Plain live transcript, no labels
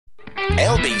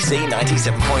LBC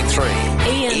 97.3.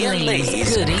 Ian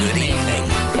Lee's Good Evening.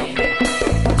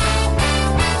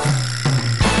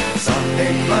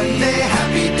 Sunday, Monday,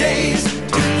 happy days.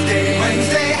 Tuesday,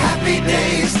 Wednesday, happy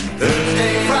days.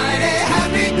 Thursday, Friday,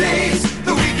 happy days.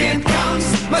 The weekend comes,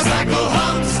 my cycle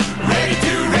hums, ready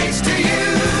to race to you.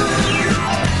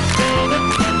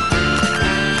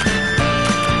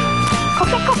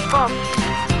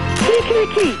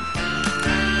 Kiki.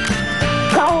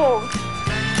 Go.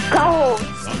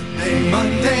 Sunday,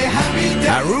 Monday, happy days.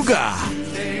 Aruga.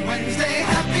 Tuesday, Wednesday,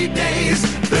 happy days.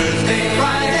 Thursday,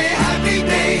 Friday, happy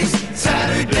days.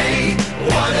 Saturday,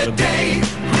 what a day.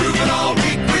 Grooving all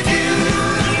week with you.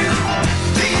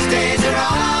 These days are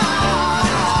all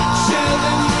share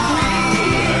them with me.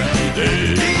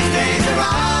 These days are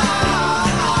all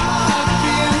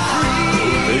happy and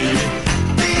free.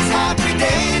 These happy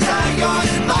days are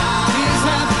yours and mine. These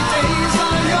happy days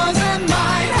are yours and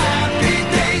mine. Happy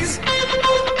days.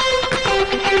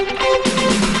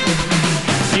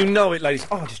 You know it, ladies.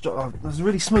 Oh, there was a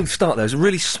really smooth start there. It was a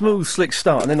really smooth, slick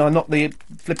start, and then I knocked the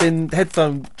flipping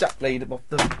headphone jack lead off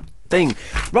the thing.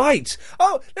 Right.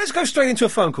 Oh, let's go straight into a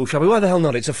phone call, shall we? Why the hell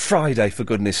not? It's a Friday, for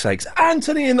goodness sakes.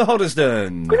 Anthony in the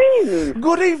Hoddesdon. Good evening.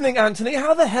 Good evening, Anthony.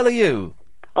 How the hell are you?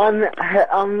 I'm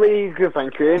really good,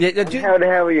 thank you. Yeah, How the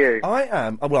hell are you? I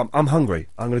am. Well, I'm hungry.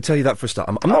 I'm going to tell you that for a start.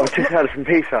 I'm I not. was just had some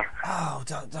pizza. Oh,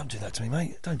 don't do that to me,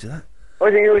 mate. Don't do that. I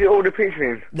think you ordered pizza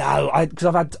in. No, because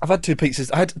I've had two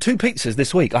pizzas. I had two pizzas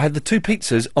this week. I had the two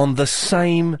pizzas on the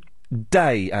same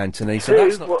day, Anthony. So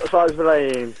that's not. What size were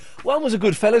they in? One was a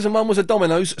Goodfellas and one was a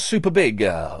Domino's Super Big.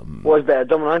 What's better,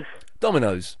 Domino's?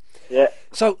 Domino's. Yeah.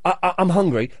 So I'm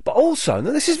hungry, but also,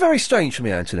 now this is very strange for me,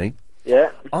 Anthony.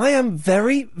 Yeah. I am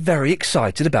very, very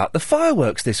excited about the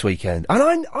fireworks this weekend.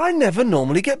 And I never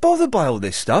normally get bothered by all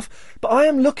this stuff, but I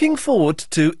am looking forward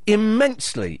to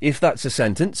immensely, if that's a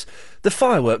sentence, the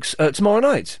fireworks tomorrow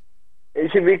night. It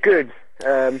should be good.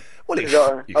 Well,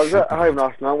 I was at home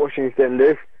last night watching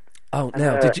EastEnders. Oh,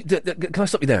 now, can I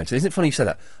stop you there, Anthony? Isn't it funny you said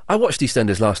that? I watched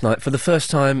EastEnders last night for the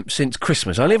first time since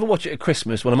Christmas. I only ever watch it at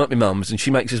Christmas when I'm at my mum's and she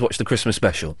makes us watch the Christmas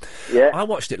special. Yeah. I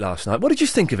watched it last night. What did you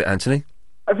think of it, Anthony?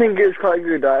 I think it was quite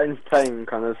good, entertaining,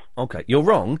 kind of. Okay, you're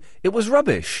wrong. It was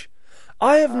rubbish.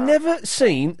 I have never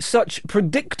seen such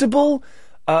predictable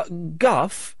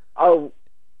guff. Oh.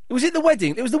 Was it the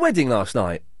wedding? It was the wedding last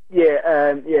night. Yeah,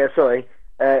 sorry.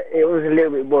 It was a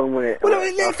little bit boring, wasn't it? Well,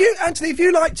 Anthony, if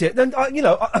you liked it, then,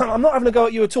 I'm not having a go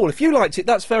at you at all. If you liked it,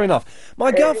 that's fair enough.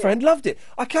 My girlfriend loved it.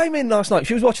 I came in last night,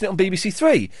 she was watching it on BBC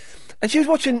Three, and she was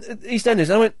watching EastEnders,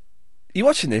 and I went, you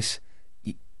watching this?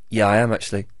 Yeah, I am,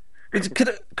 actually. Could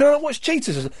I not watch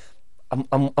Cheaters?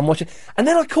 I'm watching. And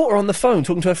then I caught her on the phone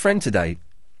talking to her friend today.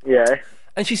 Yeah.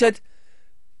 And she said,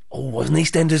 oh, wasn't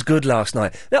EastEnders good last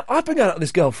night? Now, I've been going out with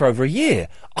this girl for over a year.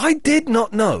 I did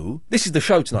not know. This is the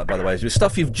show tonight, by the way. It's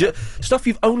stuff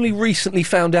you've only recently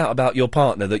found out about your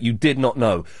partner that you did not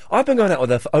know. I've been going out with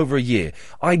her for over a year.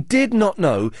 I did not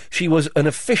know she was an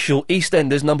official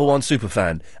EastEnders #1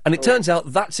 superfan. And it turns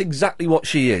out that's exactly what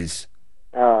she is.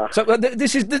 So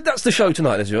that's the show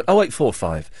tonight, ladies and gentlemen.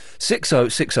 0845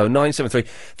 6060 973.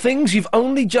 Things you've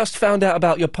only just found out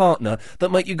about your partner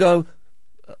that make you go,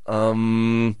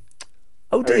 oh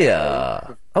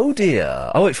dear.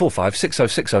 0845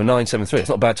 6060 973. It's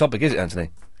not a bad topic, is it, Anthony?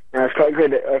 No, it's quite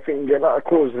good. I think you get a lot of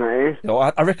calls on it.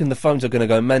 I reckon the phones are going to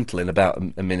go mental in about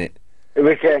a minute. The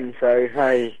weekend, so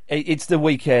hey. It's the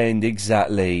weekend,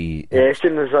 exactly. Yeah, it's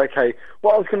just okay.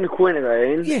 What I was going to call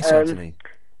anyway. Yes, Anthony.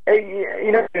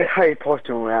 You know Harry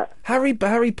Potter and all that. Harry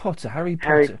Potter. Harry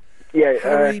Potter.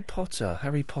 Potter.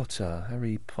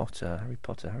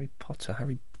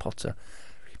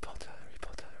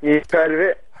 You heard of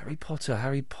it? Harry Potter.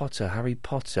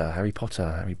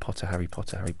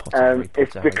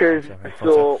 It's because I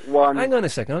saw one. Hang on a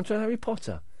second, I'm trying Harry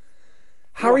Potter.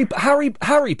 Harry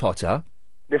Potter?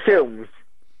 The films.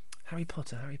 Harry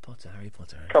Potter.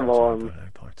 Come on.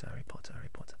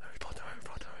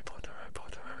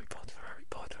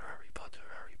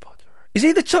 Is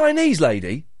he the Chinese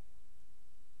lady?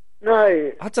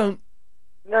 No. I don't...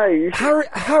 No.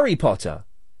 Harry Potter?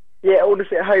 Yeah, all the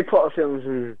Harry Potter films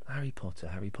and... Harry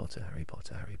Potter.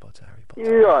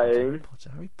 You're right. Harry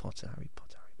Potter.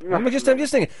 I'm just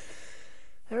thinking.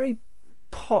 Harry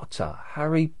Potter.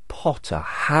 I'm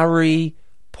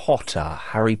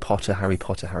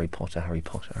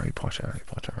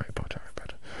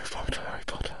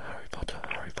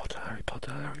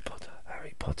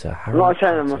not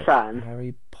saying I'm a fan.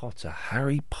 Harry Potter.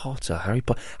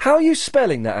 How are you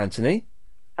spelling that, Anthony?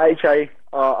 HARRY POTTER.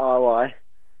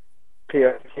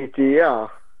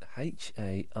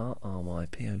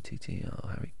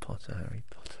 HARRYPOTTER. Harry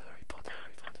Potter.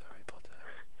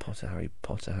 Potter, Harry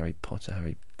Potter, Harry Potter,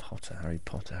 Harry Potter, Harry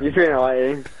Potter. You feeling alright,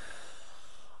 Ian?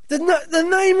 The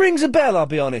name rings a bell. I'll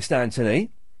be honest,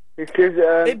 Anthony. Because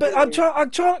But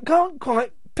can't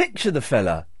quite picture the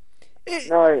fella.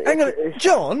 no, Hang on, it's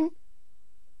John.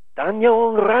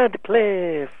 Daniel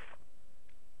Radcliffe.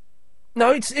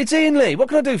 No, it's Ian Lee. What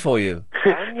can I do for you?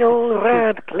 Daniel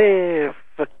Radcliffe.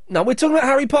 No, we're talking about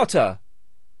Harry Potter.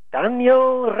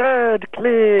 Daniel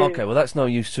Radcliffe. Okay, well that's no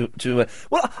use to.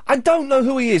 Well, I don't know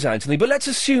who he is, Anthony, but let's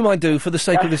assume I do for the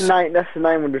sake of that's this. that's the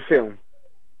name of the film.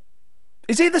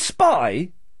 Is he the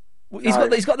spy?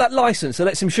 He's got that license that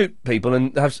lets him shoot people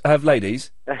and have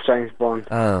ladies. That's James Bond.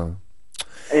 Oh.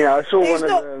 You know, I saw He's one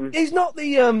not. of them. He's not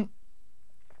the.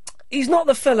 He's not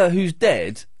the fella who's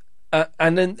dead,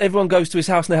 and then everyone goes to his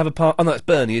house and they have a part. Oh no, it's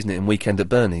Bernie, isn't it? In Weekend at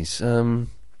Bernie's.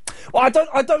 Well, I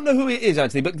don't know who it is,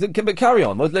 Anthony. But carry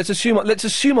on. Well, let's assume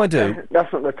I do.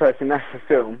 That's not the person. That's the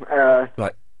film.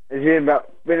 Right. It's been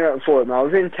about before it. I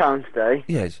was in town today.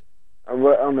 Yes. I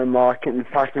worked on the market and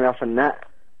packing up and that,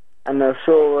 and I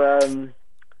saw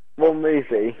Ron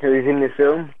Weasley, who's in the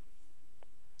film.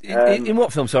 In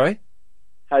what film? Sorry.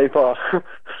 Harry Potter.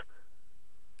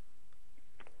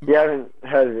 You haven't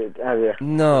heard of it, have you?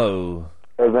 No.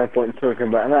 There's no point in talking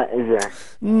about that, is there?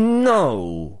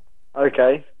 No.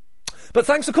 Okay. But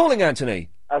thanks for calling, Anthony.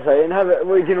 I say, and have a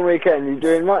weekend. You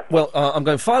doing what? Well, I'm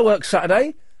going fireworks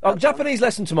Saturday. Japanese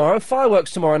lesson tomorrow.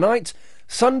 Fireworks tomorrow night.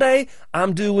 Sunday,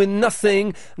 I'm doing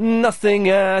nothing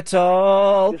at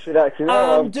all. Just relaxing.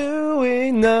 I'm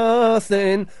doing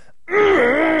nothing.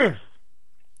 It's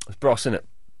Bros, isn't it?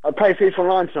 I play FIFA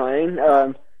online tonight, Ian.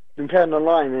 You can play it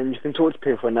online and you can talk to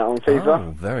people and that on FIFA.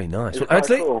 Oh, very nice. It's Well, quite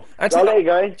Anthony, cool. Anthony, Well, there you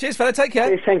go. Cheers, fella. Take care.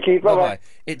 Cheers, thank you. Bye-bye.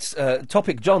 It's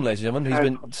Topic John, ladies and gentlemen, who's Harry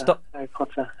been Potter, Harry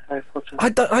Potter, Harry Potter.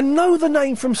 I know the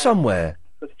name from somewhere.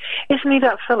 Isn't he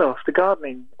that fellow off the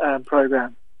gardening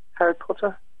programme? Harry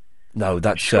Potter? No,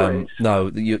 that's Sure it is. no.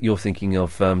 You're thinking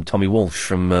of Tommy Walsh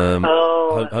from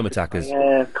Home Attackers.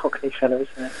 Yeah, Cockney fellow,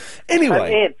 isn't it?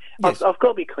 Anyway, Ian, yes. I've got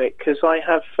to be quick because I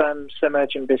have some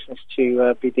urgent business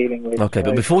to be dealing with. Okay,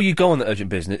 but before you go on the urgent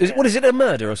business, what is it? A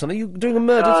murder or something? You doing a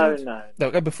murder? No.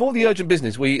 Okay, before the urgent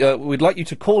business, we'd like you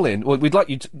to call in. Well, we'd like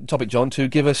you, Topic John, to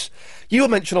give us. You were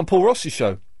mentioned on Paul Ross's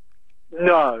show,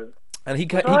 No. and he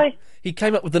I? he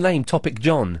came up with the name Topic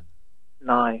John.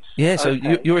 Nice. Yeah, so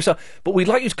Okay. you're a star. But we'd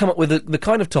like you to come up with the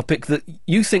kind of topic that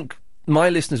you think my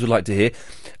listeners would like to hear,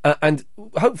 and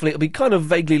hopefully it'll be kind of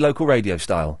vaguely local radio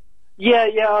style. Yeah,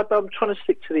 I'm trying to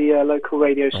stick to the local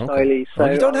radio style. So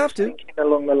Well, you don't I have was to. Thinking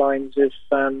along the lines of,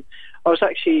 I was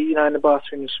actually, in the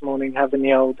bathroom this morning having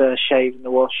the old shave and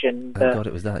the wash and Oh God,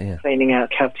 it was that, yeah. cleaning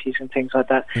out cavities and things like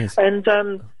that. Yes. And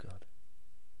God.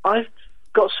 I've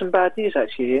got some bad news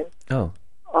actually, Ian. Oh,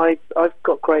 I've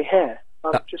got grey hair.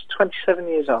 I'm just 27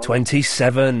 years old.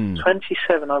 27.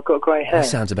 27, I've got grey hair. That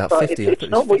sounds about But 50. I It's thought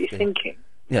it not was what 50. you're thinking.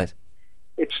 Yes.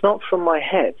 It's not from my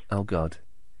head. Oh God.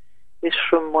 It's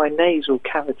from my nasal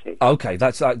cavity. Okay,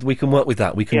 that's we can work with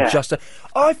that. We can Yeah. just.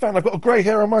 I found I've got a grey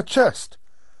hair on my chest.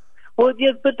 Well,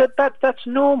 yeah, but that's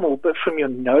normal. But from your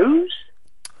nose,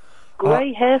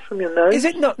 grey hair from your nose. Is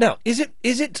it not now? Is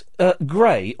it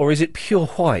grey or is it pure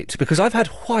white? Because I've had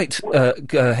white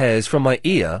hairs from my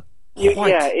ear. White.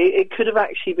 Yeah, it could have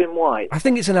actually been white. I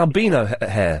think it's an albino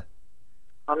hair.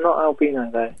 I'm not albino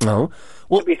though. No.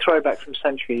 Well, Could be throwback from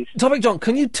centuries. Topic John,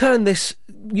 can you turn this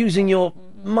using your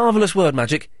marvellous word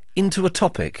magic into a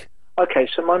topic? Okay,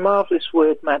 so my marvellous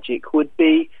word magic would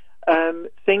be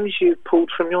things you've pulled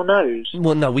from your nose.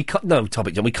 Well, no, we can't. No,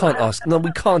 Topic John, we can't ask. No,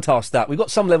 we can't ask that. We've got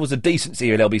some levels of decency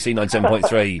here at LBC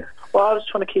 97.3. Well, I was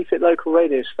trying to keep it local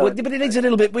radio style. Well, but it needs a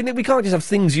little bit. We can't just have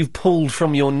things you've pulled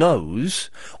from your nose.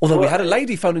 Although we had a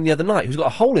lady phoning the other night who's got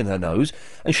a hole in her nose,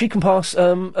 and she can pass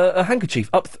a handkerchief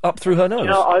up through her nose.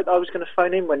 You know, I was going to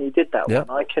phone in when you did that Yeah.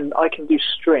 one. I can do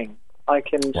string. I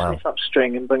can sniff up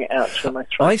string and bring it out through my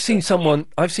throat. I've seen someone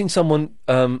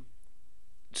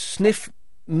sniff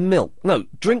milk. No,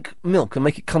 drink milk and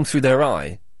make it come through their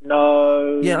eye.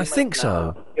 No. Yeah, I think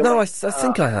so. You're No, I making that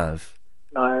think up. I have.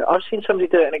 No, I've seen somebody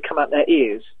do it and it come out their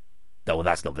ears. No, well,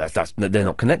 that's they're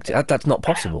not connected. That's not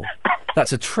possible.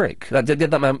 That's a trick.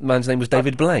 That man's name was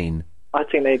David Blaine. I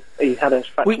think he had a...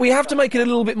 We have to make it a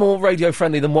little bit more radio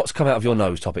friendly than what's come out of your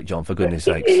nose, Topic John. For goodness'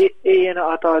 sakes. Ian,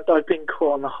 I've been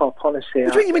caught on the hop, honestly.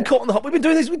 What do you mean you've been caught on the hop? We've been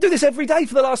doing this. We do this every day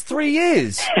for the last 3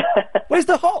 years. Where's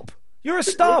the hop? You're a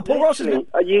star, Paul Ross.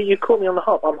 You caught me on the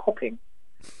hop. I'm hopping.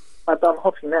 I'm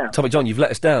hopping now. Topic John, you've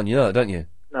let us down. You know that, don't you?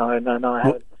 No,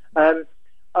 I haven't.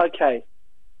 Okay.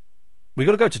 We've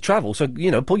got to go to travel, so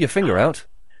pull your finger out.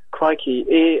 Crikey,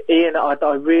 Ian, I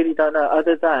really don't know.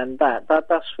 Other than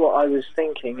that's what I was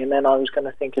thinking, and then I was going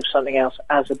to think of something else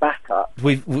as a backup.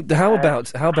 How about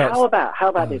this? How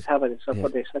about this? I've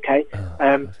got this. Okay.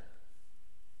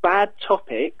 Bad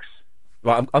topics.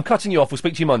 Right, I'm cutting you off. We'll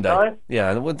speak to you Monday. No? Yeah,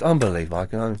 unbelievable. I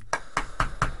can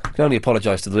only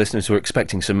apologise to the listeners who are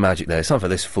expecting some magic there. It's time for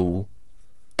this fool.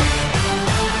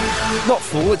 Not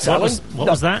fool, it's Alan. What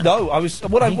was that? No, I was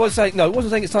saying, no, I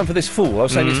wasn't saying it's time for this fool. I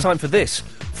was saying it's time for this,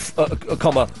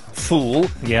 fool.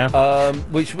 Yeah.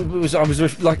 Which was, I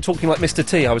was like talking like Mr.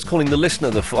 T. I was calling the listener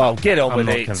the fool. Oh, get on with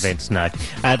it. I'm not convinced, no.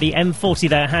 The M40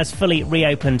 there has fully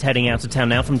reopened heading out of town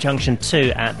now from Junction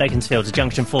 2 at Beaconsfield to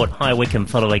Junction 4 at High Wycombe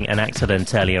following an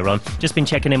accident earlier on. Just been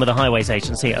checking in with the Highways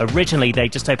Agency. Originally, they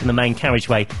just opened the main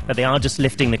carriageway, but they are just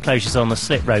lifting the closures on the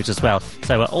slip roads as well.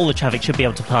 So all the traffic should be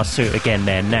able to pass through again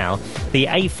there now. The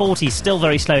A40 still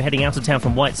very slow heading out of town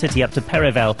from White City up to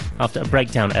Perivale after a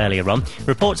breakdown earlier on.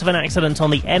 Reports of an accident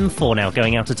on the M4 now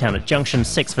going out of town at Junction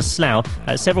 6 for Slough.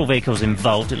 Several vehicles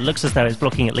involved. It looks as though it's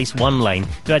blocking at least one lane.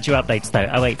 Do add your updates though,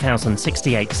 08000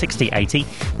 68 60 80.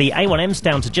 The A1M's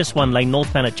down to just one lane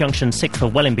northbound at Junction 6 for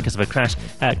Welling because of a crash,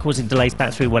 causing delays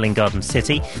back through Welling Garden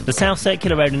City. The South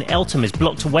Circular Road in Eltham is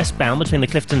blocked to westbound between the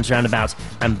Cliftons roundabout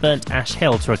and Burnt Ash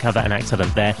Hill to recover an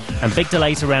accident there. And big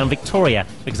delays around Victoria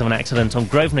because of an accident on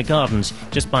Grosvenor Gardens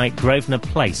just by Grosvenor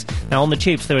Place. Now on the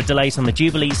tubes there are delays on the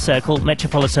Jubilee Circle,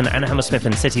 Metropolitan and Hammersmith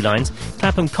and City lines.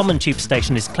 Clapham Common Tube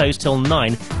Station is closed till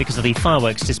 9 because of the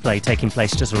fireworks display taking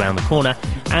place just around the corner.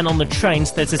 And on the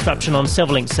trains there's disruption on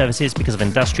Silverlink services because of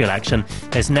industrial action.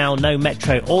 There's now no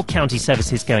metro or county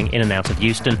services going in and out of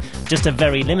Euston. Just a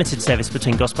very limited service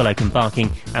between Gospel Oak and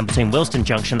Barking and between Wilston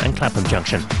Junction and Clapham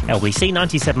Junction. LBC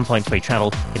 97.3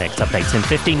 travel. Your next update's in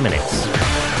 15 minutes.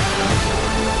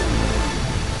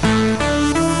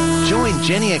 Join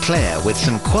Jenny Eclair with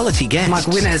some quality guests.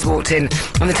 Michael Winner has walked in,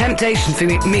 and the temptation for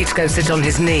me to go sit on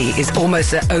his knee is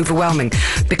almost overwhelming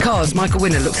because Michael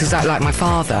Winner looks exactly like my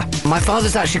father. My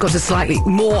father's actually got a slightly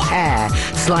more hair,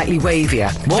 slightly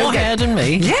wavier. More hair than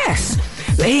me? Yes.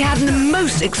 He had the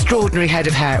most extraordinary head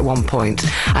of hair at one point,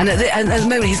 and at the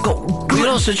moment he's got... You're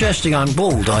not suggesting I'm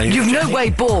bald, are you? You've no way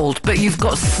bald, but you've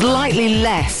got slightly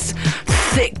less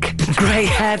thick grey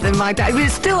hair than my dad.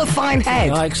 It's still a fine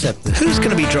head. I accept this. Who's going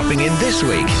to be dropping in this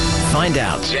week? Find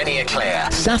out. Jenny Eclair.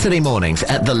 Saturday mornings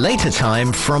at the later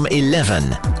time from 11.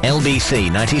 LBC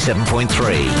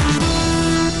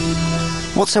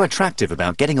 97.3. What's so attractive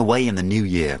about getting away in the new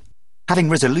year? Having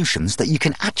resolutions that you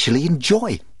can actually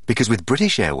enjoy. Because with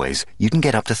British Airways, you can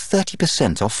get up to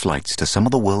 30% off flights to some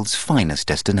of the world's finest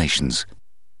destinations.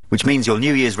 Which means your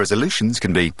New Year's resolutions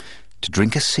can be to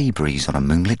drink a sea breeze on a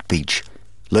moonlit beach,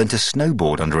 learn to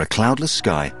snowboard under a cloudless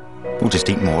sky, or just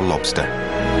eat more lobster.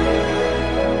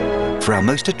 For our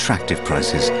most attractive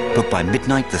prices, book by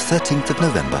midnight the 13th of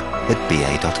November at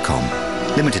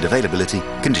BA.com. Limited availability,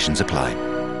 conditions apply.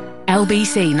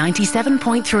 LBC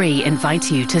 97.3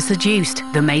 invites you to Seduced,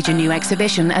 the major new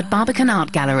exhibition at Barbican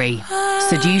Art Gallery.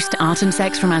 Seduced Art and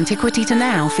Sex from Antiquity to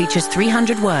Now features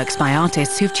 300 works by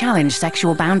artists who've challenged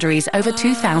sexual boundaries over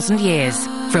 2,000 years.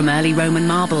 From early Roman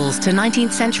marbles to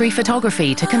 19th century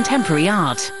photography to contemporary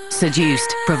art.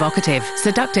 Seduced, provocative,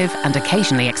 seductive and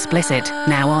occasionally explicit.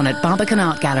 Now on at Barbican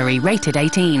Art Gallery, rated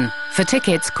 18. For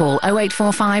tickets, call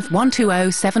 0845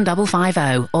 120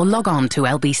 7550 or log on to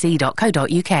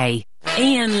lbc.co.uk.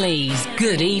 Ian Lee's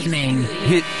Good Evening.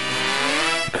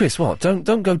 Chris, what? Don't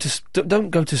go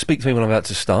to speak to me when I'm about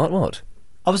to start. What?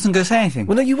 I wasn't going to say anything.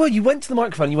 Well, no, you were. You went to the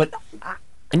microphone. And you went,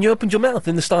 and you opened your mouth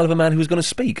in the style of a man who was going to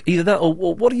speak. Either that, or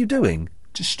what are you doing?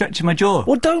 Just stretching my jaw.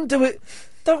 Well, don't do it.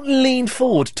 Don't lean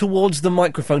forward towards the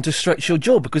microphone to stretch your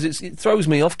jaw because it throws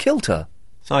me off kilter.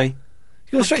 Sorry.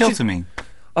 What's kilter mean?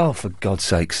 Oh, for God's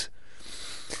sakes.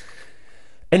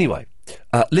 Anyway,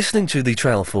 listening to the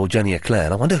trail for Jenny Eclair,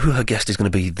 and I wonder who her guest is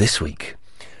going to be this week.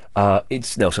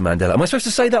 It's Nelson Mandela. Am I supposed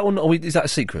to say that or is that a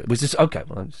secret? Was this okay?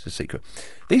 Well, it's a secret.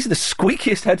 These are the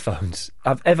squeakiest headphones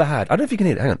I've ever had. I don't know if you can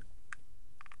hear it. Hang on.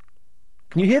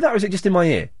 Can you hear that, or is it just in my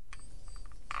ear?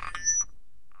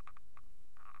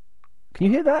 Can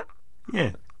you hear that?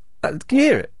 Yeah. Can you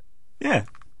hear it? Yeah.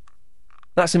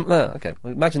 That's okay.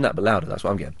 Well, imagine that, but louder. That's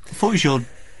what I'm getting. I thought it was your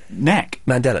neck.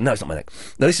 Mandela. No, it's not my neck.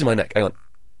 No, this is my neck. Hang on.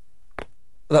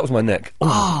 That was my neck.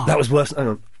 Oh, that was worse. Hang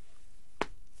on.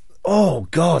 Oh,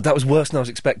 God, that was worse than I was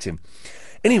expecting.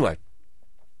 Anyway,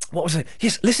 what was it?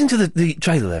 Yes, listen to the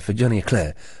trailer there for Jenny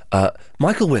Eclair.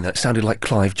 Michael Winner sounded like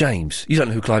Clive James. You don't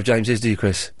know who Clive James is, do you,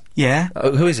 Chris? Yeah.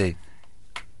 Who is he?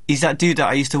 He's that dude that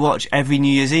I used to watch every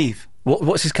New Year's Eve.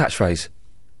 What's his catchphrase?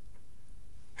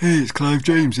 Hey, it's Clive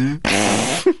James here.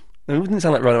 It wouldn't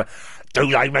sound like running around.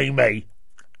 Do they mean me?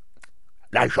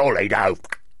 They surely do.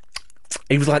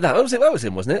 He was like that. That was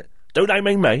him, wasn't it? Don't they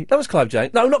mean me? That was Clive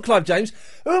James. No, not Clive James.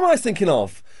 Who am I thinking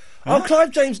of? Oh,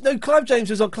 Clive James. No, Clive James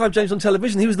was on Clive James on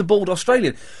television. He was the bald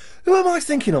Australian. Who am I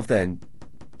thinking of then?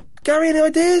 Gary, any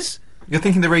ideas? You're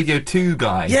thinking the Radio 2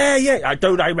 guy. Yeah.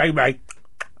 Don't they mean me?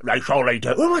 They surely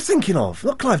do. Who am I thinking of?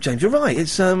 Not Clive James. You're right.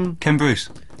 It's Ken Bruce.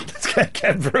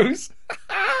 Ken Bruce.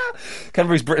 Ken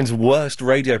Bruce, Britain's worst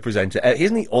radio presenter.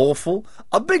 Isn't he awful?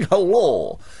 A big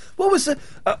hello. What was the...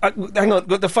 hang on,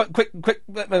 quick...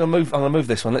 I'm going to move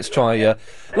this one. Let's try...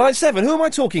 line 7, who am I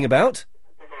talking about?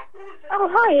 Oh,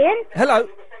 hi, Ian. Hello.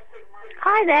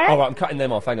 Hi there. All right, I'm cutting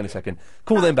them off. Hang on a second.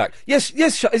 Call them back. Yes,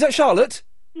 is that Charlotte?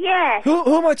 Yeah.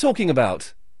 Who am I talking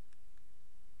about?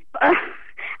 I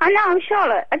know, I'm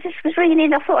Charlotte. I just was ringing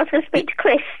in. I thought I was going to speak to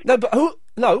Chris. No, but who...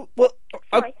 No, well...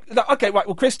 okay, right,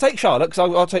 well, Chris, take Charlotte, because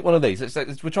I'll take one of these.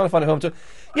 We're trying to find out who I'm talking...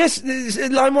 Yes,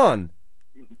 line 1.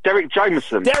 Derek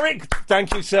Jameson. Derek!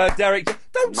 Thank you, sir, Derek.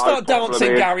 Don't start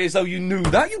dancing, Gary, as though you knew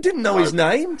that. You didn't know his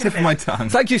name. Tip of my tongue.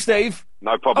 Thank you, Steve.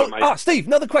 No problem, mate. Steve,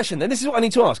 another question then. This is what I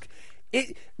need to ask.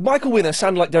 Michael Winner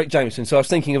sounded like Derek Jameson, so I was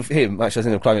thinking of him. Actually, I was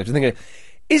thinking of Clive James. I was thinking,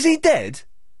 is he dead?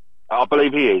 I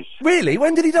believe he is. Really?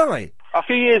 When did he die? A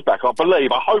few years back, I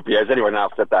believe. I hope he has. Anyway, now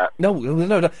I've said that.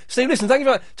 No. Steve, listen, thank you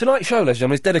very much. Tonight's show, ladies and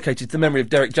gentlemen, is dedicated to the memory of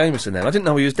Derek Jameson then. I didn't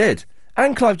know he was dead.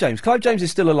 And Clive James. Clive James is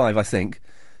still alive, I think.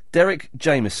 Derek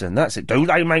Jameson, that's it. Do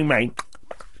they mean me?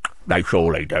 They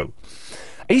surely do.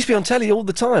 He used to be on telly all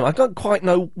the time. I don't quite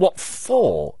know what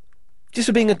for. Just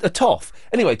for being a toff.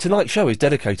 Anyway, tonight's show is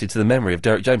dedicated to the memory of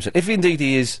Derek Jameson. If indeed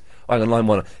he is... Hang on, line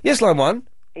 1. Yes, line 1.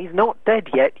 He's not dead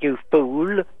yet, you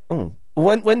fool. Oh.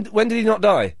 When did he not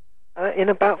die? In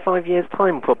about 5 years'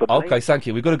 time, probably. OK, thank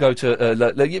you. We've got to go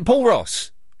to... Paul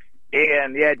Ross.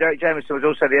 Ian, yeah, Derek Jameson was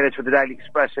also the editor of the Daily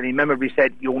Express, and he memorably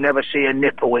said, "You'll never see a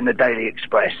nipple in the Daily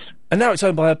Express." And now it's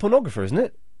owned by a pornographer, isn't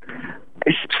it?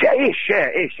 Ish,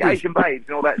 Asian babes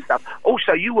and all that stuff.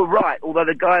 Also, you were right, although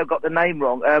the guy who got the name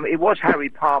wrong, it was Harry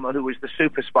Palmer who was the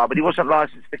super spy, but he wasn't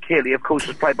licensed to kill. He, of course,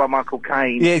 was played by Michael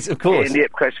Caine. Yes, of course. In the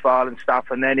Ipcress File and stuff,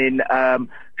 and then in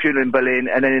Funeral in Berlin,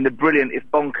 and then in the brilliant, if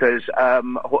bonkers,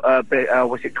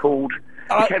 what's it called?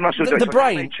 Ken Russell, the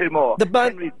Brain. Two more. The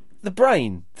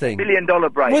Brain thing. $1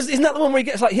 billion Brain. Isn't that the one where he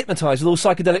gets, like, hypnotised with all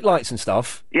psychedelic lights and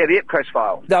stuff? Yeah, the Ipcress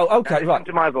File. No, OK, right.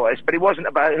 To my voice, but it wasn't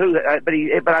about who,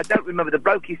 but I don't remember the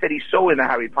bloke he said he saw in the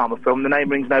Harry Palmer film. The name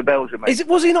rings no bells with me.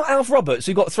 Was he not Alf Roberts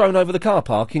who got thrown over the car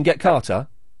park in Get Carter?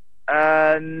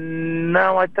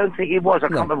 No, I don't think he was. I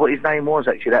can't remember what his name was,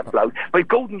 actually, that bloke. But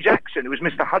Gordon Jackson, who was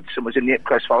Mr. Hudson, was in the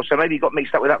Ipcress File, so maybe he got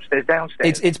mixed up with Upstairs,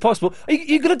 Downstairs. It's possible. Are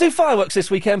you going to do fireworks this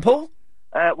weekend, Paul?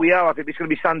 We are. I think it's going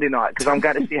to be Sunday night, because I'm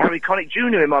going to see Harry Connick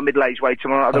Jr. in my middle-aged way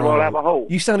tomorrow at the Royal Albert Hall.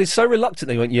 You sounded so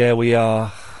reluctant. You went, yeah, we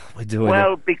are. We're doing it.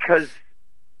 Well, because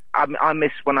I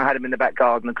miss when I had him in the back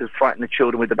garden and could frighten the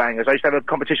children with the bangers. I used to have a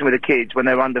competition with the kids when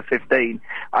they were under 15.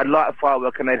 I'd light a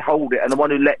firework and they'd hold it, and the one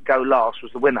who let go last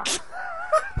was the winner.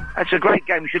 That's a great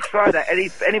game. You should try that.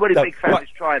 Anybody big fan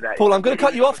should try that. Paul, I'm going to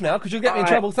cut you off now because you'll get me in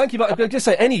trouble. Thank you, but I'm going to just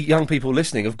say, any young people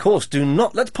listening, of course, do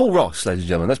not... That's Paul Ross, ladies and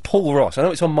gentlemen. That's Paul Ross. I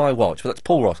know it's on my watch, but that's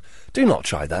Paul Ross. Do not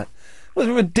try that. What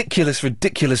a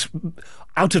ridiculous,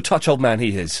 out-of-touch old man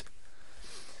he is.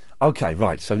 OK,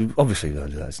 right, so obviously you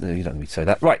don't do that. You don't need to say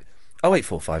that. Right,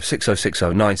 0845 6060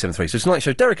 973. So tonight's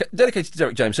show, dedicated to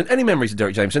Derek Jameson. Any memories of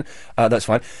Derek Jameson, that's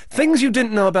fine. Things you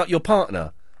didn't know about your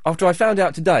partner... After I found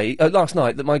out last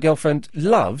night, that my girlfriend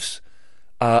loves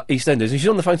EastEnders, and she's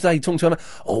on the phone today talking to her.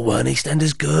 Oh, weren't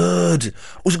EastEnders good? It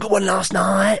was a good one last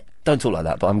night. Don't talk like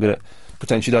that, but I'm going to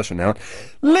pretend she does from now on.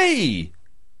 Lee!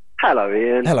 Hello,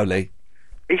 Ian. Hello, Lee.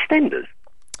 EastEnders?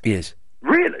 He is.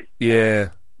 Really? Yeah.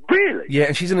 Really? Yeah,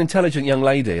 and she's an intelligent young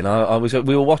lady, and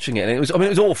we were watching it, and it was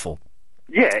awful.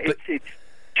 Yeah, it's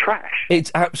trash.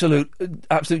 It's absolute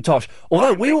tosh.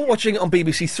 Although we were watching it on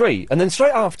BBC Three, and then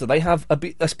straight after they have a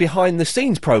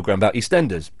behind-the-scenes programme about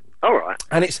EastEnders. All right.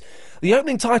 And the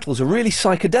opening titles are really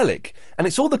psychedelic, and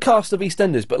it's all the cast of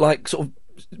EastEnders, but like sort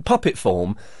of puppet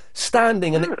form,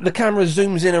 standing, and the camera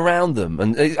zooms in around them.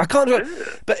 And I can't do it.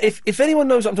 But if anyone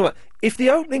knows what I'm talking about, if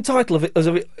the opening titles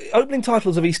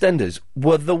of EastEnders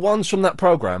were the ones from that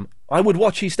programme, I would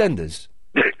watch EastEnders.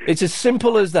 It's as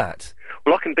simple as that.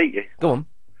 Well, I can beat you. Go on.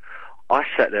 I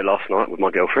sat there last night with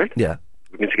my girlfriend. Yeah.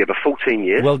 We've been together 14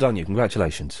 years. Well done, you.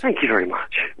 Congratulations. Thank you very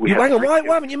much. Hang on,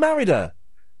 why haven't you married her?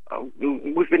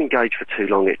 We've been engaged for too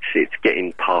long. It's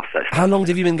getting past that. How long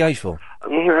have you been engaged for?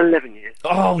 11 years.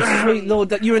 Oh, sweet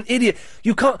Lord, you're an idiot.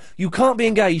 You can't be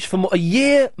engaged for a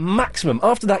year maximum.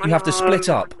 After that, you have to split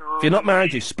up. If you're not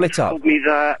married, you split up. Told me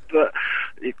that, but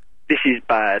this is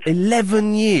bad.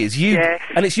 11 years. Yes.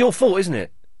 And it's your fault, isn't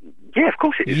it? Yeah, of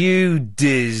course it is. You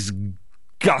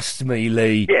disgust me,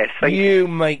 Lee. Yes, thank you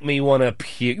make me want to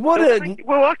puke. Well,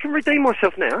 I can redeem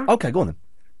myself now. Okay, go on then.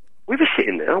 We were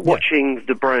sitting there watching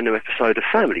the brand new episode of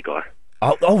Family Guy.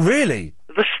 Oh, really?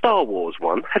 The Star Wars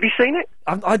one. Have you seen it?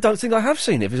 I don't think I have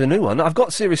seen it. If it's a new one, I've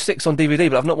got Series 6 on DVD,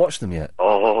 but I've not watched them yet.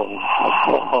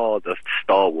 Oh, the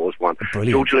Star Wars one.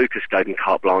 Brilliant. George Lucas gave them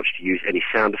carte blanche to use any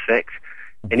sound effects,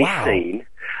 any scene,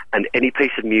 and any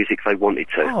piece of music they wanted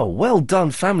to. Oh, well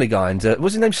done, Family Guy. And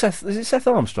what's his name? Seth? Is it Seth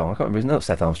Armstrong? I can't remember. It's not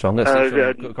Seth Armstrong. That's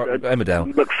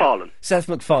Emmerdale. MacFarlane. Seth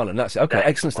MacFarlane. That's it. Okay,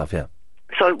 excellent stuff. Yeah.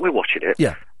 So we're watching it.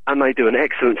 Yeah. And they do an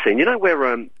excellent scene. You know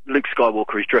where Luke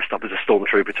Skywalker is dressed up as a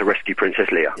stormtrooper to rescue Princess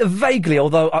Leia? Vaguely,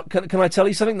 although can I tell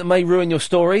you something that may ruin your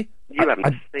story? You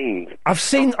haven't seen. I've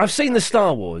seen the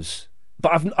Star Wars,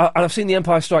 but I've seen the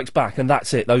Empire Strikes Back, and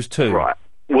that's it. Those two. Right.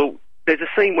 Well, there's a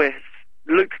scene where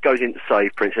Luke goes in to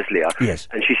save Princess Leia. Yes.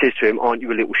 And she says to him, "Aren't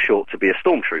you a little short to be a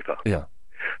stormtrooper?" Yeah.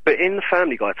 But in the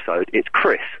Family Guy episode, it's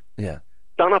Chris. Yeah.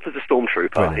 Done up as a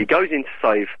stormtrooper. Brilliant. He goes in to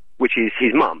save, which is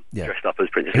his mum, Yeah. dressed up as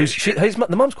Princess Leia.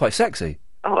 The mum's quite sexy.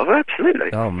 Oh,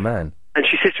 absolutely. Oh man. And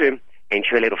she says to him, "Ain't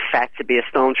you a little fat to be a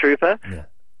stormtrooper?" Yeah.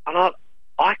 And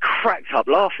I cracked up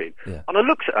laughing. Yeah. And I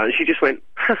looked at her and she just went,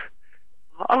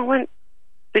 I went,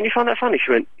 "Didn't you find that funny?"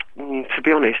 She went, "To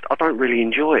be honest, I don't really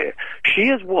enjoy it." She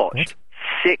has watched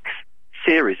 6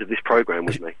 series of this programme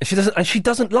with me. She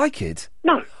doesn't like it.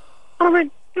 No. And I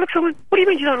went, look, I went, "What do you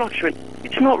mean you don't like it?" She went,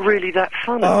 "It's not really that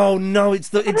funny." Oh no, it's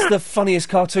the funniest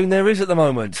cartoon there is at the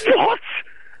moment. What?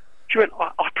 She went,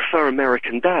 I prefer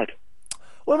American Dad.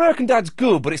 Well, American Dad's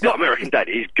good, but it's not American Dad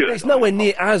is good. It's nowhere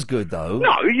near as good though.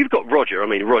 No, you've got Roger. I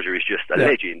mean, Roger is just a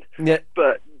legend. Yeah.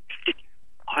 But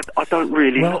I don't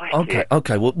really like it.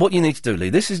 Okay. Well, what you need to do, Lee,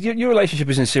 this is your relationship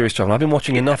is in serious trouble. I've been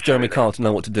watching enough Jeremy Kyle to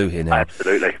know what to do here now.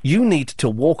 Absolutely. You need to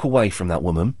walk away from that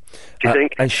woman. Do you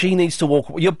think? And she needs to walk.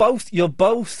 You're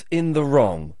both in the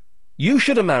wrong. You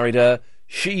should have married her.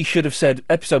 She should have said,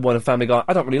 episode 1 of Family Guy,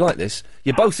 "I don't really like this."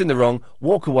 You're both in the wrong.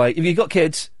 Walk away. If you've got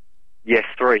kids, Yes,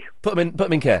 3. put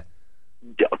them in care.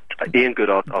 Ian Good,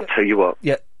 I'll tell you what.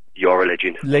 Yeah. You're a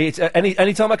legend. Lee, it's,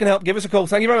 any time I can help, give us a call.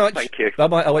 Thank you very much. Thank you.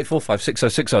 Bye-bye. 0845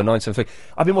 6060 973.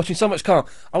 I've been watching so much Kyle.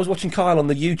 I was watching Kyle on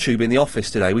the YouTube in the office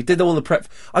today. We did all the prep.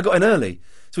 I got in early.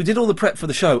 So we did all the prep for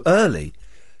the show early.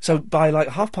 So by like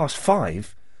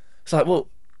 5:30, it's like, well,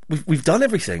 we've done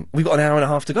everything. We've got an hour and a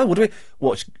half to go. What do we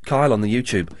watch? Kyle on the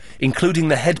YouTube, including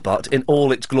the headbutt in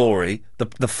all its glory,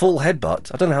 the full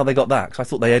headbutt. I don't know how they got that, because I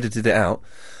thought they edited it out.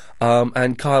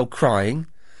 And Kyle crying,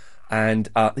 and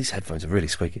these headphones are really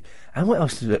squeaky. And what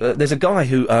else? There's a guy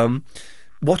who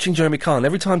watching Jeremy Kyle. And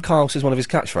every time Kyle says one of his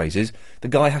catchphrases, the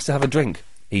guy has to have a drink.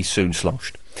 He's soon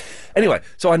sloshed. Anyway,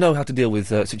 so I know how to deal with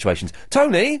situations.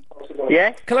 Tony.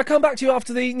 Yeah? Can I come back to you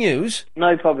after the news?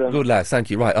 No problem. Good lad, thank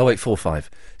you. Right, 0845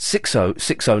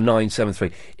 6060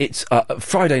 973. It's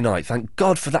Friday night, thank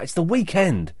God for that. It's the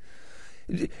weekend.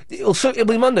 It'll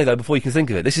be Monday, though, before you can think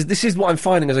of it. This is what I'm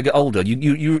finding as I get older.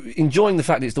 You're enjoying the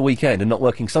fact that it's the weekend and not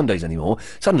working Sundays anymore.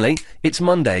 Suddenly, it's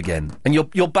Monday again, and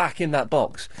you're back in that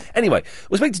box. Anyway,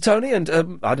 we'll speak to Tony and,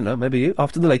 I don't know, maybe you,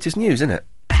 after the latest news, innit?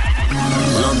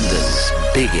 London's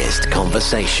biggest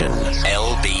conversation.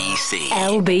 LBC.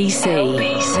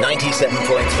 LBC.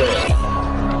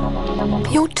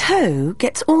 97.3. Your toe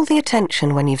gets all the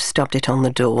attention when you've stubbed it on the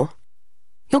door.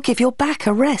 You'll give your back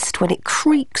a rest when it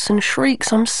creaks and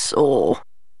shrieks, "I'm sore."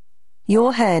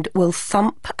 Your head will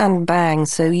thump and bang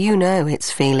so you know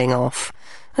it's feeling off.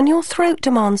 And your throat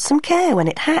demands some care when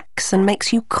it hacks and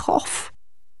makes you cough.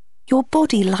 Your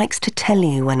body likes to tell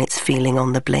you when it's feeling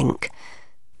on the blink.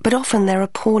 But often there are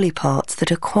poorly parts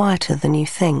that are quieter than you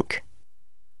think.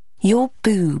 Your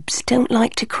boobs don't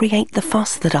like to create the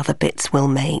fuss that other bits will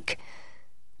make.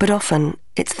 But often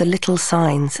it's the little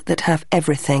signs that have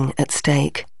everything at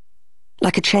stake.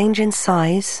 Like a change in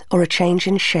size, or a change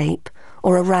in shape,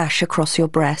 or a rash across your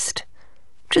breast.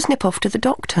 Just nip off to the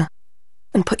doctor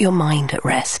and put your mind at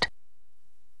rest.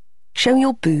 Show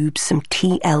your boobs some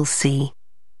TLC.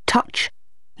 Touch,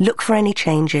 look for any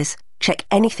changes, check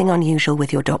anything unusual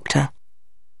with your doctor.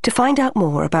 To find out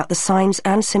more about the signs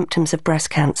and symptoms of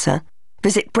breast cancer,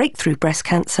 visit Breakthrough Breast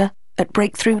Cancer at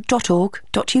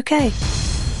breakthrough.org.uk.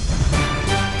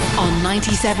 On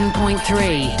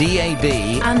 97.3 DAB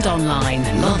and online.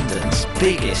 London's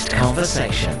biggest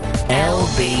conversation.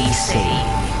 LBC.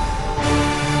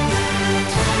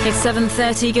 It's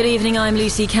 7:30. Good evening, I'm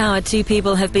Lucy Coward. 2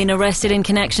 people have been arrested in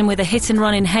connection with a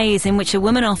hit-and-run in Hayes in which a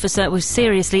woman officer was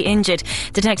seriously injured.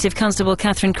 Detective Constable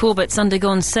Catherine Corbett's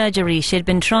undergone surgery. She had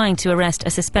been trying to arrest a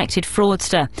suspected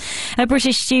fraudster. A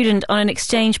British student on an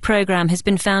exchange programme has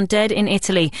been found dead in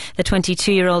Italy. The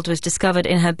 22-year-old was discovered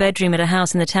in her bedroom at a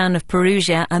house in the town of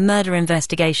Perugia. A murder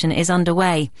investigation is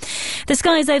underway. The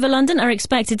skies over London are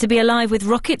expected to be alive with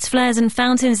rockets, flares and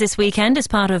fountains this weekend as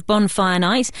part of Bonfire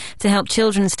Night. To help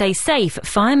children stay safe,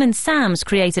 Fireman Sam's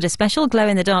created a special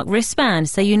glow-in-the-dark wristband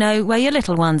so you know where your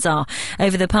little ones are.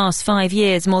 Over the past 5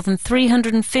 years, more than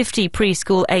 350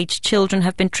 preschool-aged children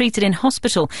have been treated in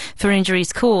hospital for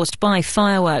injuries caused by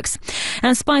fireworks.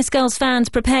 And Spice Girls fans,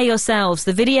 prepare yourselves.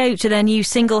 The video to their new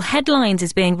single Headlines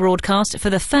is being broadcast for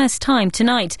the first time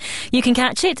tonight. You can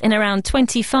catch it in around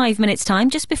 25 minutes' time,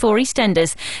 just before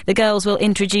EastEnders. The girls will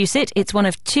introduce it. It's one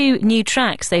of 2 new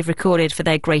tracks they've recorded for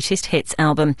their Greatest Hits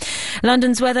album.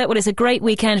 London's weather, well, it's a great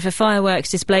weekend for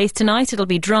fireworks displays. Tonight it'll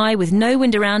be dry with no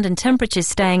wind around and temperatures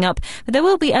staying up, but there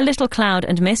will be a little cloud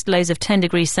and mist, lows of 10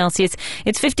 degrees Celsius.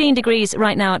 It's 15 degrees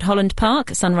right now at Holland Park.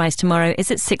 Sunrise tomorrow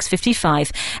is at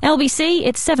 6:55. LBC,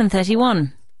 it's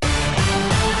 7:31.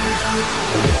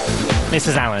 This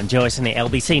is Alan Joyce in the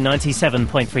LBC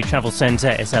 97.3 Travel Centre.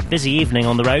 It's a busy evening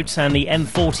on the roads, and the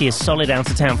M40 is solid out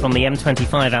of town from the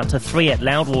M25 out to 3 at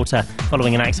Loudwater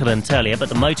following an accident earlier, but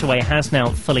the motorway has now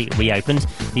fully reopened.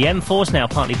 The M4 is now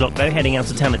partly blocked though, heading out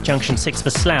of town at junction 6 for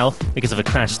Slough because of a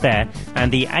crash there,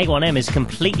 and the A1M is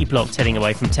completely blocked heading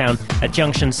away from town at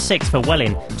junction 6 for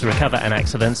Welling to recover an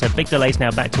accident, so big delays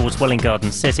now back towards Welling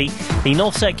Garden City. The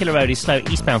North Circular Road is slow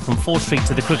eastbound from 4th Street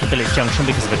to the Crooked Village Junction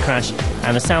because of a crash,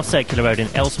 and the South Circular Road in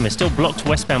Eltham is still blocked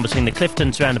westbound between the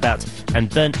Cliftons roundabout and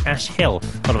Burnt Ash Hill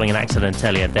following an accident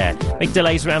earlier there. Big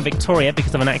delays around Victoria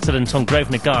because of an accident on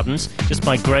Grosvenor Gardens just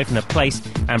by Grosvenor Place,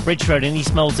 and Bridge Road in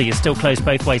East Molesey is still closed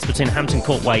both ways between Hampton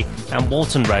Court Way and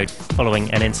Walton Road following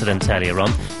an incident earlier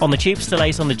on. On the tubes,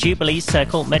 delays on the Jubilee,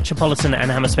 Circle, Metropolitan and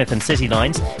Hammersmith and City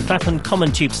lines. Clapham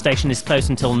Common Tube Station is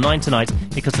closed until 9 tonight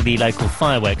because of the local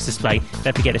fireworks display.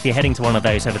 Don't forget, if you're heading to one of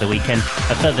those over the weekend,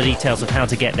 further details of how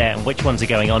to get there and which ones are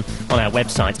going on our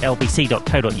website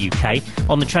lbc.co.uk.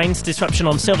 On the trains, disruption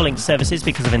on Silverlink services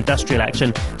because of industrial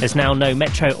action. There's now no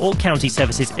metro or county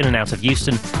services in and out of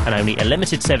Euston, and only a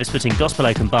limited service between Gospel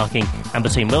Oak and Barking and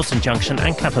between Wilson Junction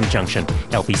and Clapham Junction.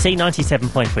 LBC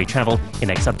 97.3 Travel. Your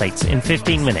next updates in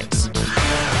 15 minutes.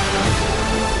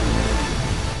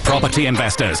 Property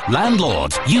investors,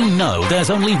 landlords, you know there's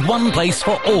only one place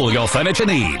for all your furniture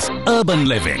needs. Urban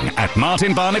Living at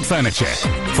Martin Barnett Furniture.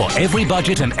 For every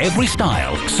budget and every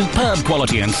style, superb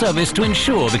quality and service to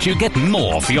ensure that you get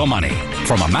more for your money.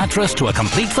 From a mattress to a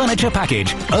complete furniture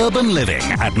package, Urban Living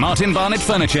at Martin Barnett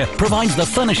Furniture provides the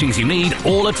furnishings you need,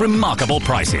 all at remarkable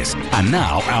prices. And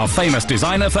now our famous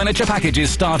designer furniture packages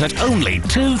start at only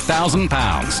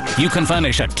 £2,000. You can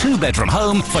furnish a 2-bedroom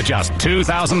home for just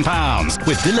 £2,000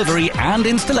 with delivery and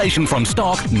installation from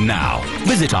stock now.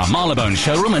 Visit our Marylebone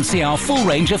showroom and see our full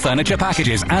range of furniture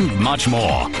packages and much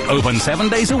more. Open 7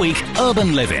 days a week.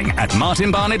 Urban Living at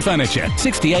Martin Barnett Furniture,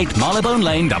 68 Marylebone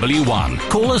Lane, W1.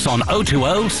 Call us on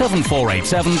 020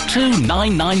 7487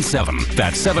 2997.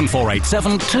 That's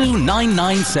 7487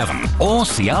 2997. Or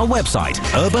see our website,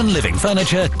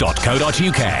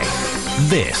 urbanlivingfurniture.co.uk.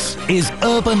 This is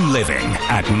Urban Living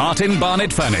at Martin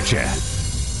Barnett Furniture.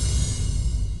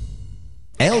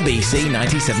 LBC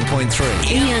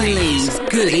 97.3. Ian Lee's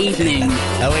Good Evening.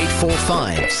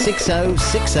 0845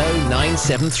 6060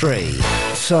 973.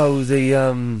 So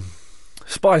the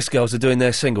Spice Girls are doing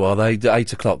their single, are they? At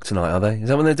 8 o'clock tonight, are they? Is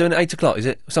that when they're doing it? 8 o'clock, is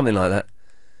it? Something like that.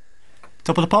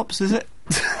 Top of the Pops, is it?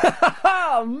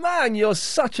 Oh, man, you're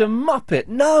such a muppet.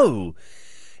 No!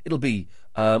 It'll be...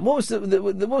 what was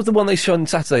the one they showed on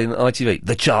Saturday on ITV?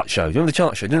 The Chart Show. Do you remember The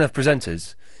Chart Show? It didn't have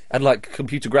presenters. Had like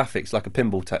computer graphics, like a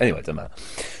pinball. Anyway, it doesn't matter.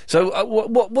 So,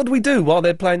 what do we do while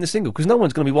they're playing the single? Because no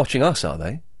one's going to be watching us, are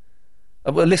they?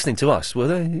 Well, listening to us, will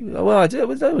they? Well, I do. No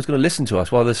one's going to listen to us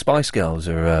while the Spice Girls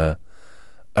are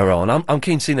on. I'm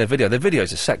keen to see their video. Their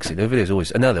videos are sexy. Their videos are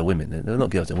always. And now they're women. They're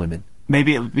not girls. They're women.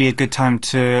 Maybe it would be a good time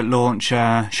to launch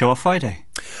Show Off Friday.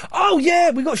 Oh yeah,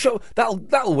 we got show. That'll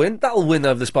win. That'll win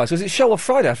over the Spice Girls. It's Show Off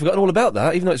Friday. I've forgotten all about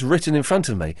that, even though it's written in front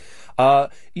of me.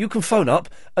 You can phone up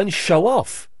and show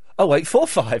off.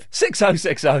 0845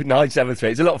 6060 973.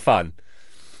 It's a lot of fun.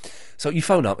 So you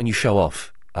phone up and you show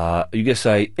off. You just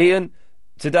say, Ian,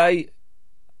 today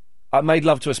I made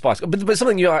love to a Spice Girl. But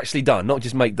something you've actually done, not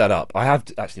just make that up. I have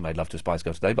actually made love to a Spice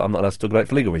Girl today, but I'm not allowed to talk about it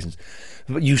for legal reasons.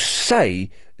 But you say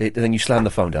it and then you slam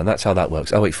the phone down. That's how that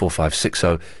works. 0845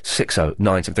 6060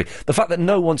 973. The fact that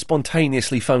no one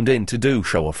spontaneously phoned in to do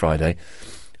Show Off Friday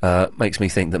makes me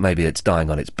think that maybe it's dying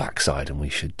on its backside and we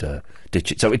should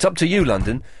ditch it. So it's up to you,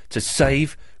 London, to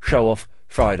save Show Off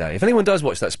Friday. If anyone does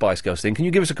watch that Spice Girls thing, can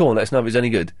you give us a call and let us know if it's any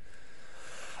good?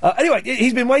 Anyway,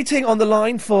 he's been waiting on the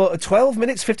line for 12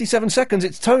 minutes, 57 seconds.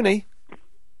 It's Tony.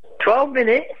 12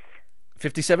 minutes?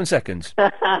 57 seconds.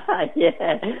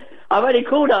 Yeah. I've only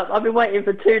called up. I've been waiting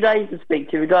for 2 days to speak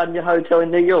to you regarding your hotel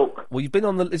in New York. Well, you've been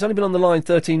on the... It's only been on the line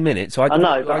 13 minutes, so I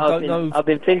know, but don't know... I've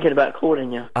been thinking about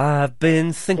calling you. I've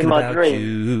been thinking In my about dream.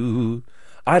 you.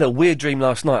 I had a weird dream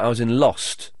last night. I was in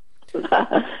Lost.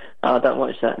 I don't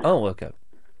watch that. Oh, okay.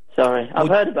 Sorry. I've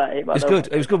heard about it, but It's I don't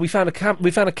good. It was good. We found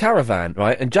a caravan,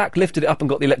 right? And Jack lifted it up and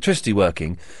got the electricity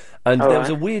working. And All there was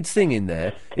right. a weird thing in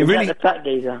there. Is that the fat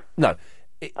geezer? No,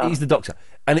 he's the doctor,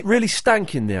 and it really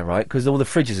stank in there, right? Because all the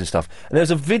fridges and stuff. And there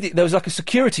was a video. There was like a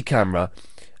security camera,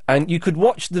 and you could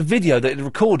watch the video that it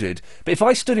recorded. But if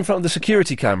I stood in front of the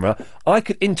security camera, I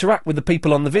could interact with the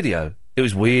people on the video. It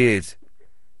was weird.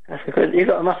 That's because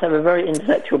must have a very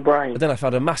intellectual brain. But then I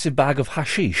found a massive bag of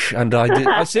hashish, and I did.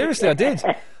 I did.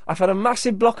 I found a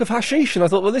massive block of hashish, and I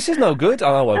thought, well, this is no good.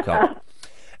 And I woke up.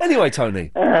 Anyway,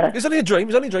 Tony, it's only a dream.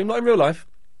 It's only a dream, not in real life.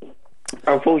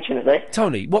 Unfortunately.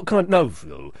 Tony, what can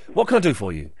I do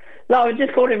for you? No, I was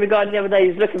just calling regarding the other day. He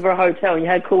was looking for a hotel, and you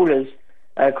had callers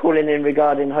calling in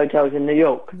regarding hotels in New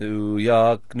York. New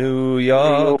York, New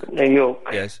York. New York.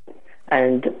 Yes.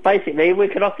 And basically, we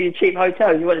can offer you cheap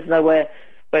hotels. You wanted to know where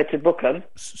to book them.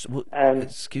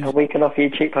 And we can offer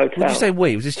you cheap hotels. What did you say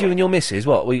we? Was this you and your missus?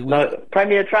 What? No,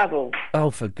 Premier Travel.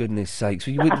 Oh, for goodness sakes.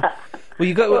 Will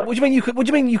you go... What do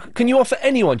you mean can you offer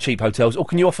anyone cheap hotels, or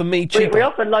can you offer me cheap... We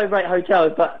offer low-rate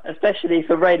hotels, but especially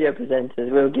for radio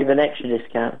presenters, we'll give an extra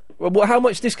discount. Well, how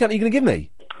much discount are you going to give me?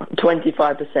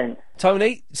 25%.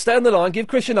 Tony, stay on the line. Give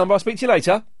Chris your number. I'll speak to you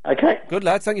later. Okay. Good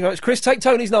lad. Thank you very much. Chris, take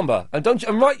Tony's number and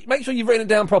make sure you've written it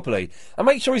down properly, and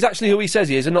make sure he's actually who he says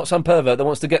he is, and not some pervert that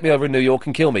wants to get me over in New York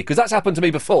and kill me, because that's happened to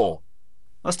me before.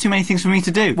 That's too many things for me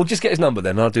to do. Well, just get his number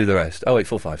then, and I'll do the rest.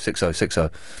 0845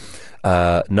 6060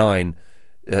 9.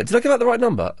 Did I give out the right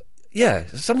number? Yeah.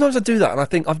 Sometimes I do that, and I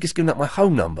think I've just given out my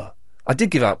home number. I did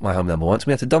give out my home number once.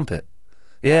 We had to dump it.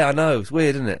 Yeah, I know. It's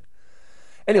weird, isn't it?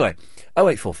 Anyway,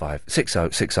 0845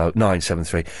 6060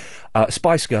 973.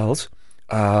 Spice Girls.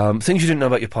 Things you didn't know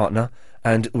about your partner,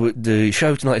 and the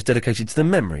show tonight is dedicated to the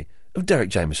memory of Derek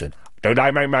Jameson. Well,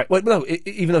 no,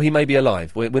 even though he may be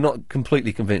alive, we're not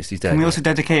completely convinced he's dead. And we also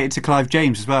dedicate it to Clive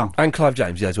James as well. And Clive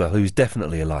James, yeah, as well, who's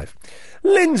definitely alive.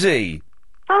 Lindsay!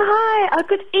 Oh, hi. Oh,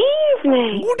 good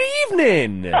evening. Good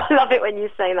evening. I love it when you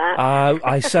say that.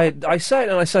 I say it, and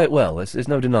I say it well. There's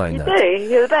no denying You that. do.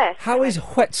 You're the best. How is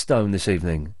Whetstone this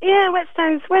evening? Yeah,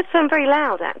 Whetstone's very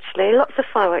loud, actually. Lots of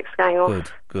fireworks going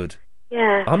off. Good.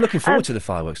 Yeah. I'm looking forward to the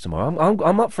fireworks tomorrow.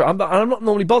 I'm up for it. I'm not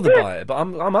normally bothered by it, but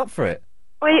I'm up for it.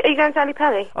 Well, are you going to Ali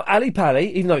Pali? Ali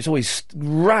Pali, even though it's always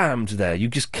rammed there, you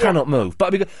just cannot move.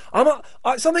 But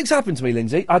something's happened to me,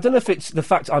 Lindsay. I don't know if it's the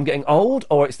fact I'm getting old,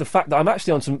 or it's the fact that I'm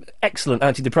actually on some excellent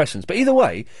antidepressants. But either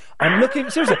way, I'm looking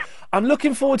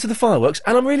forward to the fireworks,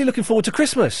 and I'm really looking forward to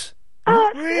Christmas.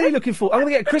 Oh, really looking forward. I'm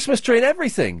going to get a Christmas tree and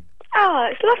everything. Oh,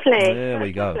 it's lovely. There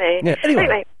we go. Lovely. Yeah,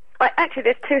 anyway. Right, actually,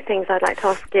 there's two things I'd like to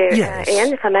ask you, Yes.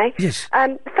 Ian, if I may. Yes.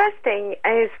 The first thing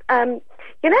is,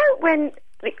 you know when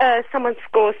someone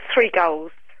scores 3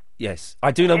 goals? Yes, I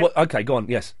do know what... OK, go on,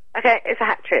 yes. Okay, it's a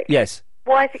hat-trick. Yes.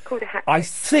 Why is it called a hat-trick? I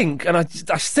think, and I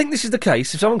think this is the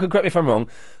case, if someone can correct me if I'm wrong,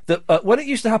 that when it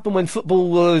used to happen when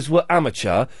footballers were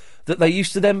amateur, that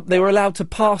they were allowed to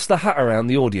pass the hat around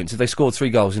the audience if they scored 3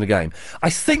 goals in a game. I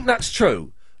think that's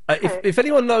true. If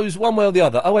anyone knows one way or the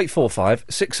other, 0845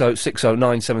 6060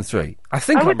 973. I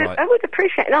think I'm right. I would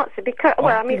appreciate an answer because,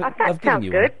 that sounds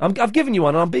good. I've given you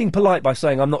one, and I'm being polite by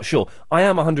saying I'm not sure. I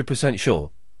am 100%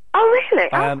 sure. Oh, really?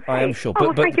 I am sure. Oh,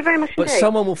 well, thank you very much But indeed.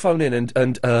 someone will phone in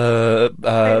and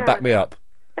back me up.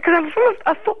 Because I'm from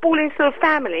a footballing sort of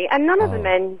family, and none of the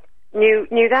men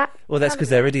knew that. Well, that's because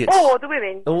they're idiots. Or the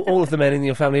women. All of the men in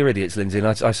your family are idiots, Lindsay, and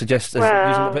I suggest,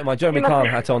 using my Jeremy Kyle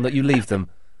hat on, that you leave them.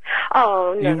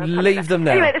 Oh, no. You leave them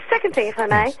now. Anyway, the second thing, if I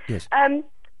may. Yes.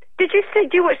 Do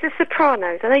you watch The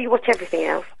Sopranos? I know you watch everything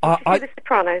else. Did you see The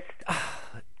Sopranos?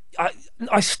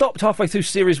 I stopped halfway through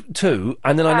series 2,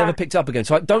 and then I never picked up again,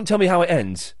 so don't tell me how it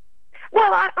ends.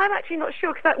 Well, I'm actually not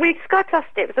sure, because we Sky Plussed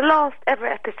it. It was the last ever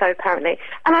episode, apparently.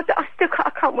 And I still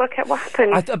can't work out what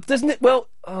happened. Doesn't it? Well,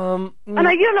 I know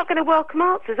you're not going to welcome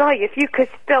answers, are you? If you could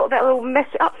spell that, will mess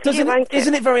it up for you, won't it?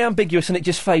 Isn't it very ambiguous and it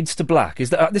just fades to black?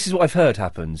 This is what I've heard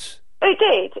happens. It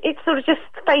did. It sort of just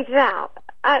faded out.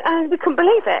 And we couldn't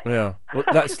believe it. Yeah, well,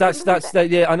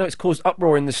 yeah. I know it's caused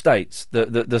uproar in the States. Some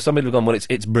people have gone, well,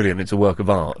 it's brilliant, it's a work of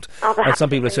art. Oh, and some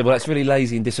people have said, well, that's really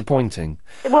lazy and disappointing.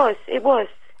 It was.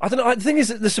 I don't know. The thing is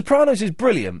that The Sopranos is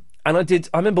brilliant, and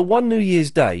I remember one New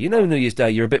Year's Day. You know, New Year's Day,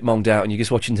 you're a bit monged out and you're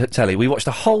just watching telly. We watched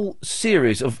the whole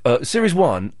series of series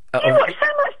one. You watch so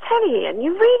much telly, Ian.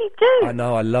 You really do. I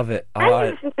know. I love it. And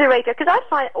you listen to the radio because I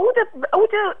find all the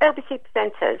LBC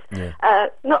presenters. Yeah.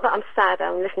 Not that I'm sad.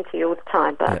 I'm listening to you all the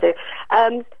time, but I do.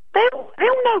 They all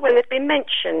know when they've been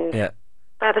mentioned. Yeah.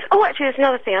 Oh, actually, there's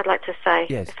another thing I'd like to say,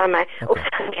 Yes. if I may.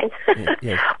 Okay.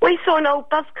 Oh, we saw an old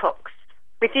Buzzcocks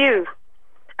with you,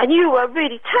 and you were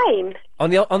really tame. On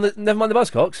the never mind the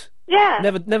Buzzcocks. Yeah.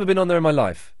 Never been on there in my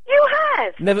life. You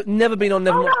have. Never been on.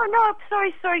 Never. Oh no!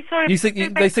 Sorry. You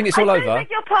think they think it's all I over? do beg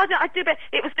your pardon. I do, but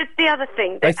it was the other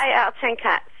thing. The 8 out of 10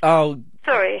 cats. Oh.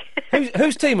 Sorry.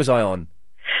 Whose team was I on?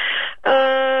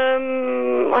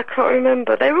 I can't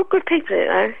remember. They were all good people, you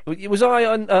know. Was I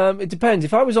on? It depends.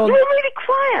 If I was on. You were really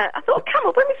quiet. I thought, come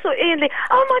on, when we saw Ian Lee.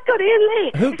 Oh my God, Ian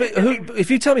Lee. Who?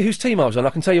 If you tell me whose team I was on, I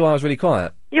can tell you why I was really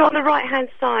quiet. You're on the right-hand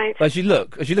side. As you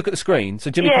look at the screen, so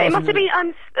Jimmy. Yeah, it Parsons must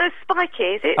have been Spiky,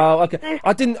 is it? Oh, okay.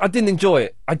 I didn't enjoy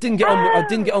it. I didn't get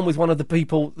on with one of the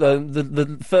people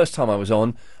the first time I was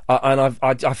on, and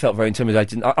I felt very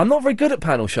intimidated. I'm not very good at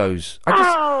panel shows.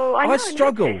 I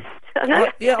struggle.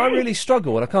 I really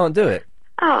struggle, and I can't do it.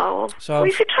 Oh, So- well,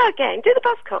 you should try again. Do the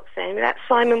Buzzcocks then. That's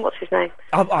Simon. What's his name?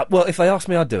 Well, if they asked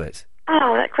me, I'd do it.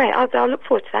 Oh, that's great. I'll look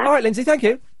forward to that. All right, Lindsay. Thank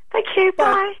you. Thank you.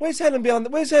 Bye. Where's Helen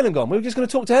Where's Helen gone? We were just going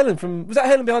to talk to Helen from. Was that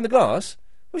Helen behind the glass?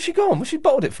 Where's she gone? What's she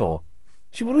bottled it for?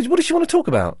 What does she want to talk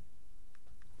about?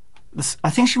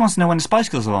 I think she wants to know when the Spice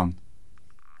Girls are on.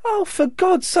 Oh, for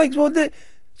God's sake! Well,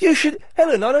 you should,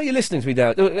 Helen. I know you're listening to me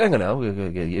down. Hang on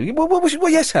now.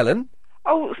 Yes, Helen.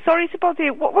 Oh, sorry to bother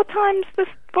you. What time's the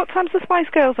Spice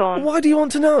Girls on? Why do you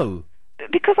want to know?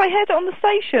 Because I heard it on the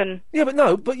station. Yeah, but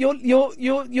no. But you're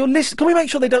listening. Can we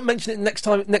make sure they don't mention it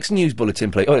next news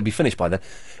bulletin, please? Oh, it'll be finished by then.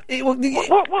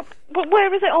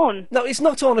 Where is it on? No, it's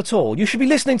not on at all. You should be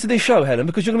listening to this show, Helen,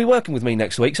 because you're going to be working with me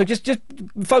next week. So just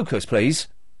focus, please.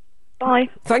 Bye.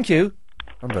 Thank you.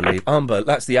 Unbelievable.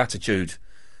 That's the attitude.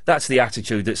 That's the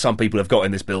attitude that some people have got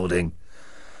in this building.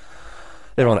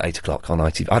 They're on at 8 o'clock on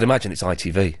ITV. I'd imagine it's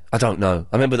ITV. I don't know.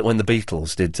 I remember that when the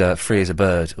Beatles did Free as a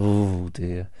Bird. Oh,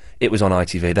 dear. It was on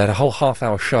ITV. They had a whole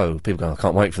half-hour show. People going, I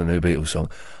can't wait for the new Beatles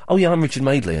song. Oh, yeah, I'm Richard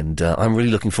Madeley, and I'm really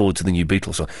looking forward to the new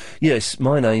Beatles song. Yes,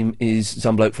 my name is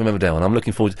some bloke from Emmerdale, and I'm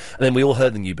looking forward to... And then we all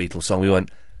heard the new Beatles song. We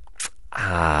went,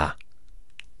 oh,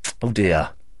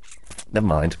 dear. Never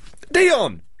mind.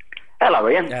 Dion! Hello,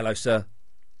 Ian. Hello, sir.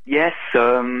 Yes,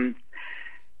 Paul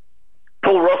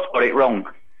Ross got it wrong.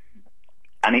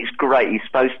 And it's great. He's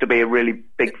supposed to be a really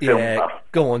big film buff.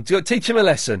 Go on. Teach him a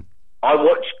lesson. I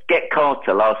watched Get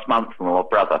Carter last month with my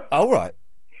brother. Oh, right.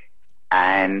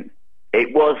 And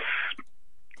it was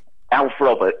Alf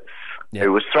Roberts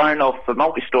who was thrown off a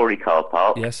multi-storey car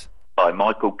park by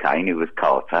Michael Caine, who was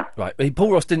Carter. Right.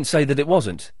 Paul Ross didn't say that it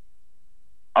wasn't.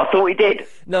 I thought he did.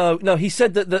 No, he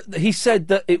said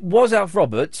that it was Alf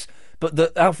Roberts, but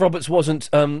that Alf Roberts wasn't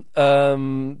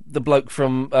the bloke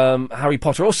from Harry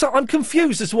Potter. Or so, I'm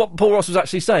confused as to what Paul Ross was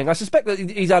actually saying. I suspect that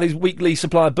he's had his weekly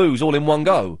supply of booze all in one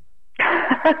go.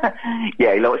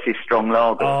 Yeah, he likes his strong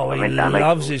lager. Oh, he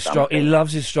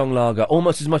loves his strong lager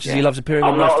almost as much as he loves appearing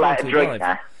on I'm not allowed to drink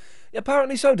now. Yeah,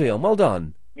 apparently so, Dion. Well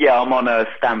done. Yeah, I'm on a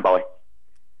standby.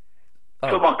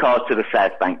 Took my car to the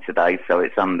South Bank today, so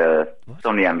it's on the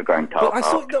underground car But I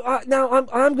park. thought now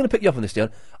I'm going to pick you up on this,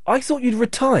 Dion. I thought you'd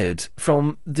retired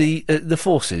from the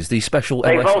forces, the special.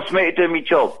 They've MI6. asked me to do my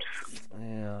jobs.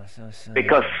 Yeah,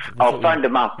 because I phoned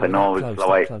them up and I was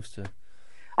like,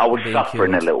 I was being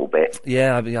suffering killed. a little bit.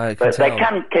 Yeah, I can But tell. they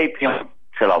can keep you on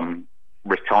till I'm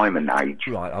retirement age.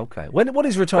 Right, okay. What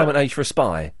is retirement age for a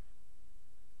spy?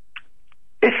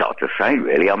 It's hard to say,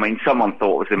 really. I mean, someone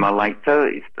thought I was in my late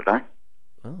 30s today.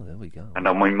 Oh, there we go. And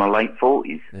I'm in my late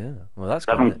 40s. Yeah, well, that's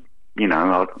I good. don't, you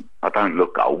know, I don't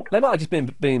look old. They might have just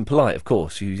been being polite, of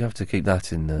course. You have to keep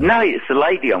that in. No, it's a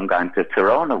lady I'm going to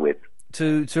Tirana with.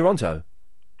 To Toronto?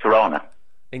 Tirana.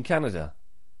 In Canada?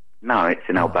 No, it's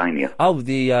in Albania. Oh,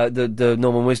 the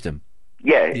Norman Wisdom.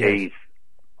 Yeah, Yes.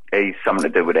 he's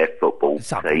something to do with their football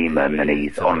team, and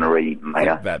he's honorary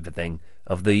mayor. The thing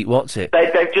of the what's it?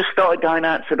 They've just started going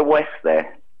out to the west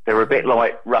there. They're a bit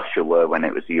like Russia were when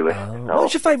it was the USSR.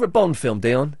 What's your favourite Bond film,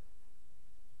 Dion?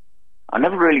 I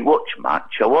never really watched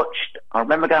much. I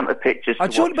remember going to the pictures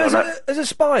to Surely, watch but on it. as a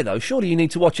spy, though, surely you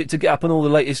need to watch it to get up on all the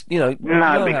latest, No,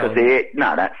 because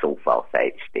that's all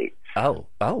far-fetched. Oh.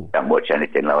 Don't watch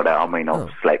anything like that. I mean, I've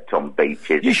slept on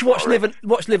beaches. You should watch Live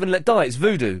and Let Die. It's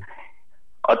voodoo.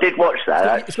 I did watch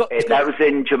that. That was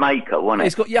in Jamaica, wasn't it?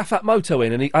 It's got Yafat Moto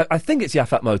in, and I think it's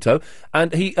Yafat Moto,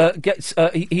 and he gets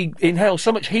he inhales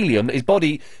so much helium that his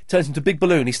body turns into a big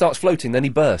balloon. He starts floating, then he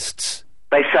bursts.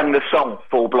 They sang the song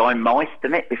 "Four Blind Mice,"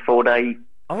 didn't it, before they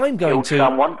killed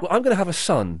someone? Well, I'm going to have a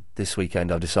son this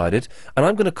weekend, I've decided, and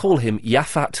I'm going to call him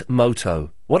Yafat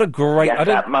Moto. What a great...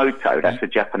 Yafat Moto, that's a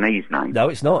Japanese name. No,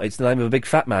 it's not. It's the name of a big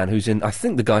fat man who's in, I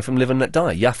think, the guy from Live and Let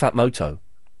Die, Yafat Moto.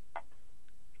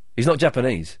 He's not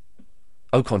Japanese.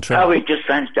 Au contraire. Oh, it just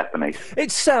sounds Japanese.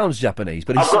 It sounds Japanese,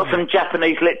 but I've got some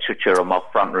Japanese literature on my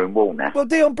front room wall now. Well,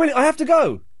 Dion, brilliant. I have to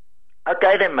go.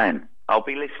 Okay then, man. I'll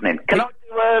be listening. Can I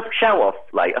do a show-off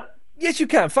later? Yes, you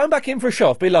can. Phone back in for a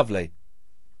show-off. Be lovely.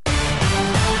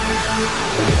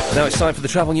 Now it's time for the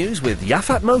travel news with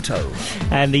Yafat Moto.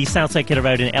 And the South Circular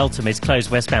Road in Eltham is closed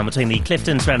westbound between the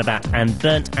Cliftons roundabout and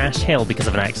Burnt Ash Hill because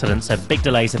of an accident, so big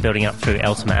delays are building up through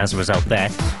Eltham as a result there.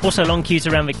 Also long queues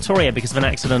around Victoria because of an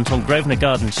accident on Grosvenor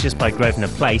Gardens just by Grosvenor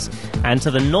Place. And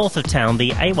to the north of town,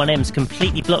 the A1M's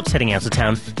completely blocked heading out of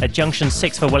town at Junction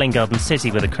 6 for Welwyn Garden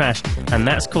City with a crash, and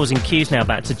that's causing queues now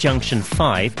back to Junction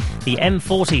 5. The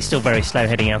M40 still very slow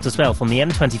heading out as well from the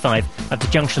M25 up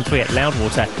to Junction 3 at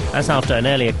Loudwater. That's after an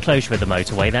earlier closure of the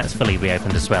motorway. That's fully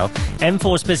reopened as well.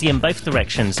 M4's busy in both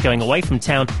directions. Going away from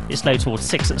town, it's slow towards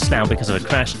 6 at Slough because of a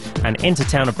crash, and into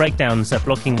town are breakdowns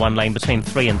blocking one lane between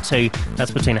 3 and 2.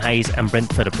 That's between Hayes and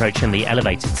Brentford approaching the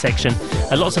elevated section.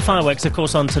 Lots of fireworks, of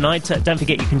course, on tonight. Don't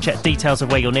forget you can check details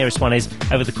of where your nearest one is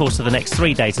over the course of the next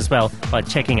 3 days as well by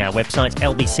checking our website,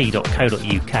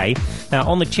 lbc.co.uk. Now,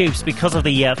 on the tubes, because of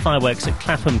the fireworks at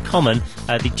Clapham Common,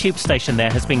 the tube station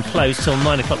there has been closed till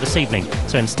 9 o'clock this evening,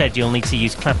 so instead you'll need to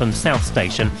use Clapham South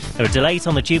Station. There are delays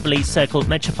on the Jubilee, Circle,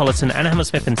 Metropolitan and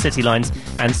Hammersmith and City lines,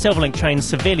 and Silverlink trains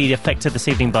severely affected this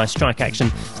evening by strike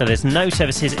action, so there's no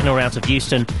services in or out of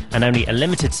Euston and only a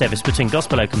limited service between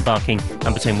Gospel Oak and Barking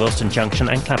and between Wilston Junction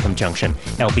and Clapham Junction.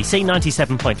 LBC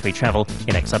 97.3 travel.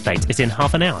 Your next update is in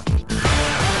half an hour.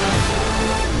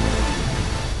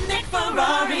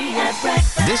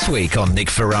 This week on Nick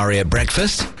Ferrari at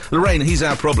breakfast. Lorraine, he's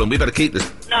our problem. We better keep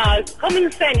this. No,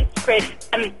 common sense, Chris.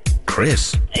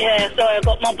 Chris? Yeah, sorry, I've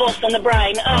got my boss on the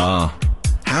brain.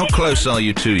 How close are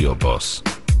you to your boss?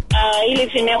 He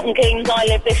lives in Milton Keynes, I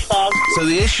live this far. So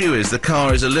the issue is the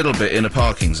car is a little bit in a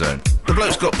parking zone. The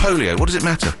bloke's got polio. What does it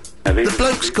matter? The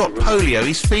bloke's got polio.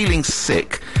 He's feeling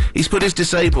sick. He's put his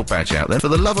disabled badge out there. For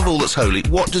the love of all that's holy,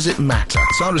 what does it matter?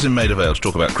 Sarah's in Maida Vale to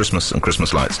talk about Christmas and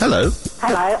Christmas lights. Hello.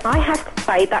 Hello. I have to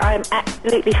say that I'm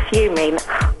absolutely fuming.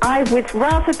 I would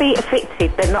rather be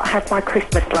evicted than not have my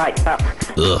Christmas lights up.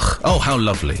 Ugh. Oh, how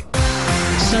lovely.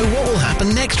 So what will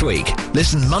happen next week?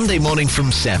 Listen Monday morning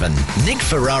from 7. Nick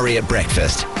Ferrari at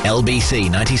breakfast. LBC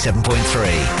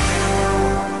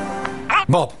 97.3.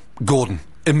 Bob, Gordon,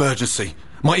 emergency.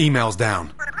 My email's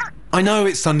down. I know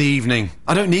it's Sunday evening.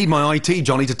 I don't need my IT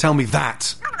Johnny to tell me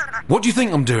that. What do you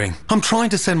think I'm doing? I'm trying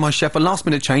to send my chef a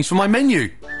last-minute change for my menu.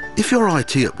 If your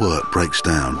IT at work breaks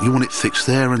down, you want it fixed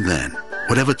there and then,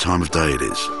 whatever time of day it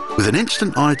is. With an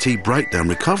instant IT breakdown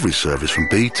recovery service from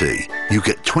BT, you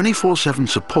get 24/7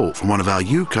 support from one of our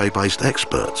UK-based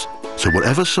experts. So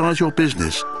whatever size your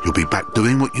business, you'll be back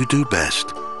doing what you do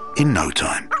best in no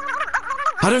time.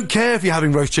 I don't care if you're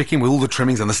having roast chicken with all the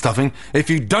trimmings and the stuffing. If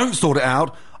you don't sort it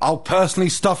out, I'll personally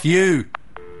stuff you.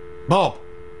 Bob.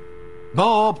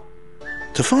 Bob.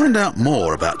 To find out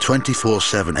more about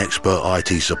 24/7 expert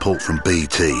IT support from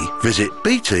BT, visit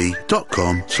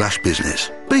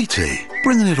bt.com/business. BT,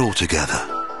 bringing it all together.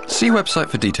 See website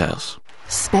for details.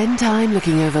 Spend time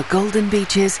looking over golden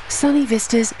beaches, sunny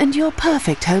vistas and your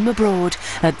perfect home abroad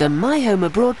at the My Home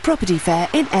Abroad Property Fair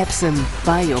in Epsom.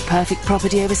 Buy your perfect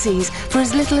property overseas for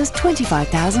as little as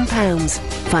 £25,000.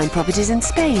 Find properties in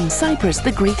Spain, Cyprus,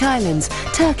 the Greek islands,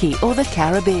 Turkey or the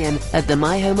Caribbean at the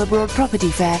My Home Abroad Property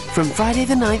Fair from Friday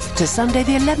the 9th to Sunday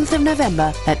the 11th of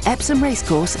November at Epsom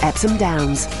Racecourse, Epsom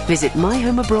Downs. Visit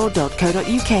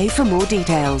myhomeabroad.co.uk for more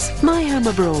details. My Home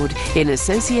Abroad, in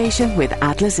association with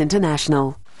Atlas International.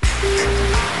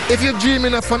 If you're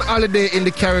dreaming of an holiday in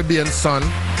the Caribbean, son,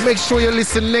 make sure you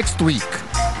listen next week.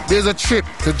 There's a trip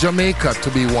to Jamaica to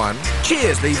be won.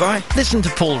 Cheers, Levi. Listen to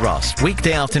Paul Ross,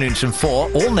 weekday afternoons from 4,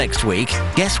 all next week.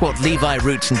 Guess what Levi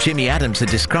Roots and Jimmy Adams are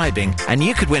describing, and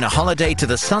you could win a holiday to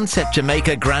the Sunset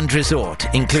Jamaica Grand Resort,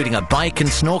 including a bike and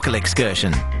snorkel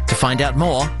excursion. To find out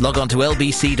more, log on to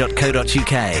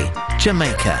lbc.co.uk.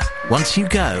 Jamaica. Once you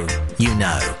go, you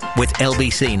know. With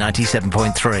LBC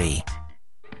 97.3.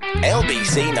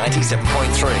 LBC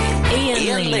 97.3.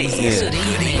 Ian Lee. Good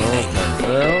evening.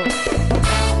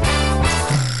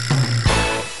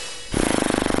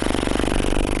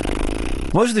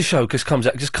 Most of the show just comes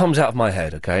out of my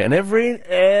head, okay? And every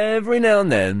now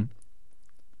and then,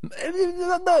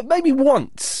 maybe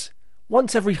once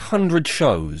every 100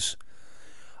 shows,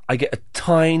 I get a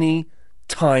tiny,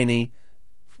 teeny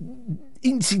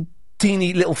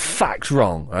little fact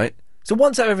wrong, right? So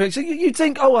once out of every... So you'd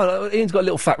think, oh, well, Ian's got a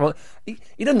little fact wrong. He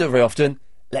doesn't do it very often.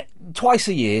 Twice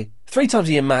a year, 3 times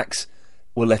a year max,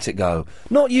 we'll let it go.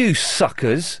 Not you,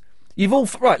 suckers. You've all...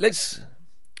 Right, let's...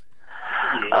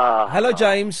 hello,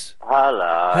 James.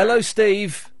 Hello. Hello,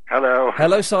 Steve. Hello.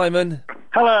 Hello, Simon.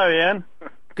 Hello, Ian.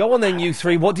 Go on then, you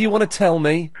three. What do you want to tell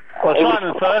me? Well,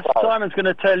 Simon first. Simon's going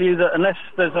to tell you that unless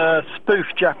there's a spoof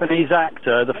Japanese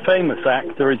actor, the famous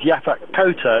actor is Yaphet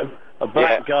Kotto, a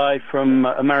black guy from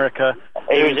America.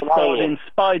 He was who starred in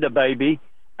Spider Baby,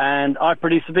 and I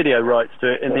produced the video rights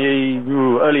to it in the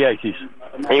early 80s.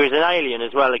 He was an alien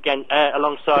as well, again,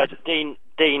 alongside Dean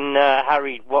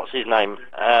Harry, what's his name?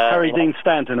 Harry Dean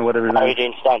Stanton or whatever his name is. Harry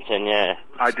Dean Stanton, yeah.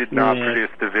 I did not produce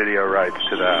the video rights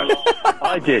to that.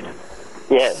 I did.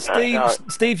 Yeah.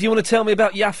 Steve, do you want to tell me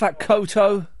about Yaphet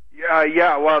Kotto?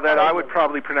 Yeah, well, that I would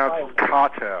probably pronounce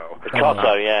Kato.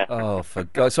 Kato, yeah. Oh, for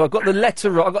God. So I got the letter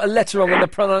wrong. I got a letter wrong and the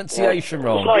pronunciation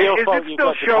wrong. Is it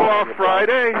still Show-Off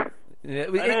Friday? Yeah,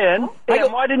 Ian,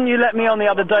 why didn't you let me on the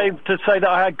other day to say that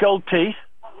I had gold teeth?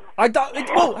 I don't...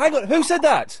 oh, hang on. Who said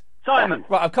that? Simon.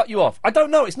 Right, I've cut you off. I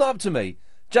don't know. It's not up to me.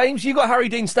 James, you got Harry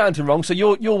Dean Stanton wrong, so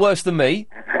you're worse than me.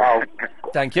 Oh.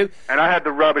 Thank you. And I had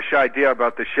the rubbish idea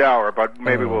about the shower, but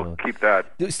maybe we'll keep that.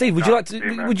 Steve, would you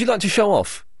like to show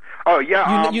off? Oh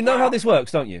yeah. You know how this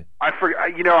works, don't you? I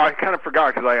kind of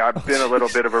forgot because I've been a little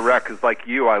bit of a wreck. Because like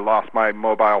you, I lost my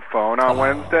mobile phone on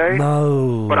Wednesday.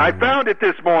 No. But I found it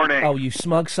this morning. Oh, you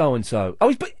smug so and so.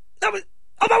 Oh, that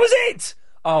was it.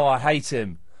 Oh, I hate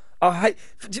him.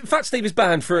 Fat Steve is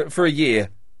banned for a year.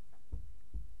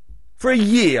 For a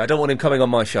year, I don't want him coming on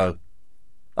my show.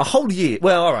 A whole year.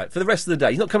 Well, all right, for the rest of the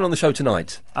day. He's not coming on the show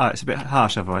tonight. Oh, it's a bit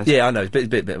harsh otherwise. Yeah, I know. It's a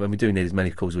bit. When we do need as many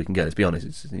calls as we can get, let's be honest.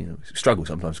 It's a struggle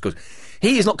sometimes because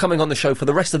he is not coming on the show for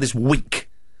the rest of this week.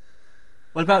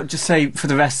 What about just say for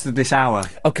the rest of this hour?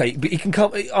 Okay, but he can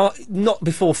come not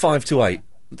before 7 to 8.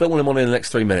 Don't want him on in the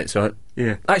next 3 minutes, right?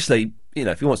 Yeah. Actually,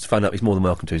 if he wants to phone up, he's more than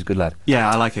welcome to. He's a good lad. Yeah,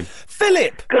 I like him.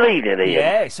 Philip! Good evening, Ian.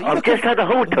 Yeah, so I've just had a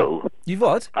Hutu. You've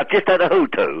what? I've just had a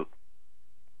Hutu.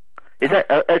 Is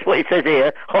that's what it says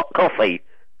here? Hot coffee.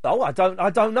 Oh, I don't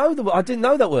know I didn't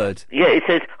know that word. Yeah, it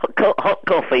says hot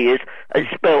coffee is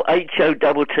spelled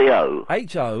H-O-T-T-O.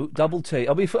 H-O-T-T.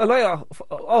 I'll be hot.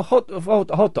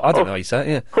 I don't know how you say it.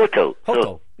 Yeah.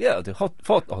 Hot. Yeah, I'll do hot.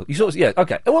 You sort of, yeah.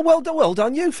 Okay. Well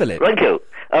done, you, Philip. Thank you.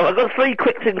 I've got 3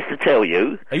 quick things to tell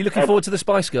you. Are you looking forward to the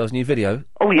Spice Girls new video?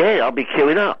 Oh yeah, I'll be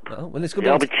queuing up. Oh, well, it's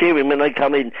I'll be cheering when they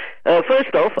come in.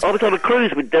 First off, I was on a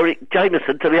cruise with Derek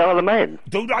Jameson to the Isle of Man.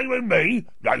 Do they with me?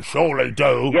 They surely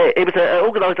do. Yeah, it was an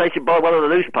organisation by one of the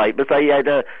newspapers. They had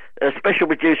a special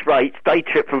reduced rates day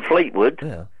trip from Fleetwood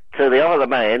to the Isle of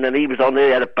Man, and he was on there.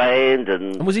 He had a band,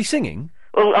 and was he singing?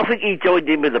 Well, I think he joined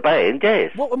in with the band,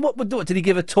 yes. What would do it? Did he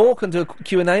give a talk and do a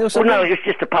Q&A or something? Well, no, it was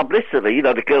just a publicity.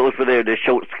 The girls were there in their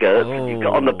short skirts, and you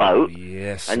got on the boat,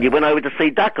 yes, and you went over to see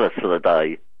Douglas for the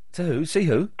day. To who? See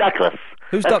who? Douglas.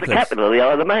 Who's That's Douglas? the captain of the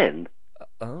Isle of Man.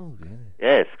 Oh, yeah.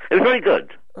 Yes, it was very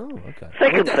good. Oh, okay.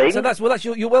 Second thing... So that's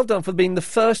you're well done for being the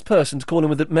first person to call in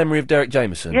with the memory of Derek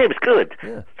Jameson. Yeah, it was good.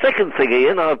 Yeah. Second thing,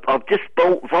 Ian, I've just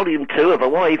bought Volume 2 of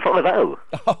Hawaii 5-0.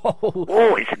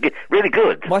 Oh, it's really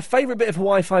good. My favourite bit of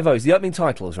Hawaii 5-0 is the opening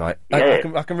titles, right? Yeah.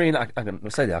 I can read. I can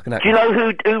say that. I can. Do you know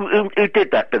who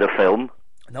did that bit of film?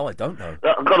 No, I don't know.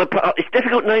 It's a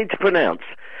difficult name to pronounce,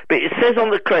 but it says on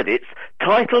the credits,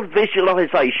 title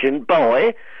visualisation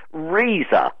by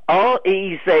Reza,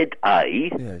 R-E-Z-A,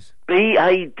 yes.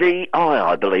 B-A-D-I,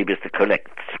 I believe is the correct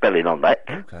spelling on that.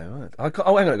 Okay, right. Hang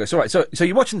on a go. So, right, so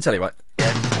you're watching the telly, right?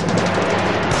 Yeah.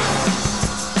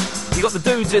 You got the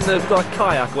dudes in the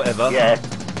kayak, whatever. Yeah.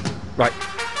 Right.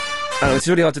 It's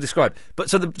really hard to describe. But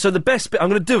so the best bit, I'm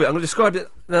going to do it. I'm going to describe it.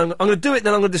 I'm going to do it,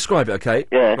 then I'm going to describe it. Okay.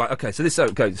 Yeah. Right. Okay. So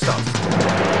start.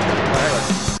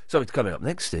 So it's coming up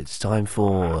next. It's time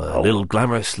for a little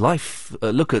glamorous life.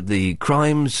 Look at the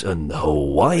crimes and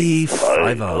Hawaii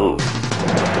 5-0.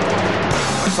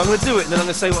 Right, so I'm going to do it, and then I'm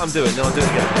going to say what I'm doing, then I'll do it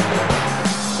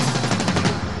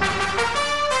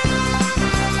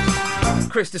again.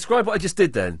 Chris, describe what I just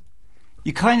did then.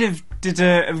 You kind of did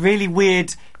a really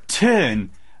weird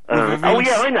turn. Oh,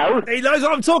 yeah, I know. He knows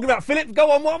what I'm talking about. Philip, go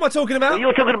on. What am I talking about? Well,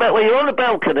 you're talking about where you're on the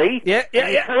balcony. Yeah.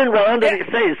 You turn round and it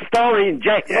says, starring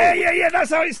Jack. Yeah.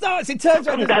 That's how it starts. It turns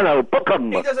around. Book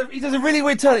 'em. He does a really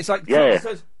weird turn. It's like... Yeah.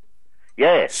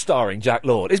 Yeah. Starring Jack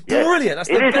Lord. It's brilliant. That's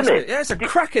the It is, best isn't bit. it? Yeah, it's a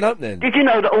cracking opening. Did you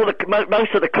know that all the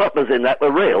most of the coppers in that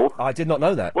were real? I did not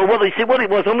know that. Well, you see, what it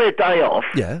was, on their day off,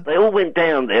 Yeah. they all went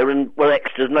down there and were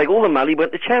extras, and all the money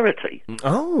went to charity.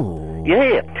 Oh.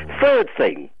 Yeah. Third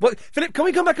thing. Well, Philip, can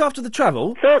we come back after the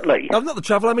travel? Certainly. No, not the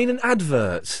travel, I mean an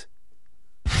advert.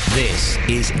 This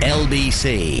is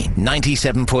LBC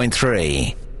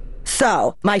 97.3.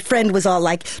 So, my friend was all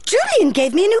like, Julian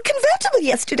gave me a new convertible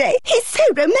yesterday. He's so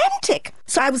romantic.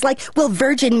 So I was like, well,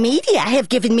 Virgin Media have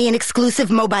given me an exclusive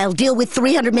mobile deal with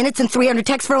 300 minutes and 300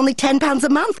 texts for only £10 a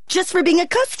month, just for being a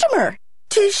customer.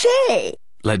 Touché.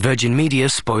 Let Virgin Media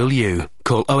spoil you.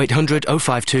 Call 0800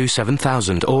 052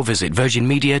 7000 or visit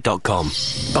virginmedia.com.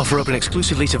 Offer open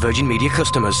exclusively to Virgin Media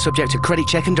customers, subject to credit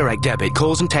check and direct debit.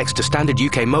 Calls and texts to standard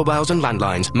UK mobiles and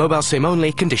landlines. Mobile SIM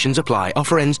only. Conditions apply.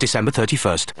 Offer ends December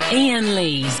 31st. Ian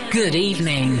Lee's Good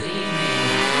Evening.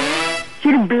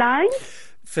 You're blind?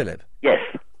 Philip. Yes.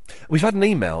 We've had an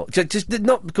email, just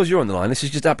not because you're on the line, this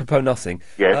is just apropos nothing.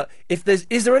 Yes.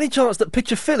 Is there any chance that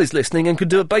Pitcher Phil is listening and could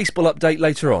do a baseball update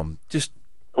later on? Just...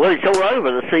 Well, it's all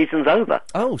over. The season's over.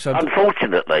 Oh, so...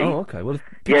 Unfortunately. Oh, okay. Well,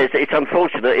 yes, it's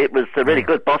unfortunate. It was really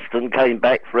good. Boston came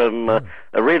back from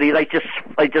they just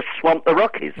swamped the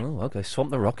Rockies. Oh, okay.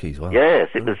 Swamped the Rockies. Wow. Yes,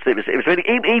 it was really.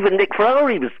 Even Nick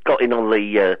Ferrari got in on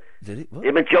the. Did it? What?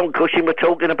 Him and John Cushing were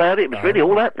talking about it. It was really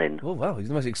all happening. Oh wow, it's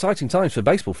the most exciting times for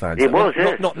baseball fans. It was.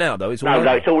 Yes. Not now though. It's all no,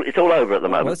 over. it's all over at the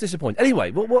moment. Well, that's disappointing.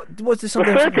 Anyway, what's this? The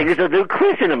third thing is a new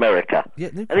quiz in America. Yeah,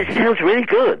 new and it sounds really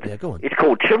good. Yeah, go on. It's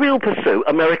called Trivial Pursuit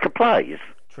America Plays.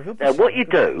 Now, what you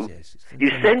do, you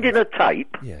send in a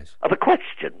tape of a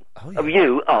question, of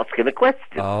you asking a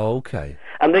question. Oh, okay.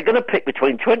 And they're going to pick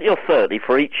between 20 or 30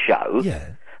 for each show.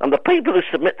 Yeah. And the people who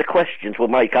submit the questions will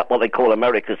make up what they call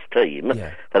America's team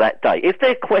for that day. If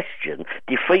their question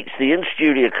defeats the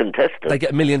in-studio contestant... They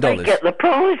get $1 million. They get the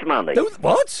prize money.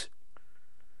 What?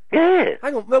 Yeah.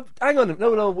 Hang on.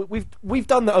 No. We've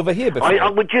done that over here before. I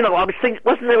was thinking,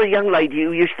 wasn't there a young lady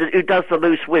who does the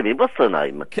loose women? What's her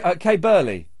name? Kay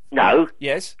Burley. No.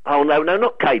 Yes. Oh no,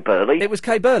 not Kay Burley. It was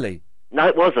Kay Burley. No,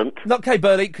 it wasn't. Not Kay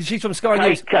Burley, because she's from Sky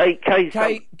News.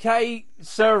 Kay,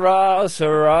 Sarah.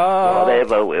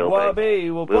 Whatever will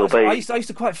be. I used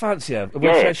to quite fancy her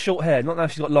when she had short hair. Not now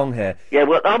she's got long hair. Yeah,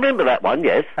 well, I remember that one.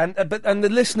 Yes. And the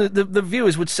listener, the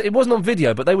viewers would. It wasn't on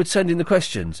video, but they would send in the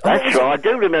questions. That's right. I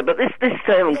do remember. This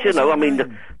sounds. I mean,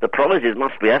 the prizes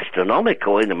must be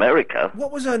astronomical in America.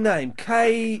 What was her name?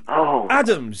 Kay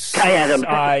Adams. Kay Adams.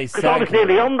 Because I was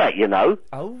nearly on that.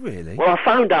 Oh, really? Well, I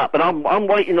phoned up and I'm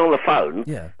waiting on the phone.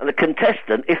 Yeah. And the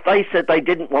contestant, if they said they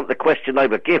didn't want the question they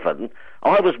were given,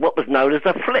 I was what was known as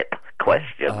a flip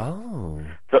question. Oh.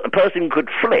 That the person could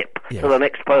flip to the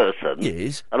next person.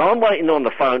 Yes. And I'm waiting on the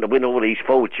phone to win all these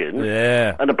fortunes.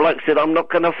 Yeah. And the bloke said, I'm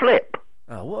not going to flip.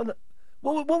 Oh,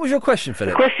 what was your question,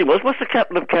 Philip? The question was, what's the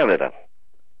capital of Canada?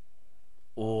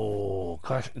 Oh,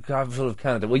 capital of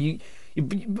Canada. Well,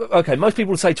 okay, most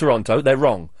people would say Toronto. They're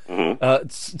wrong. Mm-hmm.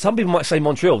 Some people might say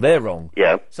Montreal. They're wrong.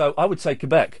 Yeah. So I would say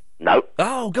Quebec. No.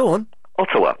 Oh, go on.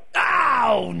 Ottawa.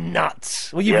 Oh,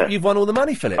 nuts. Well, you've won all the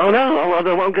money, Philip. Oh, no, I don't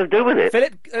know what I'm going to do with it.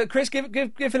 Philip, Chris, give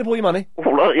Philip all your money.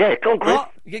 Oh, yeah, go on, Chris.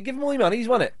 Give him all your money, he's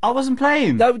won it. I wasn't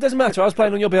playing. No, it doesn't matter, I was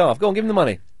playing on your behalf. Go on, give him the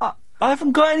money. I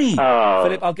haven't got any. Oh.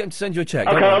 Philip, I'll get him to send you a cheque.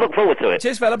 Okay, I look forward to it.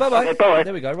 Cheers, fella, bye-bye. Okay, bye.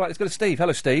 There we go, right, let's go to Steve.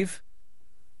 Hello, Steve.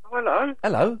 Hello.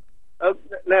 Hello.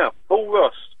 Now, Paul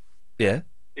Ross Yeah?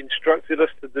 instructed us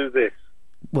to do this.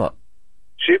 What?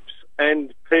 Chips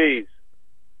and peas.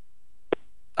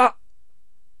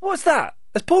 What's that?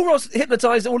 Has Paul Ross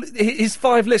hypnotised all his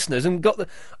 5 listeners and got the...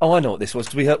 Oh, I know what this was,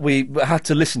 because we had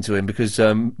to listen to him because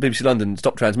BBC London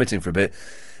stopped transmitting for a bit.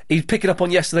 He's picking up on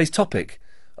yesterday's topic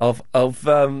of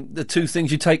the 2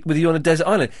 things you take with you on a desert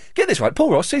island. Get this right,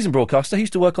 Paul Ross, season broadcaster, he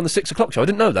used to work on the 6 o'clock show. I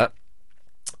didn't know that.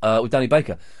 With Danny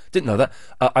Baker. Didn't know that.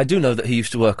 I do know that he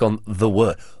used to work on The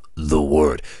Word. The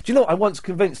Word. Do you know, I once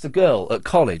convinced a girl at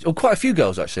college, or quite a few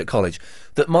girls actually at college,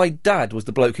 that my dad was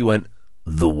the bloke who went,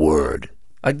 The Word.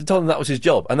 I told them that was his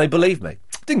job, and they believed me.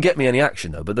 Didn't get me any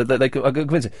action, though, but I got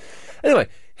convinced. Anyway,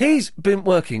 he's been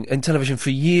working in television for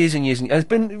years and years, and has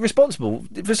been responsible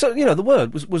for, The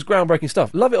Word was groundbreaking stuff.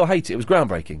 Love it or hate it, it was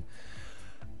groundbreaking.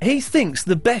 He thinks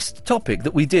the best topic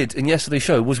that we did in yesterday's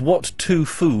show was what 2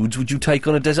 foods would you take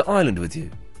on a desert island with you?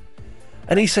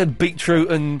 And he said beetroot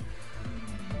and...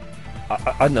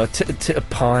 I don't know, a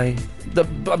pie.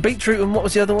 Beetroot and what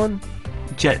was the other one?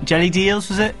 Jelly deals,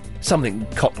 was it? Something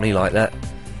cockney like that.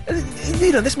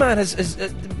 This man has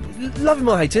love him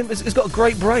or hate him, has got a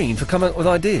great brain for coming up with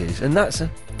ideas, and that's...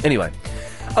 Anyway,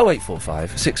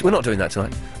 0845 6... We're not doing that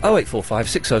tonight. 0845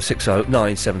 6060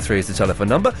 973 is the telephone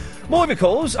number. More of your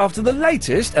calls after the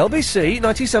latest LBC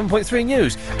 97.3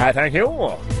 news. Thank you.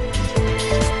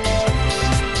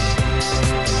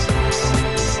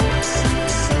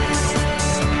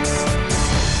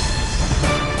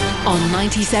 On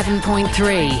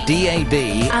 97.3 DAB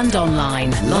and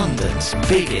online. London's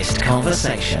biggest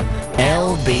conversation.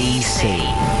 LBC.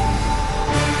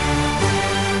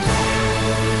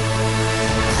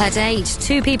 At 8,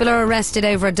 2 people are arrested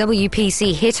over a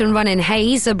WPC hit-and-run in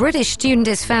Hayes. A British student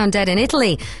is found dead in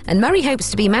Italy. And Murray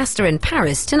hopes to be master in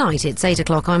Paris tonight. It's 8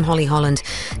 o'clock. I'm Holly Holland.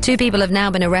 2 people have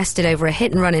now been arrested over a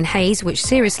hit-and-run in Hayes, which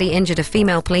seriously injured a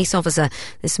female police officer.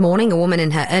 This morning, a woman in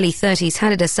her early 30s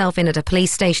handed herself in at a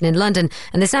police station in London.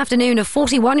 And this afternoon, a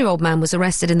 41-year-old man was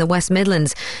arrested in the West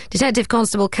Midlands. Detective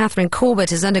Constable Catherine Corbett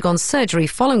has undergone surgery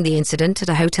following the incident at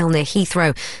a hotel near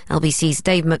Heathrow. LBC's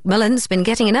Dave McMillan's been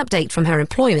getting an update from her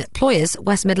employers,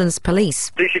 West Midlands Police.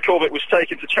 Lucy Corbett was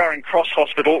taken to Charing Cross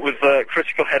Hospital with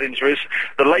critical head injuries.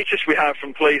 The latest we have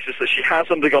from police is that she has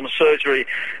undergone surgery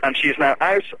and she is now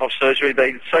out of surgery.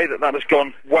 They say that has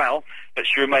gone well, but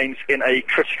she remains in a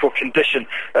critical condition.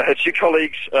 Her 2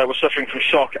 colleagues were suffering from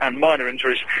shock and minor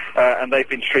injuries, and they've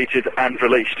been treated and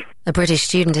released. A British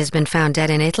student has been found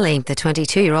dead in Italy. The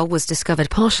 22-year-old was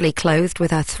discovered partially clothed with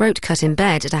her throat cut in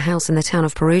bed at a house in the town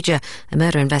of Perugia. A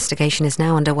murder investigation is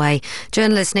now underway.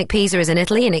 Journalist Nick Pisa is in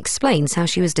Italy and explains how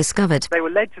she was discovered. They were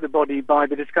led to the body by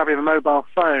the discovery of a mobile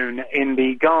phone in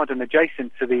the garden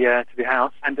adjacent to the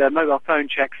house, and mobile phone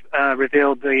checks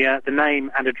revealed the name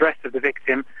and address of the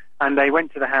victim. And they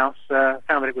went to the house, found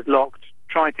that it was locked,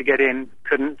 tried to get in,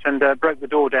 couldn't, and broke the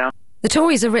door down. The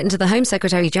Tories have written to the Home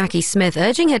Secretary Jackie Smith,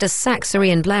 urging her to sack Sir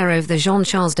Ian Blair over the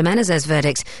Jean-Charles de Menezes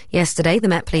verdict. Yesterday, the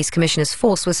Met Police Commissioner's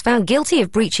force was found guilty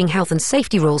of breaching health and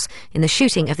safety rules in the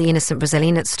shooting of the innocent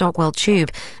Brazilian at Stockwell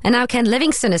Tube. And now Ken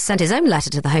Livingstone has sent his own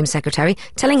letter to the Home Secretary,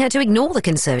 telling her to ignore the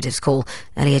Conservatives' call.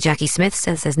 Earlier, Jackie Smith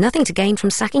says there's nothing to gain from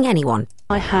sacking anyone.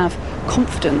 I have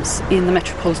confidence in the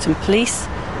Metropolitan Police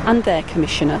and their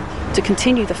Commissioner to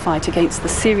continue the fight against the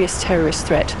serious terrorist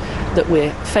threat that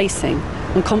we're facing,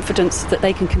 and confidence that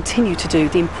they can continue to do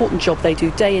the important job they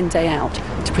do day in, day out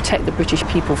to protect the British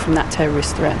people from that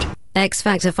terrorist threat. X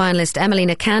Factor finalist Emily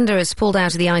Nakander has pulled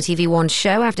out of the ITV1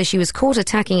 show after she was caught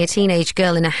attacking a teenage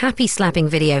girl in a happy slapping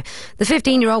video. The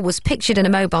 15-year-old was pictured in a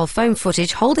mobile phone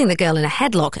footage holding the girl in a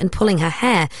headlock and pulling her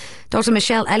hair. Dr.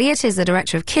 Michelle Elliott is the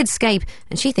director of Kidscape,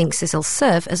 and she thinks this will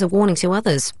serve as a warning to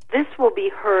others. This will be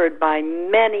heard by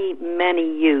many,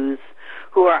 many youths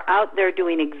who are out there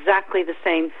doing exactly the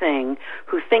same thing,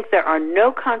 who think there are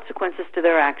no consequences to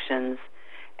their actions,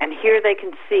 and here they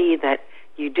can see that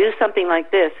you do something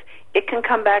like this, it can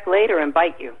come back later and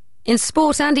bite you. In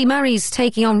sport, Andy Murray's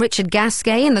taking on Richard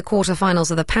Gasquet in the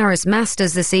quarter-finals of the Paris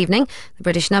Masters this evening. The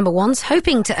British number one's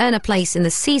hoping to earn a place in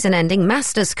the season-ending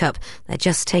Masters Cup. They're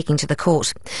just taking to the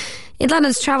court. In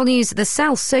London's travel news, the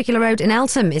South Circular Road in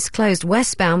Eltham is closed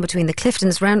westbound between the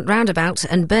Cliftons roundabout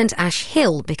and Burnt Ash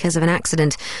Hill because of an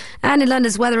accident. And in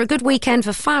London's weather, a good weekend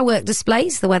for firework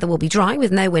displays. The weather will be dry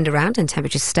with no wind around and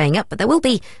temperatures staying up, but there will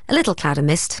be a little cloud and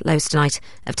mist, lows tonight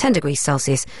of 10 degrees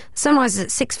Celsius. The sun rises at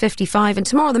 6:55 and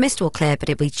tomorrow the mist will clear, but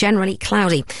it'll be generally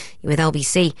cloudy. With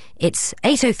LBC, it's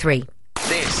 8:03.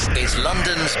 This is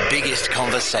London's biggest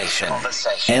conversation.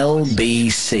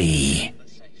 LBC.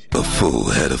 A full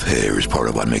head of hair is part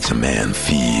of what makes a man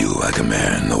feel like a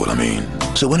man, know what I mean?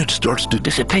 So when it starts to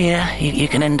disappear, you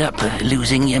can end up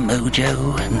losing your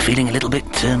mojo and feeling a little bit,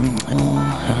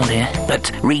 oh dear.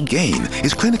 But Regain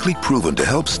is clinically proven to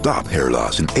help stop hair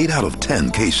loss in 8 out of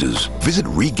 10 cases. Visit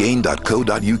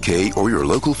regain.co.uk or your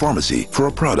local pharmacy for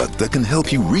a product that can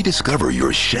help you rediscover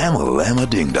your shamalama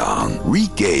ding-dong.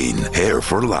 Regain, hair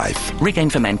for life. Regain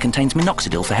for Men contains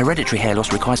minoxidil for hereditary hair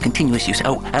loss, requires continuous use.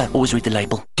 Always read the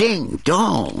label. Ding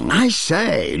dong. I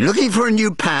say, looking for a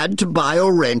new pad to buy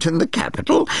or rent in the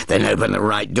capital? Then open the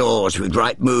right doors with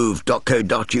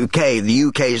rightmove.co.uk, the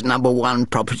UK's #1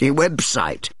 property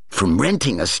website. From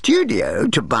renting a studio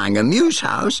to buying a muse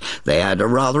house, they add a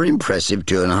rather impressive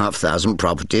 2,500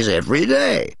 properties every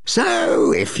day.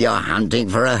 So, if you're hunting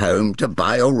for a home to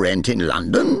buy or rent in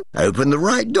London, open the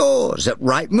right doors at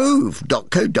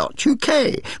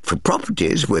rightmove.co.uk for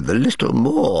properties with a little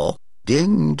more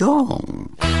ding-dong.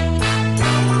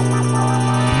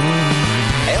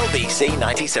 LBC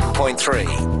 97.3.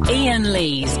 Ian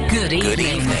Lee's Good Evening. Good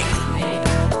evening.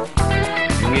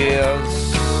 Yes.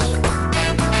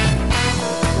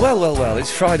 Well,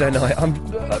 it's Friday night. I'm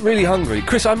really hungry.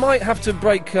 Chris, I might have to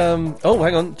break... hang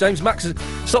on. James Max has...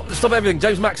 Stop everything.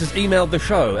 James Max has emailed the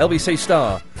show. LBC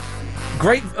Star.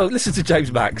 Great... Oh, listen to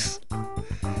James Max.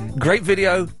 Great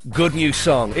video, good new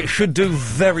song. It should do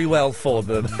very well for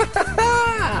them.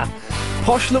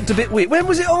 Posh looked a bit weird. When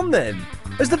was it on then?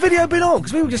 Has the video been on?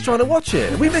 Because we were just trying to watch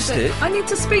it. We missed it. I need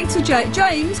to speak to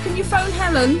James. Can you phone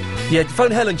Helen? Yeah,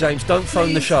 phone Helen, James. Don't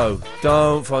phone the show.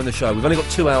 Don't phone the show. We've only got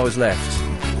 2 hours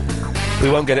left. We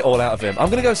won't get it all out of him. I'm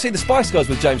going to go and see the Spice Girls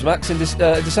with James Max in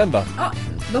December. Oh,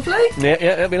 lovely. Yeah,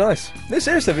 it'll be nice. No,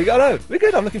 seriously, we're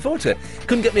good. I'm looking forward to it.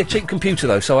 Couldn't get me a cheap computer,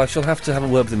 though, so I shall have to have a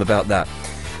word with him about that.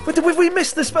 But have we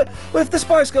missed the if the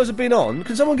Spice Girls have been on,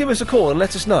 can someone give us a call and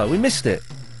let us know? We missed it.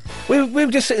 We were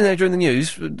just sitting there during the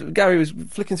news. Gary was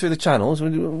flicking through the channels.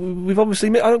 We've obviously...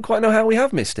 I don't quite know how we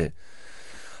have missed it.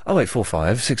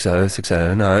 0845 60 60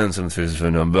 973 is the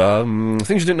phone number.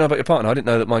 Things you didn't know about your partner. I didn't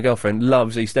know that my girlfriend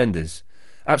loves EastEnders.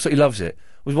 Absolutely loves it.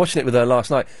 I was watching it with her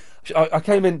last night. I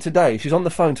came in today. She's on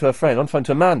the phone to her friend, on the phone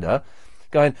to Amanda,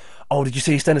 going, "Oh, did you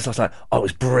see EastEnders last night? Oh, it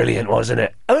was brilliant, wasn't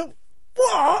it?" I went,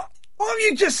 "What? What have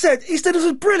you just said? EastEnders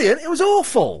was brilliant? It was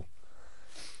awful."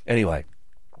 Anyway,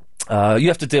 you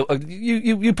have to deal.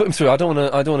 You put him through. I don't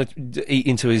want to eat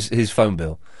into his phone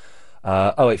bill.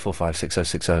 0845 60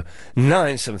 60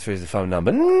 973 is the phone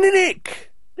number.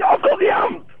 Nick! Yeah, I've got the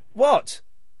amp! What?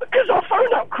 Because I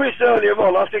phoned up Chris earlier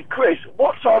on. I said, "Chris,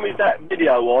 what time is that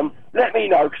video on? Let me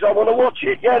know, because I want to watch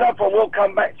it." "Yeah, no problem, we'll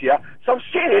come back to you." So I'm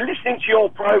sitting here listening to your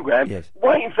programme,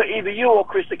 waiting for either you or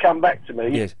Chris to come back to me.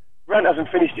 Yes. Rant hasn't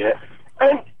finished yet.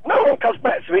 And no one comes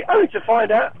back to me, only to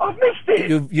find out I've missed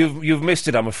it. You've missed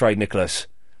it, I'm afraid, Nicholas.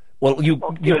 Well,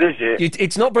 good, is it?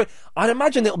 It's not... I'd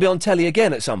imagine it'll be on telly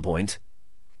again at some point.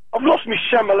 I've lost my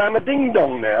shamalama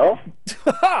ding-dong now.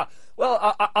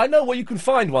 Well, I know where you can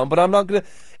find one, but I'm not going to...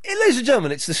 Ladies and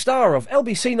gentlemen, it's the star of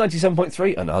LBC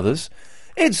 97.3 and others.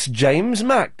 It's James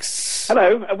Max.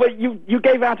 Hello. Well, you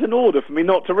gave out an order for me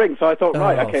not to ring, so I thought,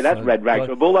 right, okay, that's red rag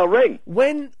to a bull, I'll ring.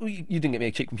 When... You didn't get me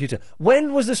a cheap computer.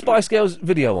 When was the Spice Girls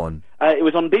video on? It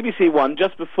was on BBC One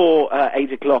just before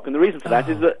 8 o'clock, and the reason for that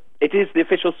is that it is the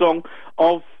official song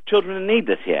of Children in Need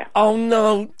this year. Oh,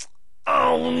 no.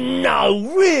 Oh,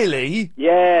 no, really?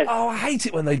 Yes. Oh, I hate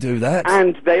it when they do that.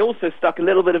 And they also stuck a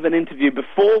little bit of an interview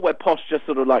before where Posh just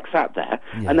sort of like sat there,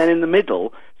 and then in the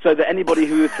middle, so that anybody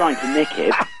who was trying to nick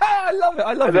it... I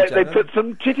love it. They put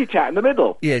some chitty-chat in the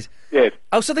middle. Yes. Yes.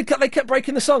 Oh, so they kept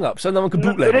breaking the song up so no one could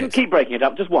bootleg it? They didn't keep breaking it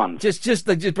up, just once. They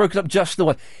just broke it up just the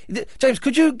one. James,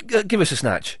 could you give us a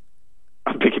snatch?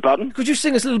 I beg your pardon? Could you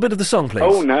sing us a little bit of the song, please?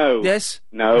 Oh, no. Yes?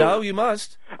 No. No, you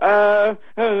must. It's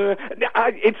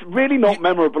really not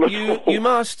memorable at all. You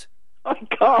must. I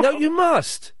can't. No, you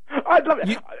must. I'd love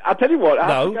it. I'll tell you what, I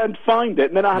have to go and find it,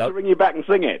 and then I have to ring you back and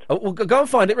sing it. Oh, well, go and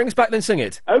find it, ring us back, then sing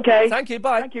it. Okay. Thank you,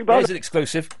 bye. Thank you, bye. There's an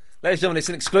exclusive. Ladies and gentlemen, it's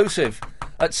an exclusive.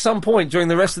 At some point during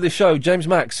the rest of this show, James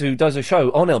Max, who does a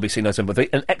show on LBC 97.3,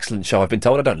 an excellent show, I've been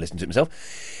told, I don't listen to it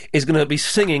myself, is going to be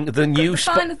singing the new... The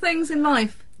Finer Things in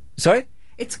Life. Sorry?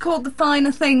 It's called The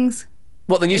Finer Things.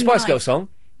 What, the new Spice Girls song?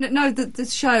 No, the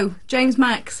show. James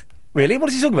Max. Really? What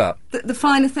is he talking about? The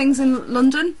Finer Things in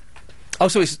London. Oh,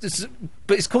 so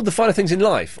but it's called The Finer Things in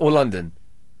Life, or London?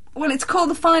 Well, it's called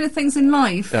The Finer Things in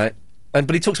Life. Right. But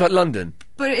he talks about London.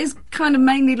 But it is kind of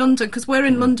mainly London, because we're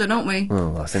in London, aren't we?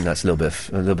 Oh, I think that's a little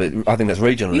bit. I think that's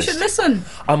regionalist. You should listen.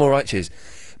 I'm all right, cheers.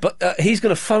 But he's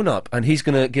going to phone up and he's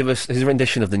going to give us his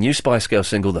rendition of the new Spice Girls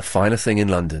single, "The Finer Thing in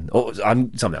London." Or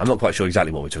I'm not quite sure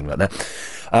exactly what we're talking about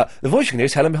there. The voice you can hear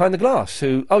is Helen behind the glass.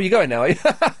 Who? Oh, you're going now? Are you?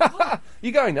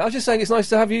 You're going now? I was just saying it's nice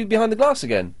to have you behind the glass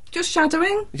again. Just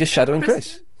shadowing. You're just shadowing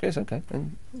Chris. Chris, okay.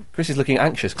 And Chris is looking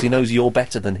anxious because he knows you're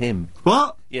better than him.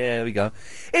 What? Yeah, there we go.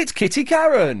 It's Kitty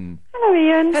Karen. Hello,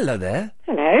 Ian. Hello there.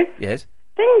 Hello. Yes.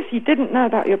 Things you didn't know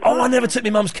about your partner. Oh, I never took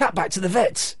my mum's cat back to the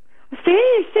vets. See,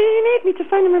 you need me to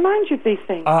phone and remind you of these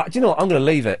things. Do you know what? I'm going to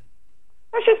leave it.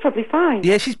 Oh, she's probably fine.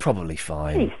 Yeah, she's probably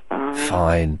fine. She's fine.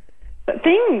 Fine. But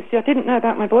things I didn't know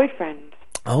about my boyfriend.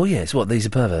 Oh, yes. What, he's a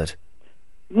pervert?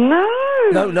 No.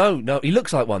 No. He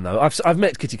looks like one, though. I've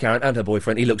met Kitty Karen and her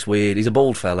boyfriend. He looks weird. He's a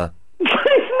bald fella. He's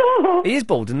not. He is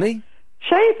bald, isn't he?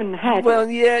 Shaven head. Well,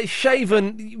 yeah,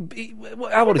 shaven.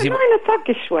 How old is he? In a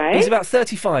thuggish way. He's about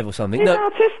 35 or something. He's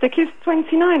autistic. He's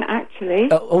 29, actually.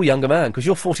 Oh, younger man, because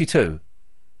you're 42.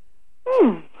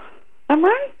 Am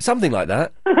I? Something like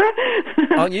that.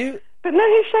 Aren't you? But no,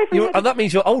 he's shaven. That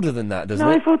means you're older than that, doesn't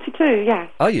it? it? No, 42, yes.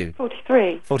 Are you?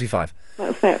 43. 45.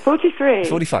 That's it, 43.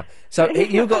 45. So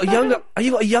you've got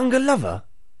a younger lover?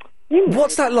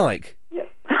 What's that like? Yeah.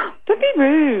 Don't be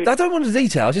rude. I don't want the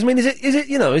details. I just mean, is it?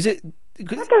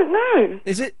 I don't know.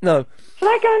 Is it? No. Shall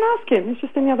I go and ask him? He's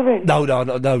just in the other room. No,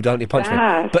 don't you punch me.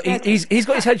 But he's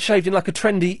got his head shaved in like a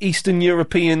trendy Eastern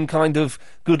European kind of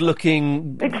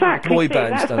good-looking Exactly. boy see,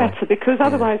 bands. that's don't they? better, because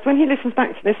otherwise, when he listens back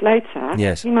to this later,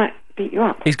 Yes. he might beat you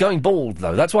up. He's going bald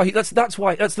though. That's why. That's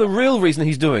the real reason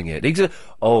he's doing it.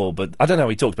 But I don't know how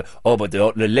he talks. But but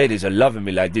the ladies are loving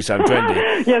me like this. I'm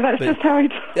trendy. Yeah, that's just how he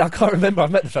talks. I can't remember.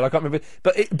 I've met the fella. I can't remember.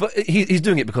 But he's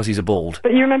doing it because he's a bald.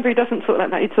 But you remember, he doesn't talk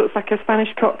like that. He talks like a Spanish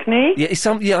Cockney.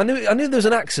 Yeah, I knew there was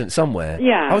an accent somewhere.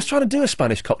 Yeah. I was trying to do a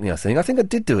Spanish Cockney. I think I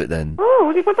did do it then.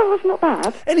 Oh, well, that was not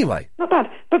bad. Anyway. Not bad.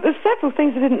 But there's several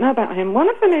things I didn't know about him. One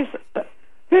of them is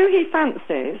who he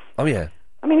fancies. Oh yeah.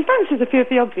 I mean, he fancies a few of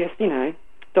the obvious,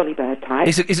 Dolly Bird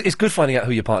types. It's good finding out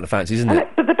who your partner fancies, isn't it?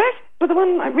 But the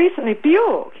one like recently,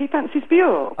 Bjork. He fancies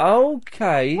Bjork.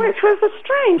 Okay. Which was a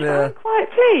strange one. I'm quite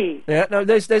pleased. Yeah. No,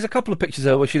 there's a couple of pictures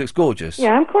of her where she looks gorgeous.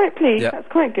 Yeah, I'm quite pleased. Yeah.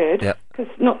 That's quite good. Yeah. Because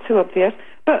not too obvious.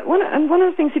 But one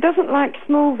of the things, he doesn't like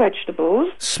small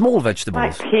vegetables. Small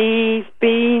vegetables. Like peas,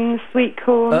 beans, sweet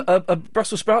corn.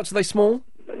 Brussels sprouts, are they small?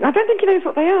 I don't think he knows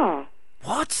what they are.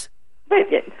 What? But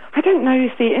I don't know,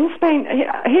 you see. In Spain,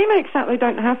 he makes out they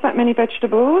don't have that many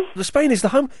vegetables. Spain is the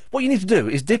home. What you need to do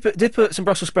is dip some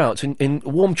Brussels sprouts in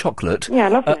warm chocolate. Yeah,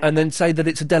 lovely. And then say that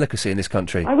it's a delicacy in this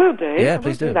country. I will do. Yeah, I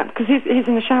please will do. that, because he's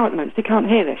in the shower at the moment, so he can't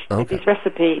hear this. Okay. His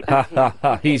recipe. Ha ha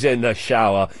ha! He's in the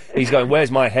shower. He's going.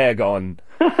 Where's my hair gone?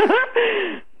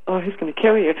 Oh, he's going to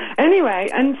kill you. Anyway,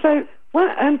 and so. Well,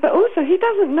 but also he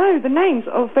doesn't know the names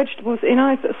of vegetables in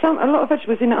either a lot of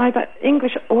vegetables in either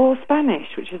English or Spanish,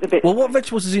 which is a bit. Well, what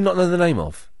vegetables does he not know the name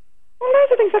of? Well,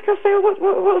 loads of things. Like I say,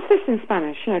 what's this in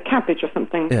Spanish? Cabbage or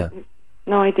something. Yeah.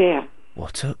 No idea.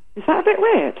 What? Is that a bit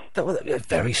weird?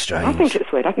 Very strange. I think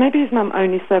it's weird. Maybe his mum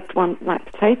only served one like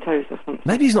potatoes or something.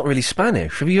 Maybe he's not really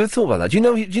Spanish. Have you ever thought about that? Do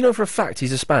you know for a fact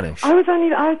he's a Spanish?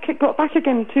 I got back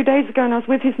again 2 days ago, and I was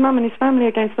with his mum and his family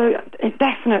again. So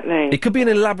definitely, It could be an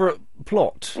elaborate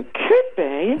plot. it could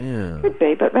be. Yeah. Could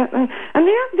be. But and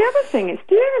the other thing is,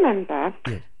 do you remember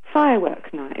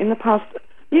firework night in the past?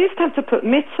 You used to have to put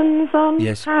mittens on,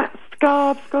 Yes. hats,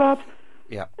 scarves, gloves.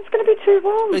 Yeah. It's going to be too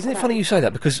warm. Isn't it funny you say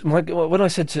that? Because when I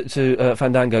said to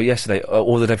Fandango yesterday,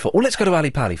 or the day before, let's go to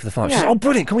Ali Pali for the fireworks. She said, Yeah. oh,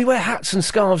 brilliant, can we wear hats and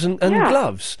scarves and Yeah.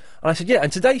 gloves? And I said, yeah.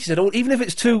 And today she said, even if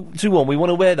it's too warm, we want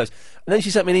to wear those. And then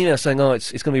she sent me an email saying,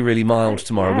 it's going to be really mild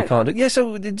tomorrow, we Yeah. can't do it. Yeah,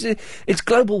 so it's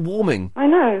global warming. I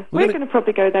know. We're going to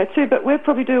probably go there too, but we'll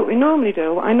probably do what we normally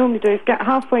do. What I normally do is get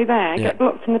halfway there, Yeah. get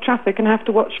blocked in the traffic, and have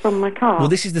to watch from my car. Well,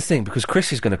 this is the thing, because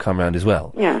Chris is going to come round as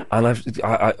well. Yeah.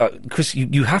 And Chris,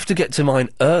 you have to get to mine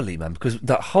early, man, because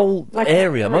that whole Like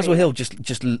area, at Muswell 3. Hill,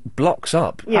 just blocks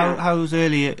up. Yeah. How's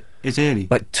early is early?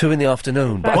 Like 2 in the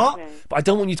afternoon. Exactly. But I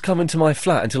don't want you to come into my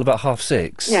flat until about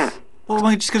 6:30. Yeah. Well, am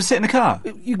I just going to sit in the car?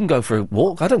 You can go for a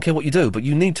walk. I don't care what you do, but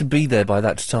you need to be there by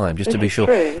that time, just to This be is sure.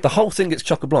 true. The whole thing gets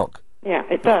chock-a-block. Yeah,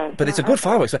 it does. But it's a good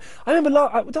fireworks. I remember,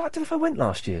 I don't know if I went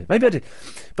last year. Maybe I did.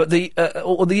 But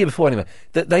or the year before anyway,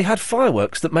 they had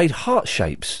fireworks that made heart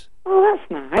shapes. Oh,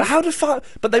 that's nice. But how did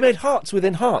But they made hearts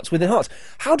within hearts within hearts.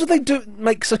 How do they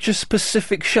make such a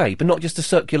specific shape and not just a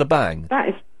circular bang? That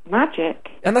is magic.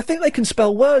 And I think they can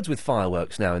spell words with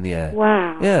fireworks now in the air.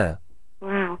 Wow. Yeah.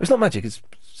 Wow. It's not magic. It's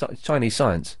Chinese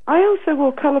science. I also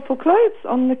wore colourful clothes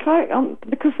on the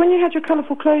because when you had your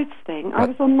colourful clothes thing, I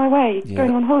was on my way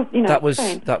going on holiday.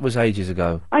 That was ages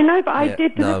ago. I know, but I Yeah,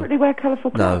 did deliberately wear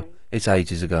colourful clothes. No, it's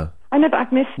ages ago. I know, but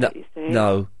I've missed No, it. You see.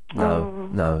 no.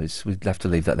 Oh. We'd have to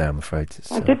leave that there. I'm afraid.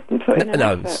 It's, I didn't put in an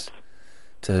no. effort.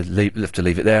 Have to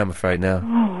leave it there. I'm afraid now.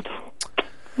 God.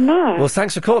 No. Well,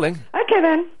 thanks for calling. Okay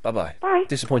then. Bye-bye. Bye.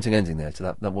 Disappointing ending there to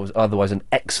that. That was otherwise an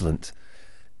excellent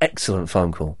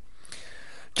phone call.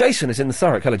 Jason is in the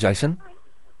Thurrock. Hello, Jason.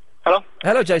 Hello?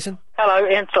 Hello, Jason. Hello,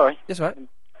 Ian, sorry. Yes, right.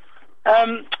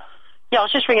 Yeah, I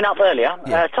was just ringing up earlier.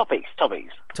 Yeah. Topics.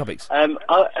 Topics. I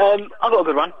got a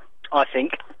good one, I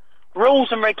think. Rules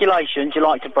and regulations you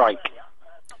like to break.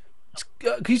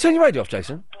 Can you turn your radio off,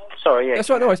 Jason? Sorry, yeah. That's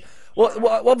right, no worries.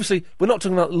 Well, obviously, we're not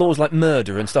talking about laws like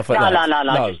murder and stuff like that.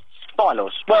 No.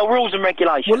 Bylaws. Well, rules and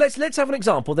regulations. Well, let's have an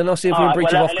example, then I'll see if we're in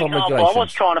breach of Ofcom regulations. I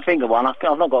was trying to think of one. I've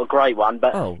not got a great one,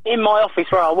 but in my office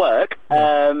where I work,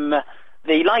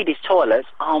 the ladies' toilets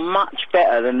are much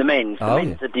better than the men's. The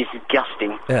men's are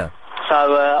disgusting. Yeah. So,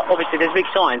 obviously, there's a big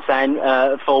sign saying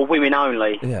for women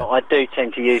only. Yeah. But I do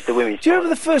tend to use the women's. Do you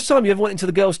remember the first time you ever went into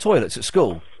the girls' toilets at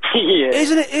school? Yeah.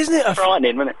 Isn't it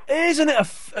frightening, isn't it? Isn't it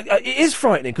it is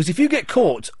frightening, because if you get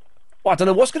caught, well, I don't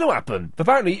know what's going to happen.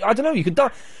 Apparently, I don't know, you could die.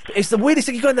 It's the weirdest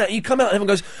thing. You go in there, you come out and everyone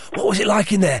goes, what was it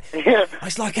like in there? Yeah.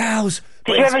 It's like ours.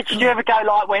 Did you ever go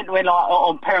like when like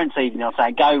on parents' evening or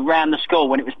something, go round the school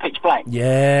when it was pitch black?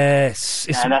 Yes.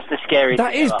 And that's the scariest.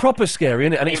 That thing is ever. proper scary,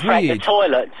 isn't it? And In it's fact, weird. the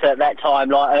toilets at that time,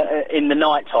 like in the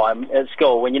night time at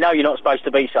school, when you know you're not supposed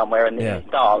to be somewhere and it's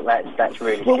dark, that's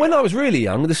really. Well, when I was really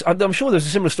young, I'm sure there's a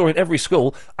similar story in every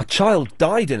school. A child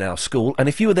died in our school, and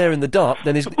if you were there in the dark,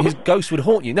 then his ghost would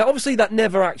haunt you. Now, obviously, that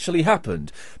never actually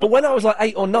happened. But when I was like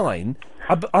 8 or 9,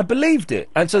 I believed it,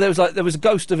 and so there was a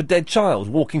ghost of a dead child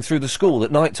walking through the school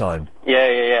at night time.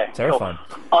 Yeah. Terrifying.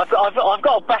 Cool. I've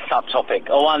got a backup topic,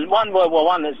 or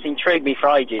one that's intrigued me for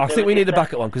ages. I think we need a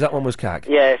backup one because that one was cack.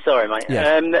 Yeah, sorry, mate.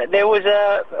 Yes. There was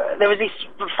this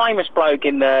famous bloke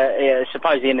in the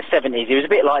supposedly in the 70s. He was a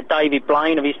bit like David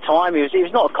Blaine of his time. He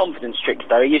was not a confidence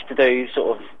trickster. He used to do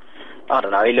sort of, I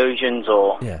don't know, illusions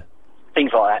or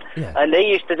things like that. Yeah. And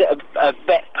he used to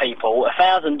bet people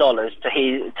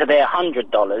 $1,000 to their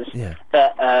 $100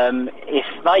 that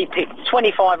if they picked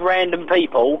 25 random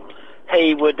people,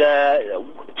 he would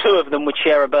 2 of them would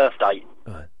share a birthday.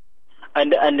 Right.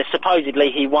 And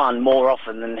supposedly he won more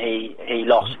often than he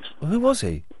lost. Who was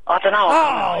he? I don't know.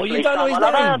 Oh, you don't know his name?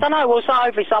 I don't know. Well, so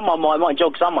hopefully someone might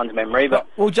jog someone's memory. But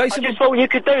Jason, I just thought you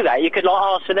could do that. You could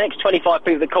ask the next 25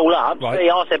 people that call up,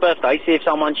 ask their birthday, see if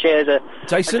someone shares a.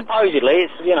 Jason, supposedly,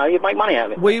 it's you make money out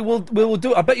of it. We will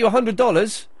do it. I bet you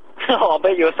 $100. I'll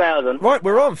bet you 1,000. Right,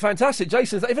 we're on. Fantastic.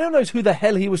 Jason, if anyone knows who the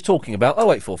hell he was talking about,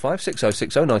 0845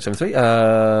 6060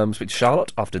 973. Speak to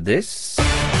Charlotte after this.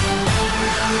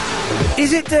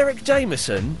 Is it Derek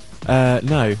Jameson?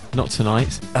 No, not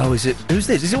tonight. Oh, is it? Who's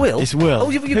this? Is it Will? It's Will. Oh,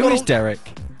 you've Who got is Derek?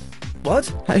 What?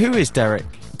 Who is Derek?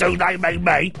 Do they make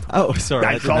me? Oh, sorry.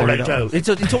 I didn't know who that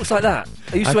was. He talks like that.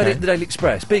 He used to edit the Daily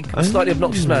Express. Big, slightly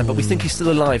obnoxious man, but we think he's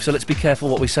still alive, so let's be careful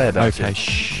what we say about him. Okay,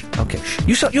 shh. Okay, shh.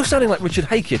 You're sounding like Richard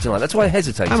Hakea tonight. That's why I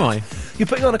hesitated. Am I? You're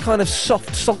putting on a kind of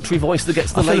soft, sultry voice that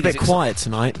gets the I feel a ladies bit quiet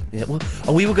tonight. Yeah, well,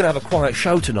 we were going to have a quiet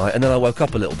show tonight, and then I woke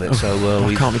up a little bit, so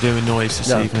we can't be doing noise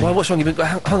this evening. Why? What's wrong? You've been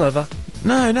hungover?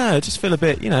 No, I just feel a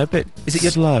bit,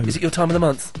 slow. Is it your time of the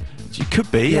month? It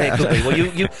could be, yeah. It could be. Well,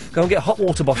 you go and get a hot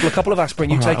water bottle, a couple of aspirin,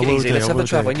 you take it easy, let's have the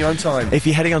travel in your own time. If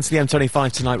you're heading onto the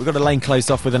M25 tonight, we've got a lane closed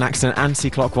off with an accident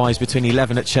anti-clockwise between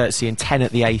 11 at Chertsey and 10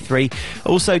 at the A3.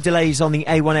 Also delays on the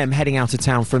A1M heading out of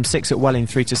town from 6 at Welling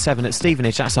through to 7 at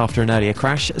Stevenage, that's after an earlier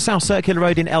crash. South Circular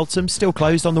Road in Eltham, still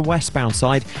closed on the westbound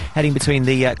side, heading between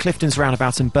the Cliftons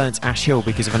roundabout and Burnt Ash Hill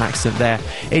because of an accident there.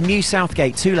 In New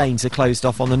Southgate, 2 lanes are closed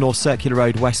off on the North Circular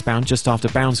Road westbound just after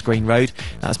Bounds Green Road,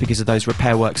 that's because of those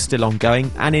repair works still ongoing.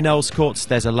 And in Earls Court,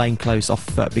 there's a lane closed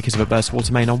off because of a burst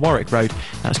water main on Warwick Road.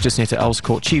 That's just near to Earls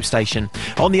Court Tube Station.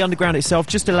 On the Underground itself,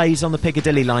 just delays on the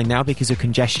Piccadilly line now because of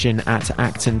congestion at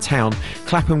Acton Town.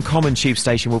 Clapham Common Tube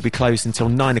Station will be closed until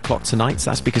 9 o'clock tonight, so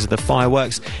that's because of the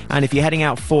fireworks. And if you're heading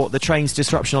out for the train's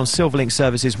disruption on Silverlink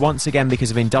services, once again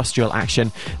because of industrial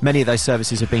action, many of those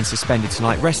services have been suspended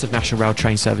tonight. Rest of National Rail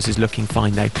train services looking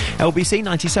fine though. LBC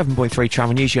 97.3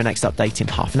 Travel News, your next update in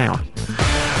half an hour.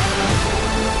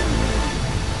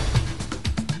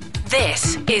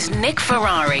 This is Nick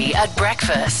Ferrari at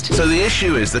breakfast. So the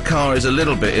issue is the car is a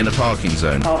little bit in a parking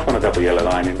zone. Half on a double yellow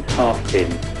line and half in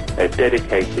a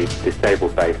dedicated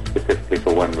disabled base specifically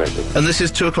for one resident. And this is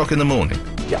 2 o'clock in the morning?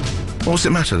 Yeah. Well, what's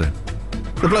it matter then?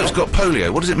 The bloke's got polio,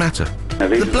 what does it matter?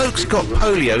 The bloke's got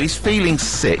polio, he's feeling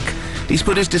sick. He's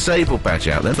put his disabled badge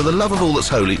out there. For the love of all that's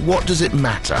holy, what does it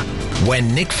matter?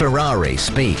 When Nick Ferrari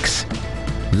speaks,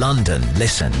 London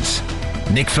listens.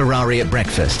 Nick Ferrari at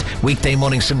breakfast, weekday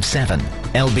mornings from 7,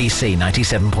 LBC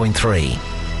 97.3.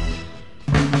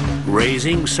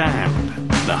 Raising Sand,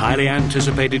 the highly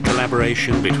anticipated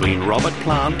collaboration between Robert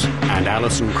Plant and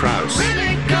Alison Krauss.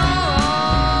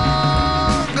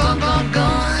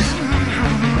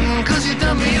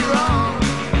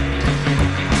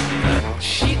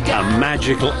 A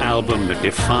magical album that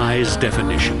defies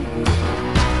definition.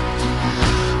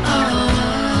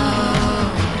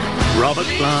 Robert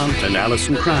Plant and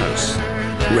Alison Krauss,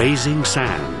 Raising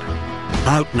Sand.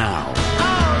 Out now.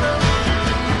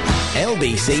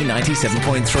 LBC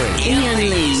 97.3. Ian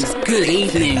Lee's Good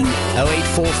Evening.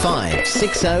 0845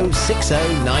 6060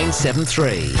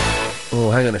 973. Oh,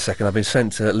 hang on a second. I've been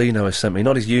sent. Lino has sent me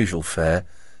not his usual fare.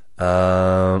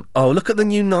 Look at the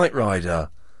new Knight Rider.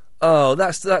 Oh,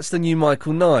 that's the new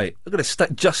Michael Knight. Look at this,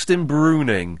 Justin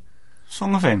Bruning.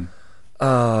 Song of him.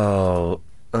 Oh.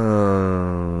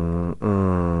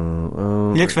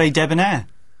 He looks very debonair.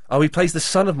 Oh, he plays the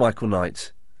son of Michael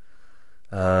Knight.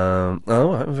 He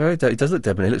does look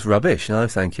debonair. He looks rubbish. No,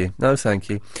 thank you.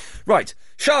 Right,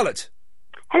 Charlotte.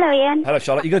 Hello, Ian. Hello,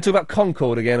 Charlotte. You going to talk about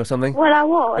Concorde again or something? Well, I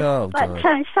was, but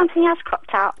something else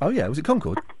cropped up. Oh, yeah, was it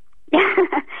Concorde?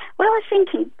 Well, Well, I was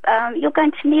thinking, you're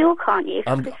going to New York, aren't you,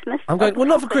 for Christmas? I'm going. Well,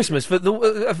 not for Christmas. For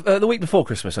the week before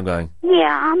Christmas, I'm going.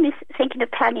 Yeah, I'm just thinking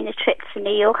of planning a trip to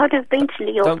New York. I've never been to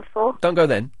New York before. Don't go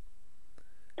then.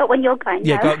 Not when you're going.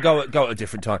 Yeah, no. go at a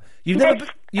different time. You've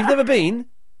never been?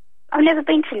 I've never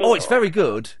been to New York. Oh, it's very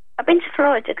good. I've been to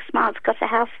Florida because Mark's got a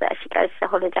house there. She goes for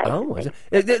holidays. Oh, is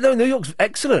it? No, New York's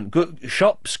excellent. Good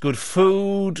shops, good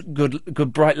food,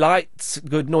 good bright lights,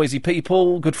 good noisy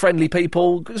people, good friendly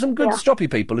people, some good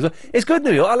stroppy people as well. It's good,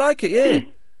 New York. I like it. Yeah.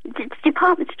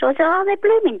 Department stores, are there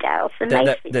Bloomingdales and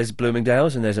Macy's? There's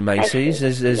Bloomingdale's and there's a Macy's.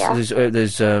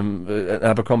 There's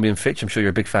Abercrombie and Fitch. I'm sure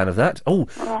you're a big fan of that. Oh,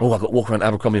 I've got to walk around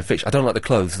Abercrombie and Fitch. I don't like the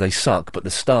clothes; they suck. But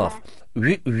the staff,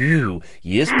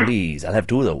 yes, please, I'll have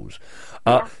 2 of those.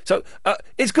 So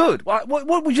it's good.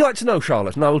 What would you like to know,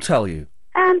 Charlotte? And I will tell you.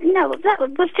 No, that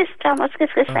was just, I was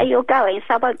just going to say you're going,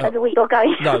 so I won't go the week you're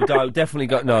going. No, definitely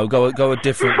go. No, go a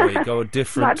different week. Go a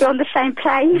different. Might be on the same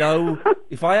plane. No,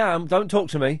 if I am, don't talk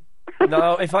to me.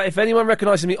 No, if anyone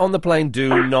recognises me on the plane,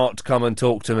 do not come and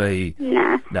talk to me.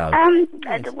 No.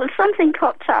 Well, something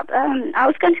popped up. I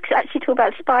was going to actually talk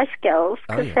about Spice Girls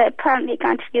because they're apparently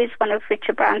going to use one of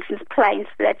Richard Branson's planes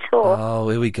for their tour. Oh,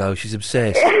 here we go. She's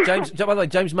obsessed. James. By the way,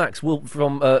 James Max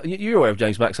from. You're aware of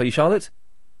James Max, are you, Charlotte?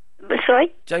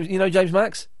 Sorry? James, you know James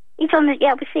Max? He's on the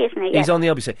LBC, isn't he? He's on the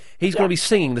LBC. He's going to be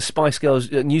singing the Spice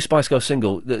Girls, new Spice Girls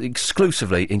single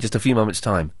exclusively in just a few moments'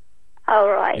 time. Oh,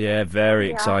 right. Yeah, very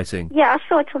exciting. Yeah, I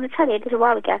saw it on the telly a little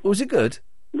while ago. Was it good?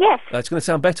 Yes. It's going to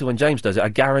sound better when James does it, I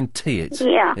guarantee it.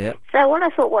 Yeah. So what I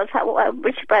thought was how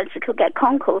Richard Branson could get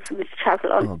concourse for me to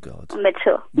travel on. Oh, God. On their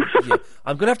tour. Yeah.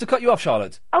 I'm going to have to cut you off,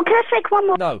 Charlotte. Oh, can I take one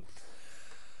more? No.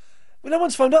 Well, no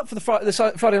one's phoned up for the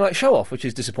Friday night show-off, which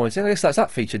is disappointing. I guess that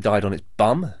feature died on its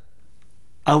bum.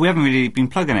 Oh, we haven't really been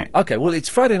plugging it. OK, well, it's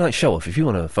Friday night show-off. If you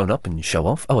want to phone up and show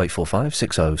off, 0845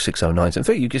 60 60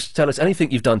 973. You just tell us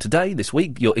anything you've done today, this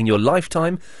week, in your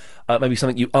lifetime, maybe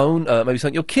something you own, maybe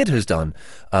something your kid has done.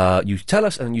 You tell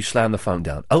us and you slam the phone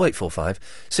down. 0845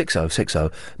 60 60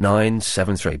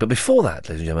 973. But before that,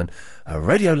 ladies and gentlemen, a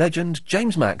radio legend,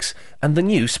 James Max, and the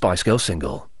new Spice Girls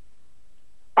single.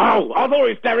 Oh, I thought it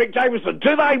was Derek Jameson.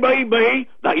 Do they mean me?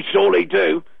 They surely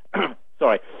do.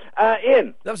 Sorry.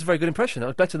 Ian. That was a very good impression. That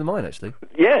was better than mine, actually.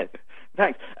 Yeah,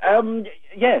 thanks.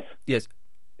 Yes. Yes.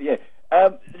 Yeah.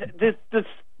 This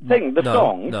thing, the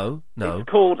song... No. It's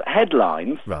called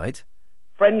Headlines. Right.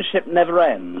 Friendship Never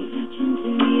Ends.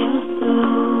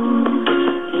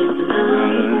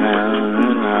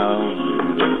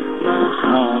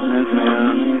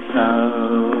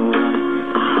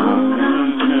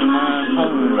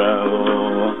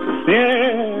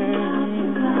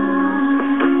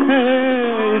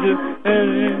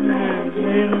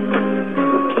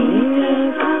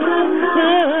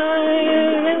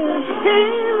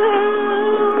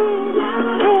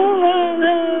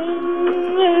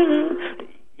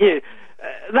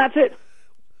 That's it.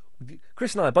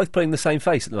 Chris and I are both putting the same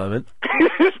face at the moment.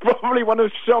 It's probably one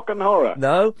of shock and horror.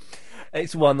 No,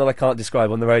 it's one that I can't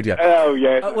describe on the radio. Oh,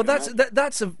 yes. Well,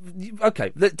 that's a...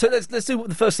 OK, let's do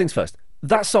the first things first.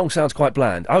 That song sounds quite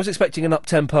bland. I was expecting an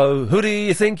up-tempo, who do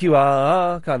you think you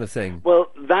are, kind of thing.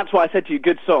 Well, that's why I said to you,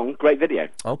 good song, great video.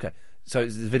 OK. So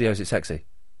the video, is it sexy?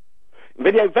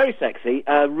 Video, very sexy.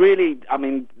 Really, I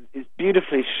mean, it's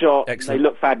beautifully shot. Excellent. They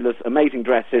look fabulous, amazing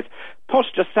dresses. Posh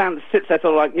just sits there sort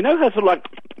of like, you know her sort of like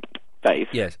face?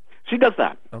 Yes. She does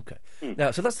that. OK.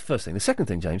 Now, so that's the first thing. The second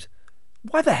thing, James,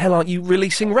 why the hell aren't you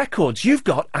releasing records? You've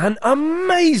got an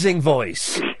amazing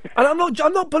voice. And I'm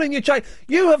not pulling your chain.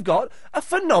 You have got a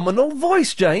phenomenal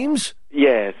voice, James.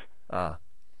 Yes. Ah.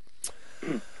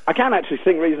 I can actually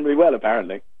sing reasonably well,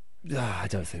 apparently. I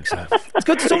don't think so. It's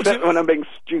good to talk to you. When I'm being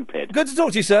stupid. Good to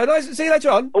talk to you, sir. Nice to see you later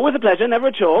on. Always a pleasure, never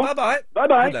a chore. Bye-bye.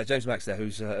 Bye-bye. Hello, James Max there,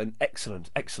 who's an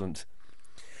excellent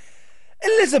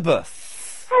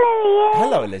Elizabeth. Hello, Ian.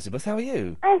 Hello, Elizabeth. How are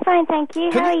you? I'm fine, thank you.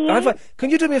 How are you?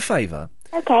 Can you do me a favour?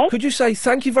 Okay. Could you say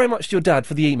thank you very much to your dad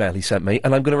for the email he sent me,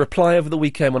 and I'm going to reply over the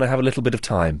weekend when I have a little bit of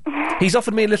time. He's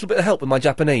offered me a little bit of help with my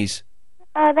Japanese.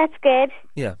 Oh, that's good.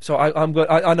 Yeah, so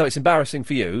I know it's embarrassing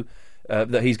for you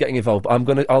that he's getting involved,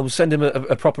 but I'll send him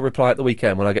a proper reply at the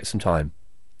weekend when I get some time.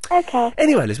 Okay.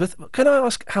 Anyway, Elizabeth, can I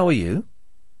ask, how are you?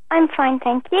 I'm fine,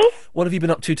 thank you. What have you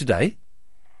been up to today?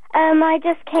 I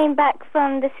just came back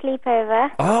from the sleepover.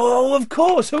 Oh, of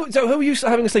course. Who are you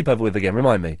having a sleepover with again?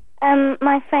 Remind me.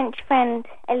 My French friend,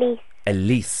 Elise.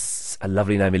 Elise. A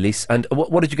lovely name, Elise. And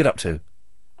what did you get up to?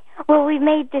 Well, we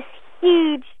made this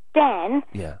huge den.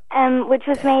 Yeah. Which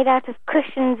was made out of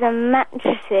cushions and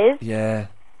mattresses. Yeah.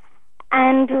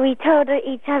 and we told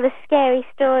each other scary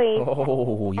stories.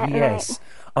 Oh, at yes.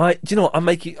 night. Do you know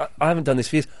what? I haven't done this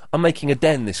for years. I'm making a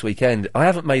den this weekend. I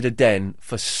haven't made a den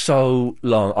for so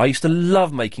long. I used to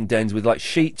love making dens with, like,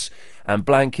 sheets and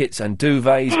blankets and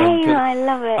duvets. I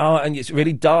love it. Oh, and it's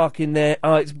really dark in there.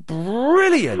 Oh, it's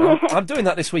brilliant. I'm doing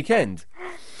that this weekend.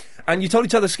 And you told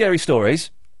each other scary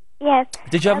stories. Yes.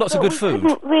 Did you have lots of But good food? We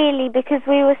couldn't really, because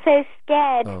we were so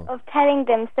scared of telling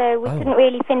them, so we couldn't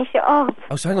really finish it off.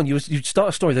 Oh, so hang on. You'd start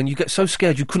a story, then you get so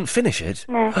scared you couldn't finish it?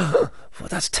 No. Well,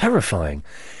 that's terrifying.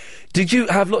 Did you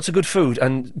have lots of good food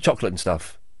and chocolate and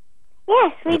stuff?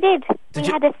 Yes, we did. We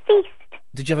had a feast.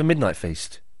 Did you have a midnight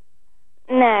feast?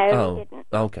 No, we didn't.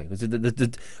 Oh, okay.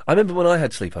 I remember when I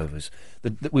had sleepovers,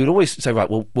 we would always say, right,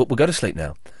 we'll go to sleep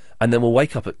now, and then we'll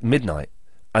wake up at midnight,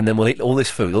 and then we'll eat all this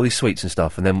food, all these sweets and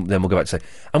stuff, and then we'll go back to sleep.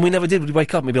 And we never did. We'd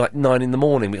wake up and it'd be like 9 in the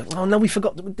morning. We'd go, oh no, we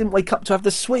forgot. We didn't wake up to have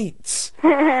the sweets.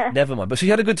 Never mind. But so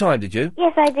you had a good time, did you?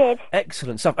 Yes, I did.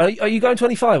 Excellent stuff. Are you going to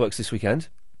any fireworks this weekend?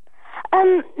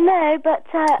 No, but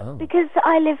because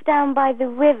I live down by the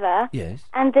river, yes,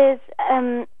 and there's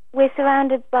we're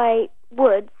surrounded by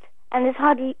woods, and there's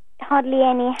hardly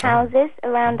any houses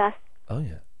around us. Oh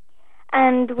yeah.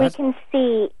 And we can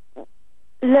see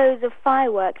loads of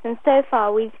fireworks, and so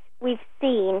far we've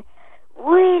seen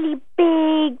really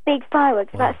big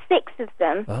fireworks, about 6 of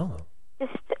them. Oh.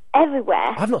 Just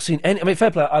everywhere. I've not seen any. I mean, fair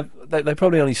play. They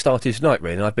probably only started tonight,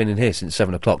 really, and I've been in here since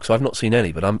 7 o'clock, so I've not seen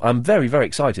any. But I'm very, very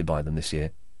excited by them this year.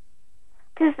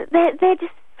 Because they're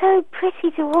just so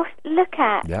pretty to look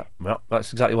at. Yeah, well,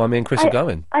 that's exactly why me and Chris are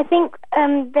going. I think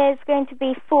there's going to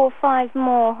be 4 or 5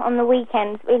 more on the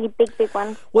weekends, really big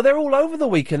ones. Well, they're all over the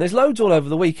weekend. There's loads all over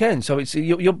the weekend. So it's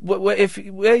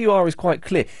where you are is quite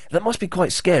clear. That must be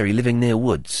quite scary living near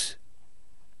woods.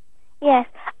 Yes.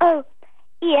 Oh,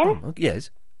 Ian. Oh, yes.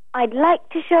 I'd like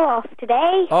to show off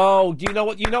today. Oh, do you know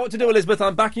what to do, Elizabeth?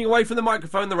 I'm backing away from the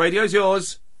microphone. The radio's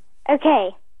yours.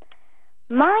 Okay.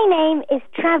 My name is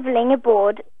travelling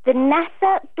aboard the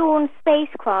NASA Dawn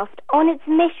spacecraft on its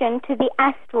mission to the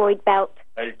asteroid belt.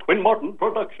 A Quinn Morton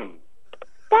production.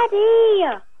 Daddy!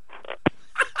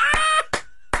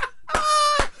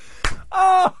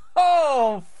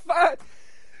 Oh,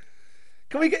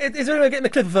 can we get? Is there any way of getting the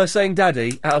clip of her saying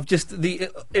 "Daddy" out of just the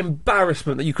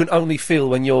embarrassment that you can only feel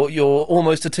when you're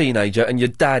almost a teenager and your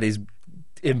dad is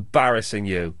embarrassing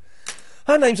you?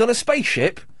 Her name's on a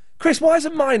spaceship. Chris, why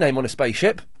isn't my name on a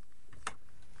spaceship?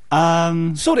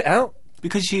 Sort it out.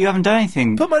 Because you haven't done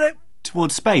anything. Put my name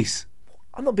towards space.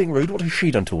 I'm not being rude. What has she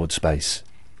done towards space?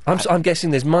 I'm guessing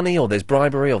there's money, or there's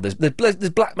bribery, or there's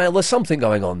blackmail. There's something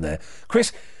going on there.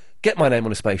 Chris, get my name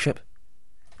on a spaceship.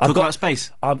 Talk about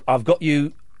space. I've got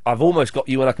you. I've almost got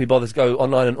you when I can be bothered to go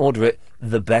online and order it.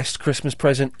 The best Christmas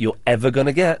present you're ever going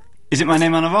to get. Is it my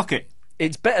name on a rocket?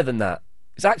 It's better than that.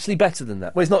 It's actually better than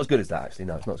that. Well, it's not as good as that, actually.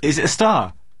 No, it's not as good. Is it a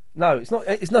star? No, it's not.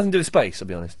 It's nothing to do with space, I'll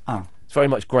be honest. Oh. It's very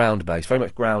much ground-based.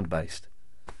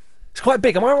 It's quite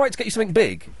big. Am I right to get you something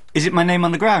big? Is it my name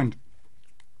on the ground?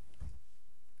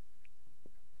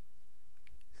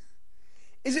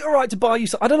 Is it all right to buy you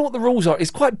something? I don't know what the rules are. It's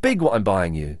quite big what I'm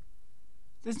buying you.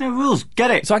 There's no rules.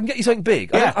 Get it. So I can get you something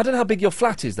big? Yeah. I don't know how big your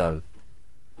flat is, though.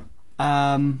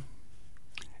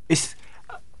 It's...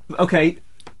 Okay,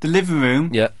 the living room...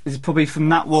 Yeah. Is probably from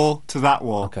that wall to that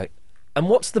wall. Okay. And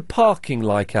what's the parking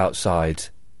like outside?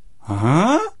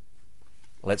 Huh?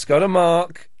 Let's go to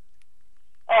Mark.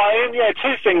 Oh, Ian, yeah,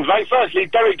 2 things, mate. Firstly,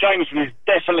 Derek Jameson is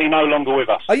definitely no longer with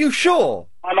us. Are you sure?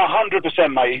 I'm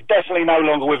 100%, mate. He's definitely no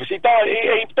longer with us. He died.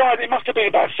 He died. It must have been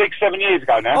about 6-7 years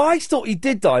ago now. I thought he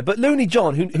did die, but Looney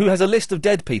John, who has a list of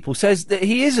dead people, says that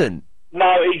he isn't.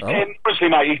 No, he's honestly,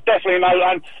 mate. He's definitely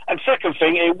no. And second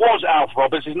thing, it was Alf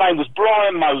Roberts. His name was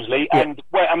Brian Mosley, and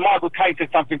Michael Caine said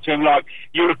something to him like,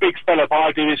 "You're a big fella, but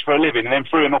I do this for a living," and then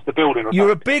threw him off the building.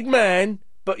 You're a big man,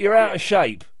 but you're out of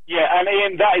shape. Yeah, and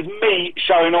Ian, that is me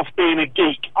showing off being a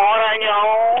geek.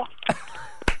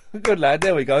 Good lad,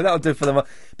 there we go. That'll do for them.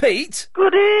 Pete.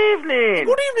 Good evening.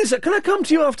 Good evening, sir. Can I come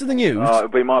to you after the news? Oh, it'll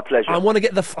be my pleasure. I want to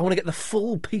get the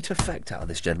full Pete effect out of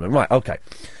this gentleman. Right, okay.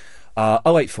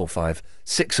 0845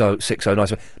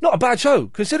 606097. Not a bad show,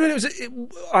 considering I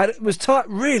was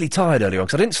really tired earlier on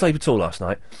because I didn't sleep at all last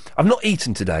night. I've not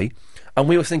eaten today, and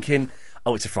we were thinking,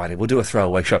 oh, it's a Friday, we'll do a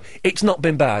throwaway show. It's not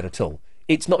been bad at all.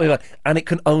 It's not been bad, and it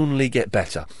can only get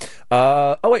better.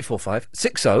 0845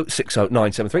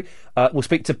 606097. We'll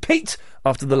speak to Pete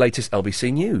after the latest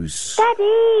LBC News.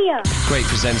 Daddy! Great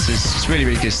presenters. It's really,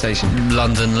 really good station.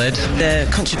 London-led. The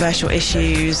controversial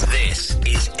issues. This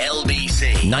is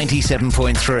LBC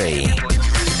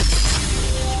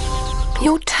 97.3.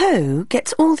 Your toe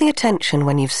gets all the attention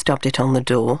when you've stubbed it on the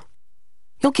door.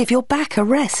 You'll give your back a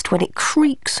rest when it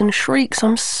creaks and shrieks,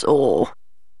 I'm sore.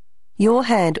 Your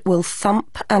head will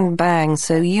thump and bang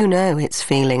so you know it's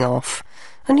feeling off.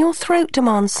 And your throat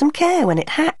demands some care when it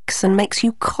hacks and makes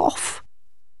you cough.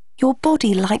 Your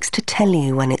body likes to tell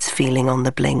you when it's feeling on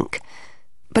the blink,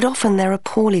 but often there are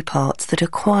poorly parts that are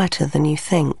quieter than you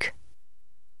think.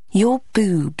 Your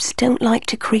boobs don't like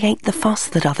to create the fuss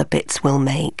that other bits will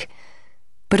make,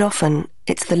 but often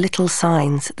it's the little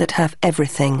signs that have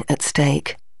everything at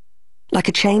stake. Like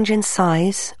a change in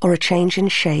size, or a change in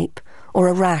shape, or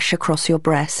a rash across your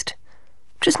breast.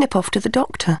 Just nip off to the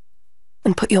doctor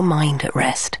and put your mind at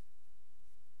rest.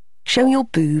 Show your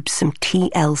boobs some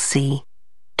TLC.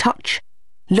 Touch,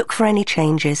 look for any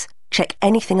changes, check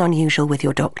anything unusual with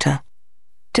your doctor.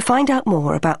 To find out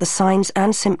more about the signs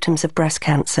and symptoms of breast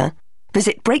cancer,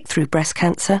 visit Breakthrough Breast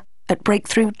Cancer at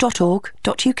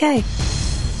breakthrough.org.uk.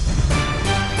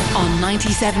 On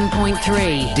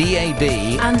 97.3 DAB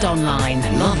and online.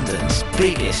 London's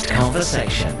biggest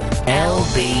conversation.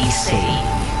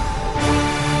 LBC.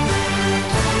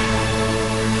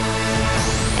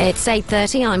 It's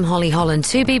 8:30, I'm Holly Holland.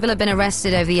 2 people have been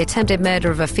arrested over the attempted murder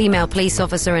of a female police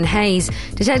officer in Hayes.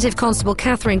 Detective Constable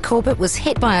Catherine Corbett was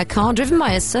hit by a car driven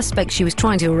by a suspect she was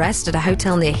trying to arrest at a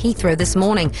hotel near Heathrow this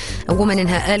morning. A woman in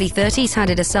her early 30s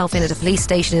handed herself in at a police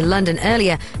station in London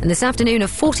earlier, and this afternoon a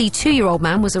 42-year-old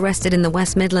man was arrested in the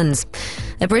West Midlands.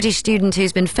 A British student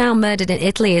who's been found murdered in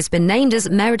Italy has been named as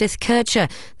Meredith Kircher.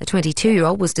 The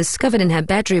 22-year-old was discovered in her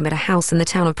bedroom at a house in the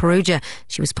town of Perugia.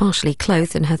 She was partially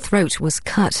clothed and her throat was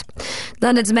cut.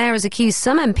 London's mayor has accused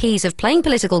some MPs of playing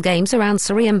political games around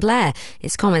Sir Ian Blair.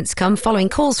 His comments come following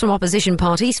calls from opposition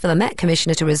parties for the Met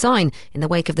Commissioner to resign in the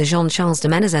wake of the Jean-Charles de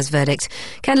Menezes verdict.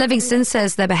 Ken Livingstone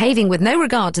says they're behaving with no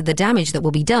regard to the damage that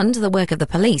will be done to the work of the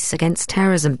police against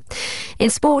terrorism. In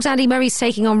sport, Andy Murray's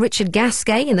taking on Richard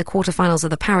Gasquet in the quarterfinals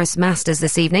of the Paris Masters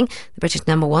this evening. The British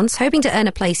number one's hoping to earn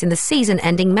a place in the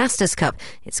season-ending Masters Cup.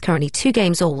 It's currently 2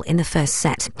 games all in the first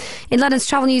set. In London's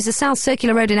travel news, the South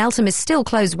Circular Road in Eltham is still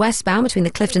closed westbound between the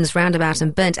Cliftons roundabout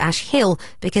and Burnt Ash Hill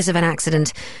because of an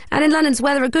accident. And in London's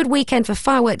weather, a good weekend for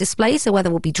firework displays. The weather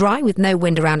will be dry with no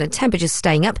wind around and temperatures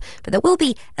staying up, but there will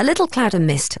be a little cloud and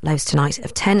mist. Lows tonight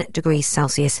of 10 degrees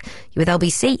Celsius. You with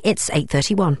LBC, it's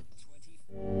 8:31.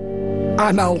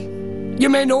 I'm Al. You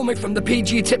may know me from the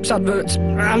PG Tips adverts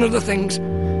and other things.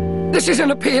 This is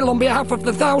an appeal on behalf of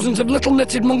the thousands of little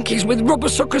knitted monkeys with rubber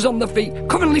suckers on their feet,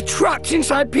 currently trapped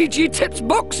inside PG Tips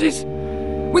boxes.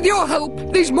 With your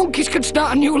help, these monkeys could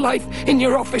start a new life in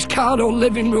your office, car or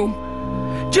living room.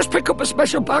 Just pick up a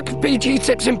special pack of PG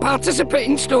Tips in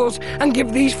participating stores and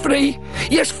give these free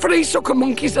sucker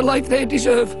monkeys the life they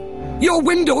deserve. Your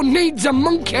window needs a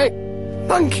monkey.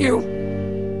 Thank you.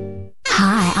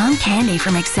 Hi, I'm Candy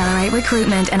from Accelerate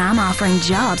Recruitment, and I'm offering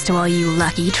jobs to all you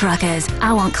lucky truckers.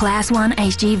 I want Class 1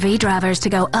 HGV drivers to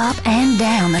go up and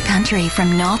down the country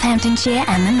from Northamptonshire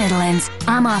and the Midlands.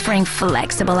 I'm offering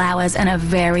flexible hours and a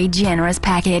very generous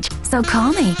package. So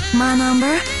call me. My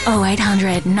number,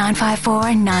 0800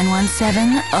 954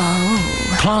 9170.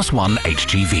 Class 1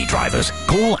 HGV drivers.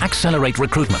 Call Accelerate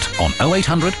Recruitment on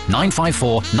 0800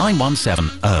 954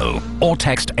 9170 or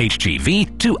text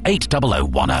HGV to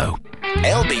 80010.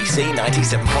 LBC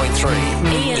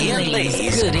 97.3. Ian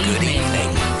Lee's Good Evening.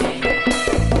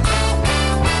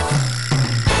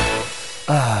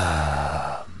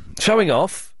 Showing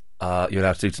off, you're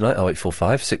allowed to do tonight,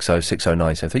 0845 60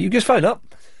 60973. You just phone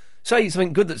up, say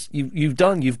something good that you've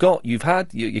done, you've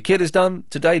had, your kid has done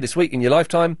today, this week, in your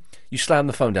lifetime. You slam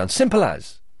the phone down. Simple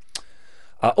as.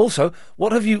 Also,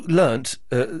 what have you learnt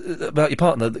about your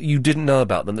partner that you didn't know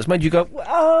about them that's made you go,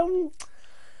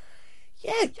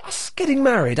 yeah, us getting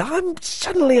married, I'm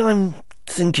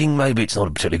thinking maybe it's not a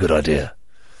particularly good idea.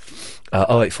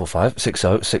 0845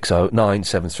 60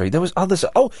 60973. There was others.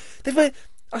 They've made.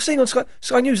 I've seen on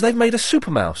Sky News they've made a super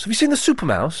mouse. Have you seen the super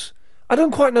mouse? I don't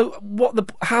quite know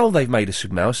how they've made a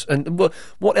super mouse and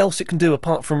what else it can do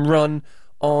apart from run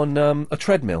on a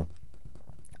treadmill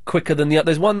quicker than the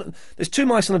other. There's 2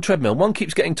 mice on a treadmill. One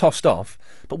keeps getting tossed off,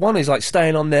 but one is like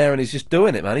staying on there and he's just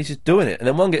doing it, man. He's just doing it, and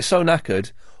then one gets so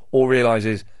knackered or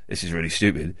realises this is really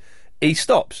stupid, he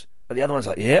stops. But the other one's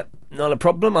like, yeah, not a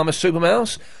problem, I'm a super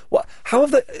mouse. What? How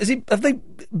have they? Has he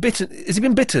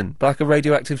been bitten by like a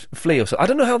radioactive flea or something? I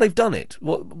don't know how they've done it.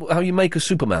 How you make a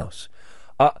super mouse?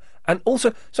 And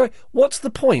also, sorry, what's the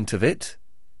point of it?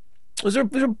 Is there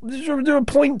a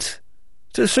point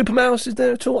to the super mouse? Is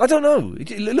there at all? I don't know.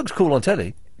 It looks cool on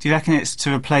telly. Do you reckon it's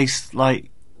to replace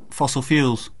like fossil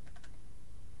fuels?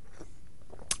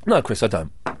 No, Chris, I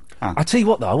don't. I tell you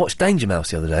what, though, I watched Danger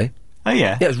Mouse the other day. Oh,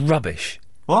 yeah? Yeah, it was rubbish.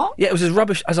 What? Yeah, it was as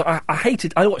rubbish as I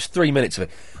hated. I watched 3 minutes of it.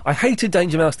 I hated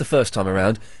Danger Mouse the first time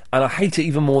around, and I hate it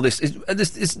even more. This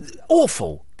is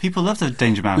awful. People love the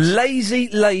Danger Mouse.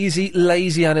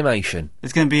 Lazy animation.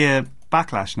 There's going to be a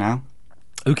backlash now.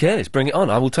 Who cares? Bring it on.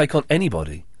 I will take on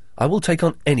anybody. I will take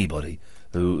on anybody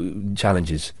who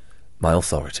challenges my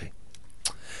authority.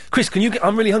 Chris,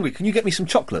 I'm really hungry. Can you get me some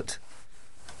chocolate?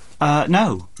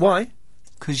 No. Why?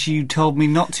 Because you told me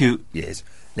not to. Yes.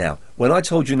 Now, when I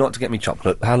told you not to get me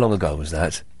chocolate, how long ago was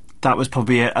that? That was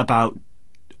probably about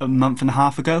a month and a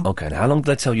half ago. Okay, now how long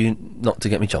did I tell you not to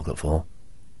get me chocolate for?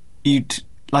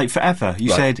 Like forever. You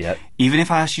Right, said, yeah. even if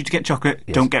I asked you to get chocolate,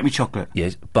 Yes. don't get me chocolate.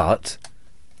 Yes, but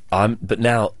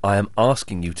now I am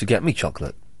asking you to get me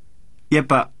chocolate. Yeah,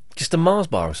 but... Just a Mars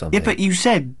bar or something. Yeah, but you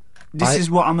said, this is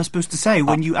what I'm supposed to say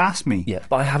when you asked me. Yeah,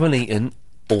 but I haven't eaten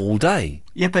all day.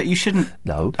 Yeah, but you shouldn't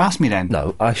ask me then.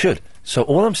 No, I should. So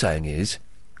all I'm saying is,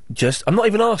 I'm not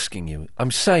even asking you,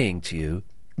 I'm saying to you,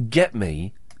 get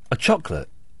me a chocolate.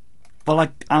 Well,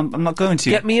 I'm not going to.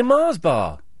 Get me a Mars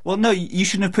bar. Well, no, you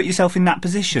shouldn't have put yourself in that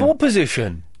position. What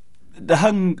position? The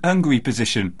hungry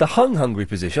position. The hungry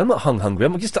position? I'm not hungry,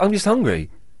 I'm just hungry.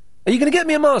 Are you going to get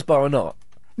me a Mars bar or not?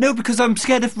 No, because I'm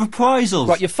scared of reprisals.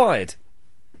 Right, you're fired.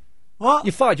 What?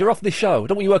 You're fired, you're off this show. I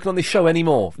don't want you working on this show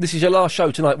anymore. This is your last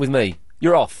show tonight with me.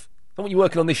 You're off. I don't want you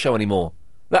working on this show anymore.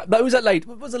 Who was that lady?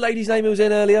 What was the lady's name who was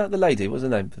in earlier? The lady, what was her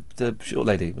name? The short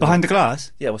lady. Behind the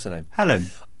glass? Yeah, what's her name? Helen.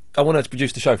 I want her to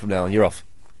produce the show from now on, you're off.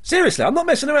 Seriously, I'm not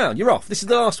messing around, you're off. This is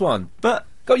the last one. But...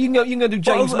 You can go do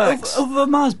James Max. Over a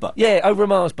Mars bar? Yeah, over a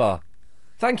Mars bar.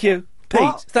 Thank you. Pete,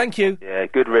 What? thank you. Yeah,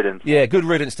 good riddance. Yeah, good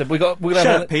riddance to... We're gonna have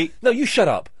Shut up, Pete. No, you shut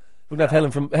up. We're going to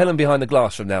have Helen behind the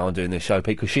glass from now on doing this show,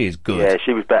 Pete, because she is good. Yeah,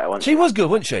 she was better, wasn't she? She was good,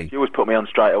 wasn't she? She always put me on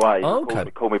straight away. Oh,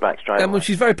 okay. Call me back straight And away. well,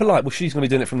 she's very polite. Well, she's going to be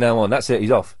doing it from now on. That's it,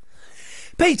 he's off.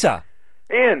 Peter!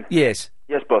 Ian! Yes?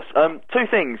 Yes, boss. Two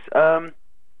things.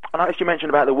 I noticed you mentioned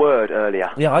about the word earlier.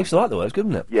 Yeah, I used to like the word, it's good,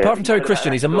 isn't it? Yeah, Apart from you Terry said Christian,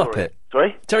 about he's a that story. muppet.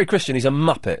 Sorry? Terry Christian, he's a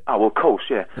muppet. Oh, well, of course,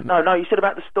 yeah. No, you said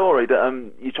about the story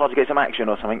that you tried to get some action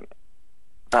or something.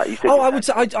 You said I would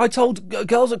say, I told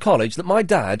girls at college that my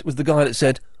dad was the guy that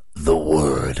said, the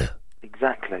word.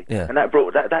 Exactly. Yeah. And that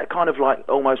brought that kind of like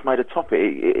almost made a topic.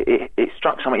 It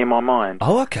struck something in my mind.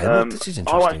 Oh, okay. Well, this is I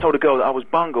interesting. once told a girl that I was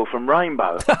Bungle from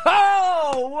Rainbow.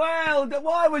 Oh, well,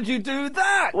 why would you do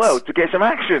that? Well, to get some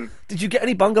action. Did you get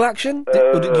any bungle action?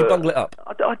 Or did you bungle it up?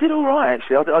 I did all right,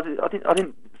 actually. I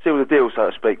didn't seal the deal, so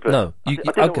to speak. But No, I you-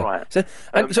 did okay. all right. So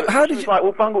how did she was like,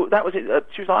 well, Bungle, that was it.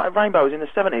 She was like, Rainbow was in the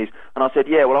 70s. And I said,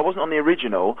 yeah, well, I wasn't on the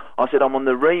original. I said, I'm on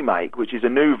the remake, which is a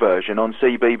new version on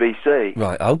CBBC.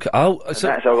 Right, okay. Oh, And so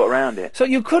that's how I got around it. So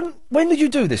you couldn't... When did you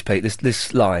do this, Pete,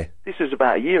 this lie? This was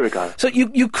about a year ago. So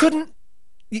you couldn't...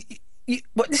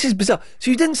 Well, this is bizarre.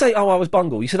 So you didn't say, oh, I was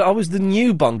Bungle. You said, I was the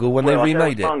new Bungle when Well, they I said I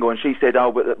remade was it. Bungle, and she said,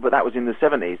 oh, but that was in the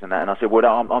 70s and that. And I said, well,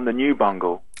 I'm the new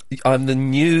Bungle. I'm the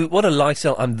new... What a lie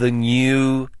tell. I'm the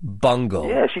new Bungle.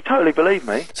 Yeah, she totally believed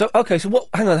me. So, okay, so what...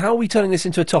 Hang on, how are we turning this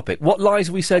into a topic? What lies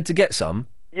have we said to get some?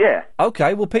 Yeah.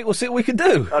 Okay, well, Pete, we'll see what we can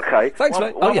do. Okay. Thanks, one,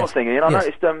 mate. One Oh, more yes. thing, Ian. I Yes.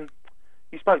 noticed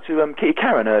you spoke to Kitty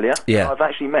Karen earlier. Yeah. I've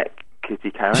actually met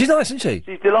Kitty Karen. She's nice, isn't she?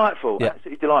 She's delightful. Yeah.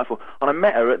 Absolutely delightful. And I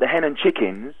met her at the Hen and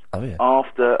Chickens Oh,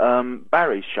 after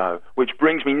Barry's show, which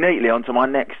brings me neatly onto my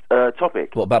next topic.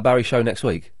 What, about Barry's show next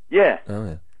week? Yeah. Oh,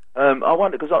 yeah. I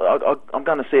wonder, because I'm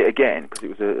going to see it again, because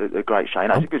it was a great show. You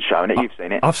know, it's a good show, and you've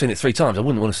seen it. I've seen it 3 times. I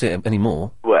wouldn't want to see it any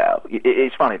more. Well,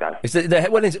 it's funny, though. It's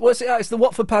when is it? What's it? It's the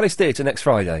Watford Palace Theatre next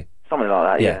Friday. Something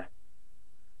like that, yeah.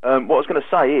 What I was going to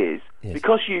say is,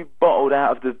 because you bottled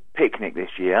out of the picnic this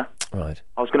year, Right.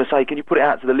 I was going to say, can you put it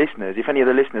out to the listeners? If any of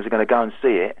the listeners are going to go and see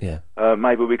it, Yeah.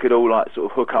 maybe we could all like sort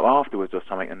of hook up afterwards or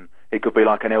something, and it could be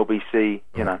like an LBC,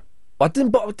 you know. I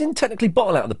didn't technically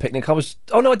bottle out of the picnic. I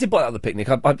did bottle out of the picnic.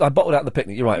 I bottled out of the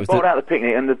picnic. You're right. It was Bottled out of the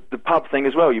picnic and the pub thing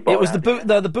as well. You bottled It was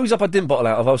out. the booze up. I didn't bottle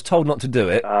out of. I was told not to do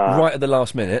it right at the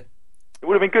last minute. It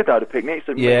would have been good though, the picnic.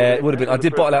 So Yeah, it would have been. I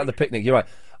did bottle out of the picnic. You're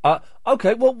right.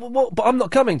 Okay. Well, but I'm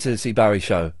not coming to see Barry's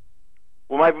show.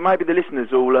 Well, maybe the listeners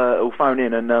will phone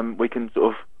in and we can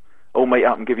sort of all meet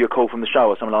up and give you a call from the show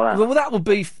or something like that. Well,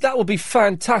 that would be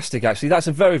fantastic. Actually, that's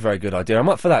a very, very good idea. I'm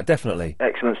up for that, definitely.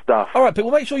 Excellent stuff. All right, Pete.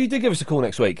 Well, make sure you do give us a call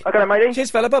next week. Okay, matey. Cheers,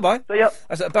 fella. Bye bye. See ya.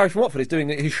 That's Barry from Watford is doing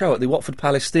his show at the Watford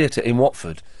Palace Theatre in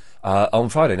Watford on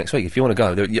Friday next week. If you want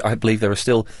to go, I believe there are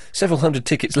still several hundred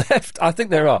tickets left. I think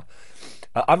there are.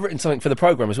 I've written something for the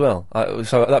programme as well,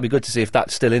 so that'd be good to see if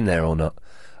that's still in there or not.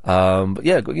 But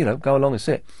yeah, go along and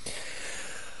see it.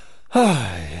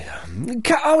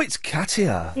 It's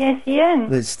Katia. Yes,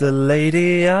 Ian. It's the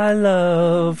lady I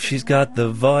love. She's got the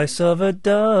voice of a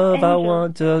dove. I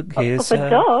want to kiss Of a her.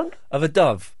 dog? Of a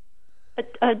dove.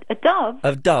 A dove?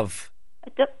 Of dove. A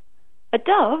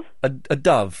dove? A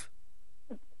dove.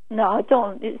 No, I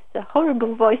don't. It's a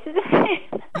horrible voice, isn't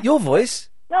it? Your voice?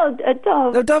 No, a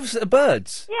dove. No, doves are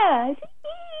birds. Yeah.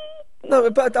 No,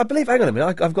 but I believe. Hang on a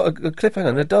minute. I've got a clip. Hang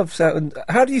on. A dove sound.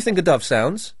 How do you think a dove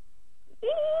sounds?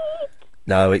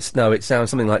 No, it sounds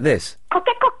something like this.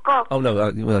 Oh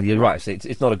no, well you're right.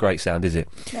 It's not a great sound, is it?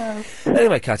 No.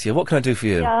 Anyway, Katia, what can I do for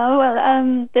you? Yeah,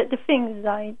 well, the things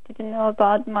I didn't know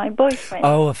about my boyfriend.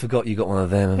 Oh, I forgot you got one of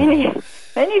them.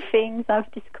 Many things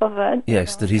I've discovered.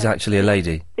 Yes, that he's actually a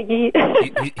lady.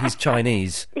 He's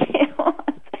Chinese.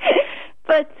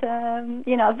 But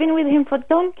I've been with him for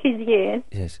donkey's years.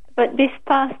 Yes. But this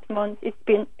past month, it's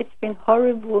been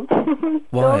horrible.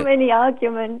 Why? So many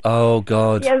arguments. Oh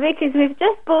God. Yeah, because we've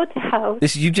just bought a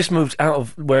house. You just moved out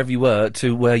of wherever you were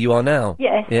to where you are now.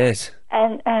 Yes. Yes.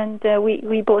 And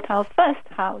we bought our first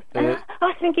house. And I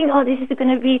was thinking, this is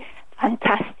going to be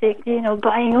fantastic.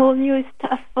 Buying all new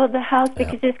stuff for the house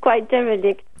because it's quite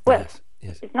derelict. Well.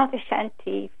 Yes. It's not a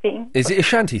shanty thing. Is it a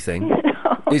shanty thing?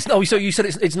 No. So you said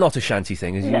it's not a shanty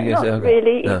thing? Not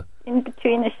really. No. It's in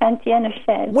between a shanty and a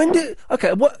shed.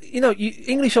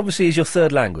 English obviously is your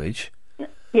third language.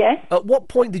 Yes. At what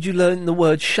point did you learn the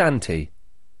word shanty?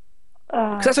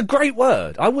 Because that's a great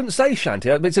word. I wouldn't say shanty.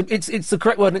 It's the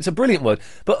correct word and it's a brilliant word.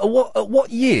 But at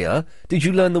what year did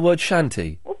you learn the word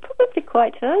shanty? Well, probably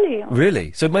quite early on.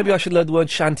 Really? So maybe I should learn the word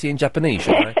shanty in Japanese,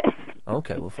 should I?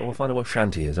 Okay, we'll find out what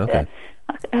shanty is. Okay.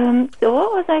 So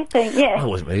what was I saying? Yes. I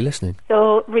wasn't really listening.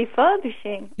 So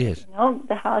refurbishing. Yes.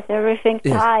 The house, everything,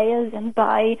 Yes. tiles and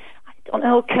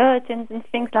curtains and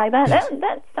things like that. Yes.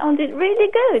 That sounded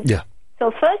really good. Yeah.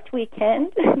 So first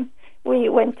weekend, we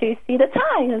went to see the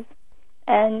tiles.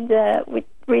 And we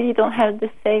really don't have the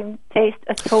same taste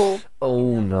at all.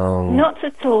 Oh, no. Not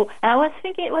at all. I was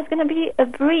thinking it was going to be a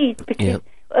breeze because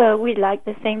we like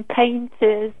the same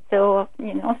painters, so,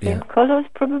 same colours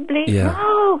probably. Yeah.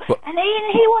 No! And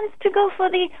he wants to go for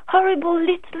the horrible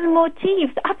little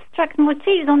motifs, abstract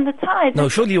motifs on the tiles. No,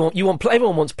 surely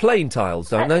everyone wants plain tiles,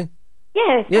 don't they?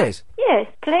 Yes. Yes. Yes,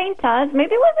 plain tiles,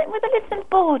 maybe with a little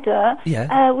border.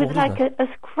 Yeah, with border's a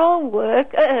scroll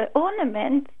work,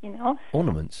 ornament,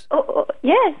 Ornaments?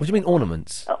 Yes. What do you mean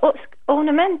ornaments?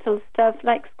 Ornamental stuff,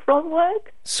 like scroll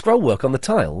work. Scroll work on the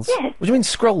tiles? Yes. What do you mean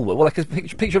scroll work? Well, like a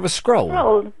picture of a scroll?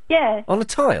 Scroll, yes. On a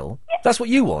tile? Yes. That's what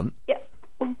you want? Yeah.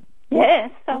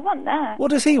 Yes, I want that.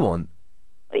 What does he want?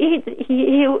 He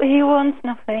wants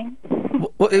nothing.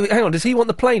 Hang on, does he want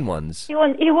the plain ones? He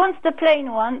wants the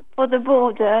plain one for the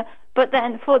border, but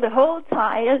then for the whole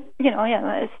tile,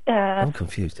 I'm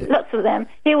confused here. Lots of them.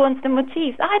 He wants the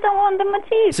motifs. I don't want the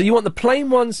motifs. So you want the plain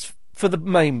ones for the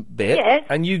main bit, yes,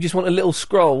 and you just want a little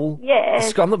scroll.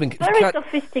 Yes, I'm not being very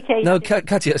sophisticated. No,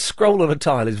 Katia, a scroll on a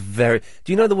tile is very.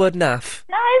 Do you know the word naff?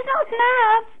 No, it's not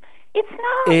naff. It's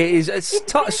not. It is.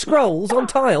 Scrolls on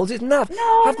tiles. It's naff.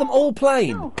 No, have them all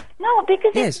plain. No,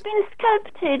 because it's been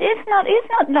sculpted. It's not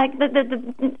like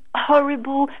the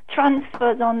horrible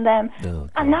transfers on them.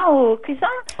 Oh, no, because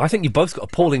I think you both got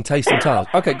appalling taste in tiles.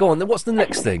 Okay, go on. Then what's the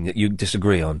next thing that you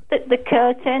disagree on? The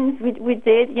curtains we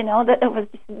did. That was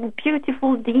this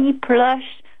beautiful deep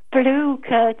plush blue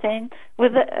curtain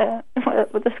with a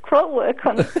scroll work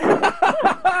on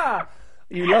it.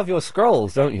 You love your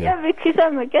scrolls, don't you? Yeah, because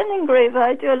I'm a gun engraver.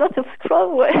 I do a lot of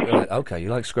scroll work. Okay, you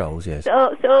like scrolls, yes.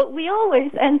 So we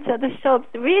always enter the shops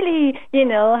really,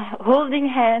 holding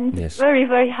hands, yes, very,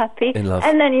 very happy. In love.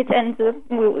 And then it ends up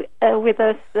with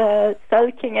us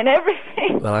sulking and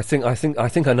everything. Well, I think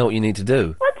I know what you need to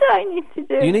do. What do I need to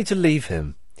do? You need to leave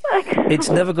him. It's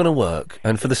never going to work.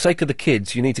 And for the sake of the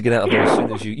kids, you need to get out of there as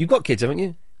soon as you've got kids, haven't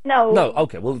you? No. No,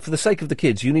 okay, well, for the sake of the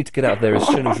kids, you need to get out of there as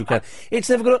soon as you can. It's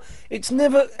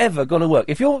never ever gonna work.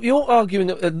 If you're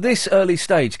arguing at this early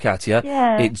stage, Katia,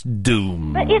 it's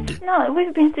doomed. But it's not.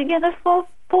 We've been together for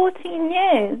 14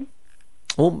 years.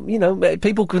 Well,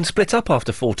 people can split up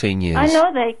after 14 years. I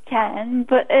know they can,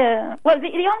 but, the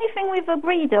only thing we've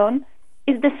agreed on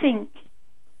is the sink.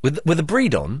 With a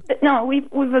breed on? No,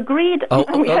 we've agreed,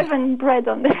 we haven't bred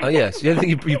on the Oh, yes, the only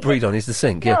thing you breed on is the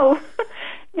sink, yeah. No.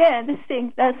 Yeah, the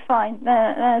sink, that's fine.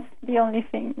 That's the only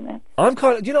thing. I'm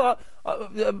kind of,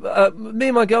 me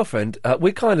and my girlfriend,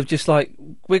 we're kind of just like,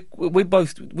 we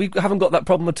haven't got that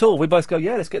problem at all. We both go,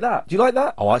 yeah, let's get that. Do you like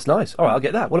that? Oh, that's nice. All right, I'll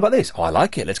get that. What about this? Oh, I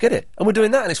like it. Let's get it. And we're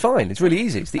doing that, and it's fine. It's really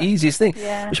easy. It's the easiest thing.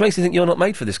 Yeah. Which makes me think you're not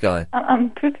made for this guy. I'm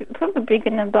probably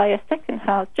going to buy a second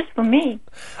house, just for me.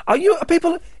 If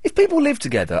people live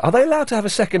together, are they allowed to have a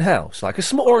second house? Like a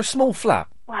small flat?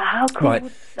 Wow, how cool. Right.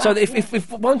 So if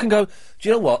one can go, do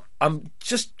you know what? I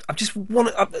just want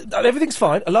to, everything's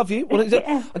fine. I love you. I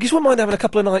just wouldn't mind having a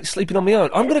couple of nights sleeping on my own.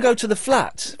 I'm going to go to the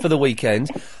flat for the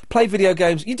weekend, play video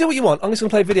games. You do what you want. I'm just going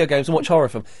to play video games and watch horror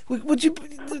film. Would you?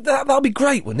 That'll be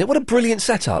great, wouldn't it? What a brilliant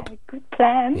setup. Good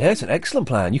plan. Yeah, it's an excellent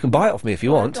plan. You can buy it off me if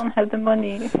you want. I don't have the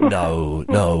money. No.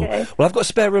 Okay. Well, I've got a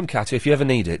spare room, Katia, if you ever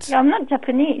need it. Yeah, I'm not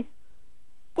Japanese.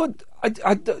 Well,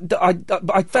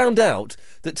 I found out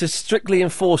that to strictly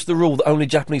enforce the rule that only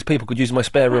Japanese people could use my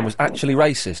spare room was actually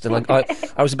racist, and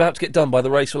I was about to get done by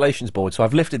the Race Relations Board, so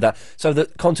I've lifted that so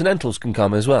that continentals can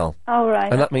come as well. All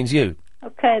right. And that means you.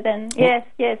 Okay, then. Yes.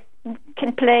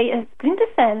 Can play a Splinter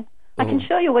Cell. I can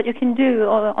show you what you can do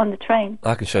on the train.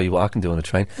 I can show you what I can do on a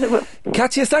train.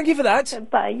 Katia, thank you for that.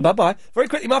 Bye. Bye-bye. Very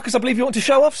quickly, Marcus, I believe you want to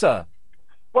show off, sir.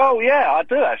 Well, yeah, I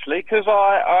do, actually, because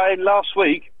I last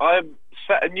week, I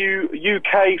set a new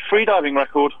UK freediving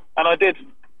record, and I did.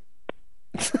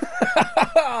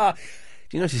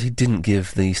 Do you notice he didn't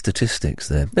give the statistics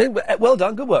there? Well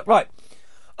done, good work. Right.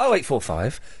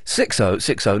 0845 60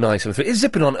 60 973. It's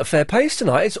zipping on at a fair pace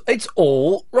tonight. It's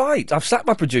all right. I've sacked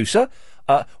my producer.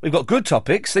 We've got good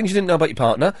topics, things you didn't know about your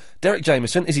partner. Derek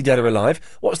Jameson, is he dead or alive?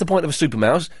 What's the point of a super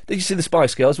mouse? Did you see the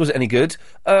Spice Girls? Was it any good?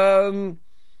 That'll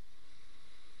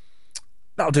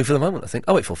do for the moment, I think.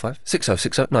 0845 60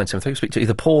 60 973. We'll speak to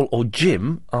either Paul or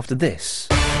Jim after this.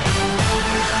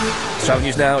 Travel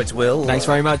News now, it's Will. Thanks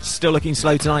very much. Still looking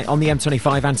slow tonight on the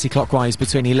M25 anti-clockwise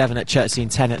between 11 at Chertsey and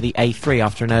 10 at the A3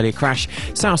 after an earlier crash.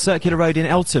 South Circular Road in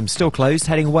Eltham still closed,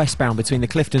 heading westbound between the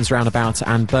Cliftons roundabout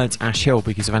and Burnt Ash Hill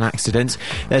because of an accident.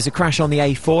 There's a crash on the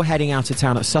A4 heading out of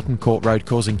town at Sutton Court Road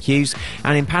causing queues.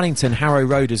 And in Paddington, Harrow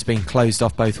Road has been closed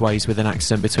off both ways with an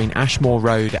accident between Ashmore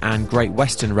Road and Great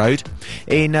Western Road.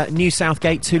 In New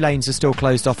Southgate, 2 lanes are still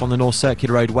closed off on the North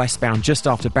Circular Road westbound just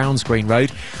after Bounds Green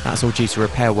Road. That's all due to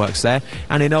repair works there.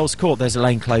 And in Earls Court, there's a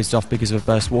lane closed off because of a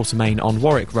burst water main on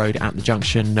Warwick Road at the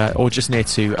junction, or just near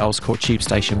to Earls Court Tube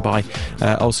Station by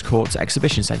Earls Court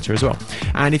Exhibition Centre as well.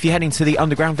 And if you're heading to the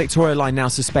Underground, Victoria Line now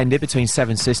suspended between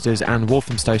Seven Sisters and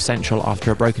Walthamstow Central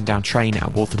after a broken down train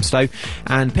at Walthamstow.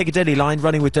 And Piccadilly Line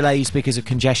running with delays because of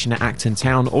congestion at Acton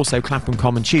Town. Also, Clapham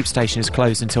Common Tube Station is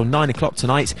closed until 9 o'clock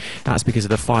tonight. That's because of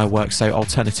the fireworks, so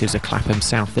alternatives are Clapham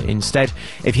South instead.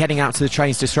 If you're heading out to the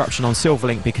trains, disruption on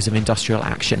Silverlink because of industrial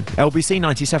action. LBC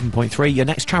 97.3, your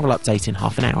next travel update in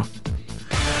half an hour.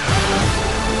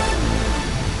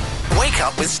 Wake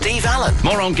up with Steve Allen.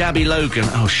 More on Gabby Logan.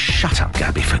 Oh, shut up,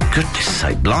 Gabby, for goodness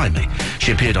sake, blimey.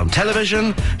 She appeared on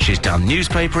television, she's done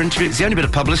newspaper interviews, it's the only bit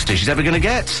of publicity she's ever going to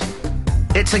get.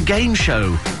 It's a game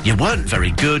show. You weren't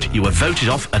very good, you were voted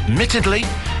off, admittedly,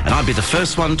 and I'd be the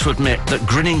first one to admit that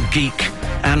grinning geek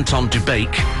Anton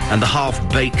Dubake and the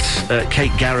half-baked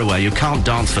Kate Garraway who can't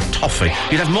dance for toffee,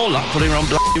 you'd have more luck putting her on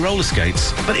bloody roller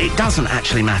skates. But it doesn't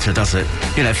actually matter, does it?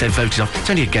 You know, if they're voted off, it's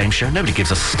only a game show, nobody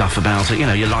gives a stuff about it, you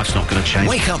know, your life's not going to change.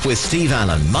 Wake up with Steve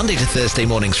Allen, Monday to Thursday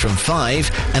mornings from 5,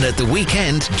 and at the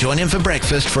weekend, join him for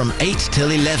breakfast from 8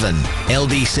 till 11.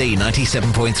 LBC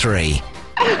 97.3.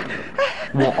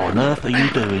 What on earth are you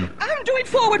doing? I'm doing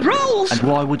forward rolls. And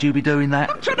why would you be doing that?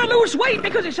 I'm trying to lose weight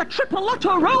because it's a triple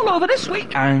lotto rollover this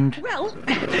week. And? Well,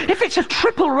 if it's a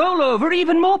triple rollover,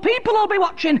 even more people will be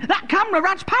watching. That camera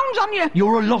adds pounds on you.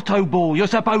 You're a lotto ball. You're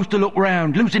supposed to look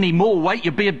round. Lose any more weight,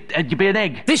 you'd be an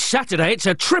egg. This Saturday, it's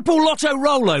a triple lotto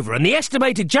rollover, and the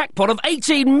estimated jackpot of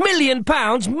 £18 million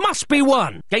must be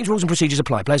won. Games, rules and procedures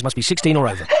apply. Players must be 16 or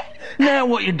over. Now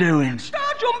what you doing? Star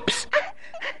jumps.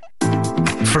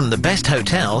 From the best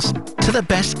hotels to the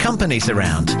best companies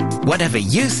around. Whatever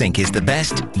you think is the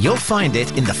best, you'll find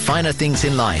it in the finer things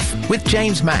in life with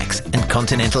James Max and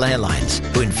Continental Airlines,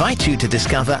 who invite you to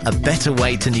discover a better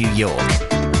way to New York.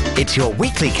 It's your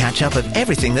weekly catch-up of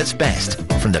everything that's best,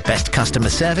 from the best customer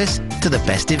service to the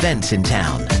best events in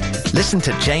town. Listen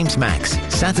to James Max,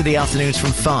 Saturday afternoons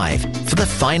from 5, for the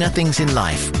finer things in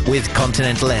life with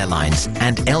Continental Airlines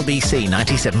and LBC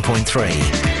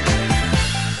 97.3.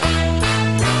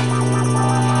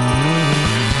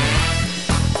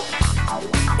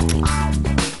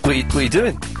 What are you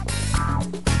doing?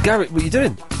 Gary, what are you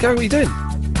doing? Gary, what are you doing?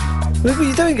 What are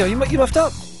you doing, Gary? You muffed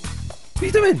up. What are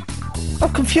you doing?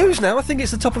 I'm confused now. I think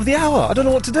it's the top of the hour. I don't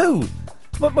know what to do.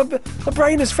 My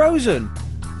brain is frozen.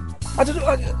 I don't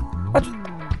know.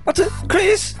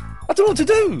 Chris, I don't know what to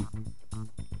do.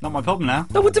 Not my problem now.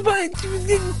 No, I don't know.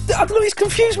 He's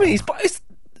confused me. He's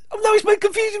made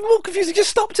confusing, more confusing. Just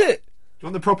stopped it. Do you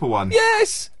want the proper one?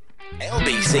 Yes.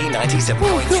 LBC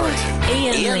 97.3.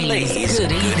 Ian Lee's Good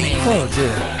Evening. Oh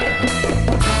dear.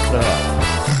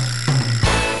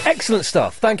 Excellent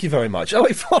stuff. Thank you very much.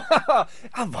 084. I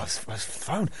was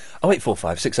phone.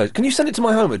 0845 60. Can you send it to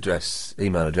my home address,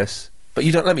 email address? But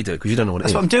you don't let me do it because you don't know what it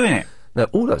is. That's what I'm doing it. No,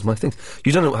 all that's my thing.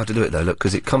 You don't know how to do it though. Look,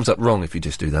 because it comes up wrong if you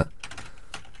just do that.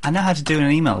 I know how to do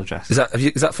an email address. Is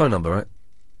that phone number right?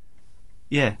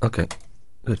 Yeah. Okay,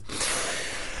 good.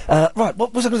 Right,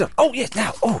 what was I going to say? Oh, yes,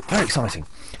 now. Oh, very exciting.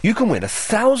 You can win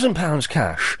 £1,000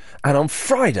 cash, and on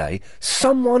Friday,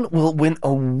 someone will win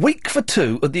a week for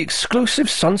two at the exclusive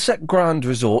Sunset Grand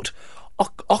Resort,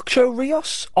 Ocho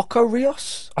Rios?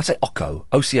 I'd say Ocho.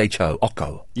 O-C-H-O.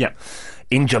 Ocho. Yeah.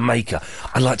 In Jamaica.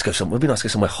 I'd like to go somewhere. It'd be nice to go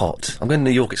somewhere hot. I'm going to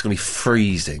New York, it's going to be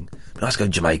freezing. It'd be nice to go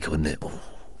to Jamaica, wouldn't it? Oh,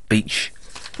 beach.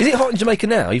 Is it hot in Jamaica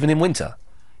now, even in winter?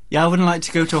 Yeah, I wouldn't like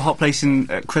to go to a hot place in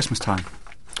Christmas time.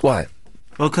 Why?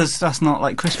 Well, because that's not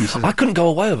like Christmas, is it? I couldn't go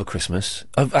away over Christmas.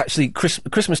 Actually,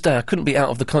 Christmas Day, I couldn't be out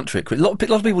of the country. A lot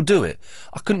of people do it.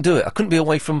 I couldn't do it. I couldn't be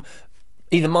away from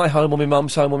either my home or my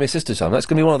mum's home or my sister's home. That's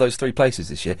going to be one of those three places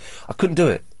this year. I couldn't do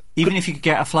it. Even if you could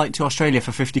get a flight to Australia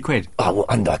for 50 quid? Oh, well,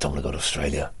 I don't want to go to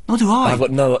Australia. Nor do I. I've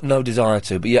got no desire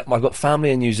to. But yeah, I've got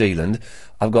family in New Zealand.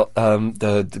 I've got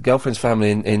the girlfriend's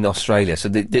family in Australia. So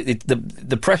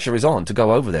the pressure is on to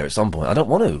go over there at some point. I don't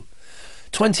want to.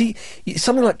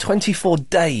 Something like 24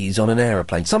 days on an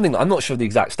aeroplane. Something, I'm not sure the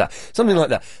exact stat. Something like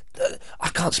that. I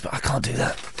can't do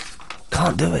that.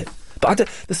 Can't do it. But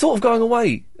the thought of going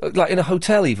away, like in a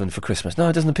hotel even for Christmas, no,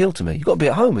 it doesn't appeal to me. You've got to be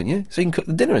at home, haven't you? So you can cook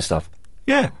the dinner and stuff.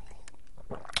 Yeah.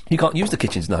 You can't use the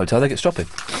kitchens in the hotel, they get stroppy.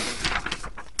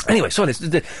 Anyway, so let's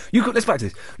back to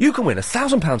this. You can win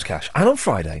 £1,000 cash, and on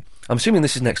Friday, I'm assuming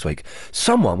this is next week,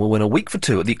 someone will win a week for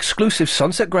two at the exclusive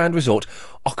Sunset Grand Resort,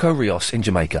 Ocho Rios in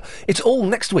Jamaica. It's all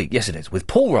next week, yes it is, with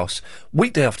Paul Ross,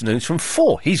 weekday afternoons from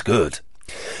 4. He's good.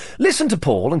 Listen to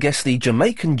Paul and guess the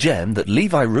Jamaican gem that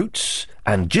Levi Roots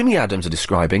and Jimmy Adams are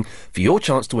describing for your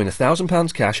chance to win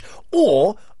 £1,000 cash,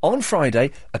 or, on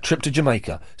Friday, a trip to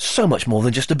Jamaica. So much more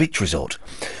than just a beach resort.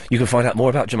 You can find out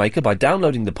more about Jamaica by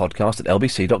downloading the podcast at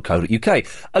lbc.co.uk.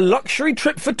 A luxury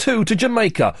trip for two to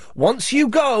Jamaica. Once you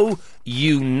go,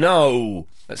 you know.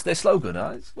 That's their slogan,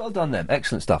 huh? Well done, them.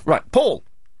 Excellent stuff. Right, Paul.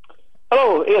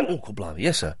 Hello, Ian. Oh, God blimey.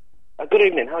 Yes, sir. Good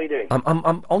evening, how are you doing?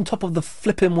 I'm on top of the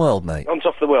flipping world, mate. On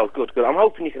top of the world, good. I'm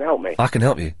hoping you can help me. I can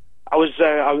help you. I was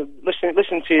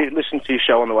listening to your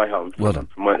show on the way home. Well done.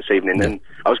 From work this evening, Yeah. and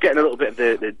I was getting a little bit of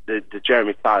the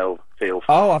Jeremy Kyle feel.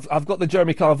 Oh, I've got the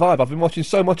Jeremy Kyle vibe. I've been watching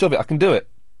so much of it. I can do it.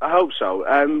 I hope so.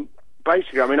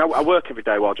 Basically, I mean, I work every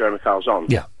day while Jeremy Kyle's on.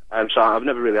 Yeah. So I've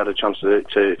never really had a chance to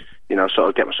sort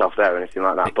of get myself there or anything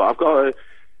like that. But I've got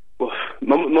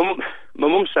my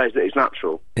mum says that it's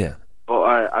natural. Yeah. But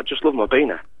I just love my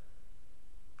beanie.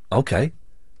 Okay.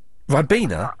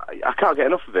 Ribena? I can't get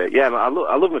enough of it. Yeah, I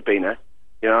love my beanie,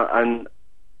 and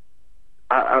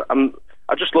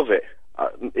I just love it.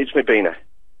 It's my beanie.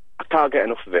 I can't get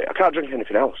enough of it. I can't drink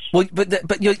anything else. Well,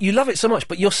 but you love it so much,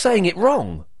 but you're saying it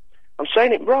wrong. I'm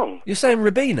saying it wrong. You're saying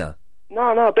Ribena.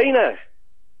 No, beanie.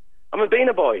 I'm a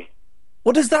beanie boy.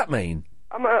 What does that mean?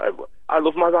 I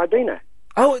love my Ribena.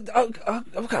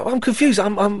 Okay, I'm confused.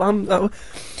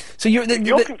 So you're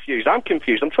confused. I'm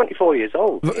confused. I'm 24 years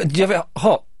old. Do you have it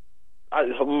hot?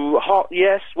 Hot,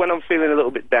 yes, when I'm feeling a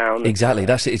little bit down. Exactly,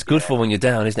 that's it. It's good for when you're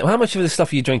down, isn't it? Well, how much of this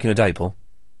stuff are you drinking a day, Paul?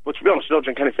 Well, to be honest, I don't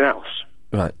drink anything else.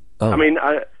 Right. Oh. I mean,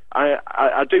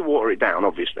 I do water it down,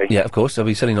 obviously. Yeah, of course. They'll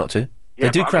be silly not to. Yeah, they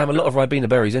do cram a lot of Ribena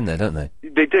berries in there, don't they?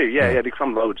 They do, yeah, they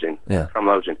cram loads in. Yeah. Cram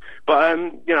loads in. But, I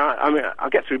mean, I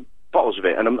get through bottles of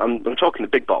it, and I'm talking the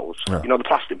big bottles. Oh. The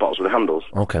plastic bottles with the handles.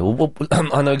 Okay, well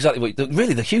I know exactly what...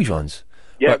 Really, the huge ones?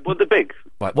 Yeah, right. well, they're big.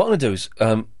 Right, what I'm going to do is...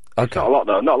 Okay. Not a lot,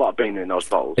 though. Not a lot of bean in those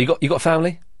bottles. You got a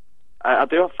family? I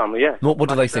do have family, yeah. What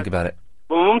do they think about it?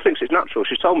 Well, my mum thinks it's natural.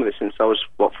 She's told me this since I was,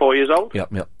 4 years old?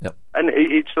 Yep. And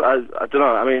it's, I don't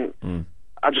know, I mean,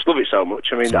 I just love it so much.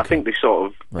 I mean, I think they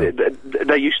sort of,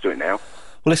 they're used to it now.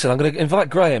 Well, listen, I'm going to invite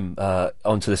Graham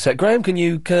onto the set. Graham, can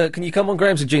you come on?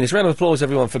 Graham's a genius. Round of applause,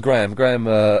 everyone, for Graham. Graham,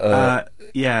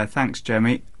 yeah, thanks,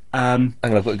 Jeremy. Hang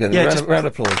on, I've got to get round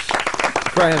of applause.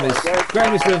 Graham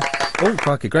is the... Oh,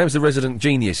 crikey, Graham's the resident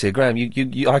genius here. Graham,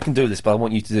 you I can do this, but I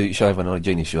want you to show everyone what a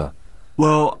genius you are.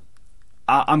 Well,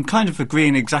 I'm kind of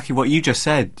agreeing exactly what you just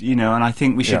said, and I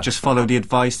think we should just follow the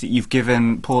advice that you've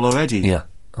given Paul already. Yeah,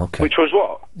 okay. Which was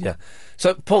what? Yeah.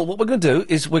 So, Paul, what we're going to do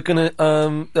is we're going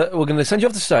to send you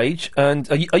off the stage, and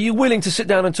are you willing to sit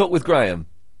down and talk with Graham?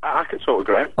 I can talk with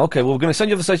Graham. Okay, well, we're going to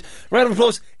send you off the stage. Round of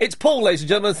applause. It's Paul, ladies and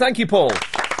gentlemen. Thank you, Paul.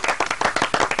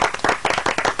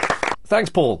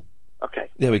 Thanks, Paul. Okay.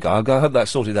 There we go. I hope that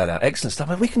sorted that out. Excellent stuff.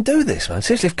 Man, we can do this, man.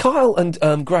 Seriously, if Kyle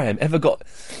and Graham ever got,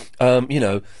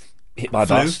 hit by a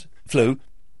bus, flu,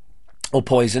 or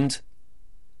poisoned,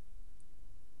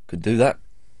 could do that.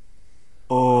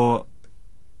 Or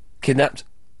kidnapped.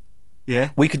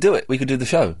 Yeah. We could do it. We could do the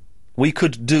show. We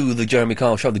could do the Jeremy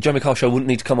Kyle show. The Jeremy Kyle show wouldn't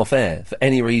need to come off air for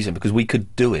any reason because we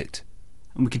could do it.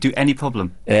 And we could do any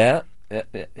problem. Yeah.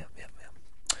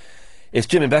 It's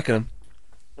Jim in Beckenham.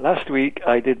 Last week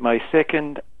I did my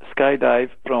second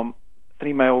skydive from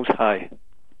 3 miles high.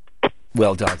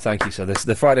 Well done, thank you, sir.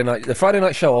 The Friday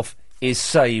night show off is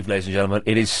saved, ladies and gentlemen.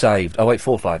 It is saved.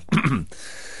 0845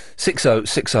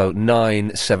 6060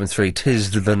 973.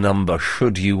 'Tis the number,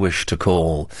 should you wish to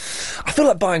call. I feel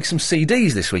like buying some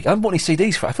CDs this week. I haven't bought any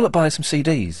CDs for it. I feel like buying some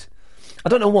CDs. I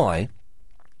don't know why.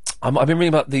 I've been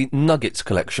reading about the Nuggets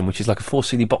collection, which is like a 4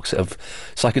 CD box set of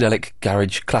psychedelic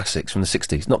garage classics from the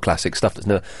 60s. Not classic stuff that's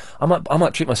never... I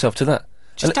might treat myself to that.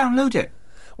 Just download it.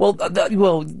 Well,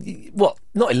 what?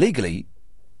 Not illegally.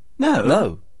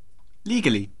 No.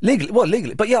 Legally. Well,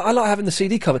 legally. But yeah, I like having the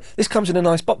CD cover. This comes in a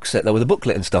nice box set, though, with a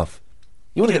booklet and stuff.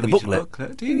 You want to get the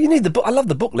booklet. Do you? You need the book. I love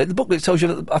the booklet. The booklet tells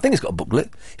you... I think it's got a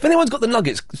booklet. If anyone's got the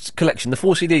Nuggets collection, the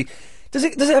 4 CD... Does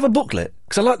it have a booklet?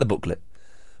 Because I like the booklet.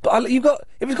 But if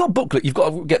it's got a booklet, you've got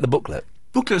to get the booklet.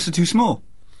 Booklets are too small.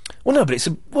 Well, no, but it's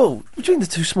what do you mean they're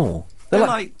too small? They're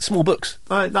like small books.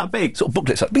 Like that big? Sort of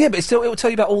booklets. But yeah, but it will tell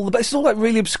you about all the... It's all like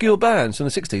really obscure bands from the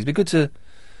 60s. It'd be good to...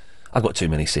 I've got too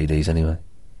many CDs anyway.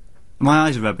 My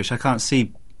eyes are rubbish. I can't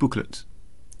see booklets.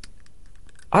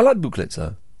 I like booklets,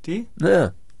 though. Do you?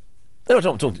 Yeah. No,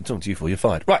 I'm talking to you for. You're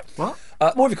fine. Right. What?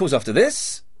 More of your calls after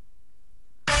this.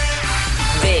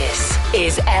 This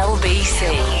is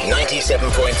LBC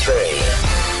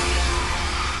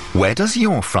 97.3. Where does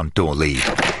your front door lead?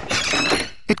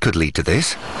 It could lead to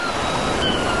this.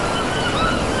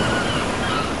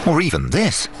 Or even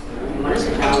this.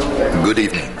 Good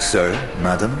evening, sir,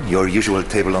 madam. Your usual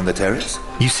table on the terrace?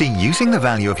 You see, using the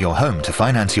value of your home to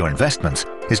finance your investments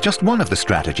is just one of the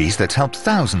strategies that's helped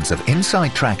thousands of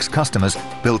Inside Track's customers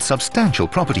build substantial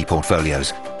property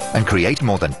portfolios and create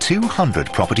more than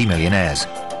 200 property millionaires.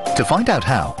 To find out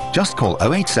how, just call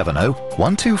 0870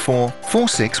 124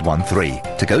 4613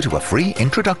 to go to a free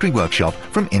introductory workshop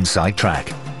from Inside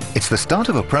Track. It's the start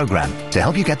of a program to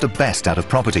help you get the best out of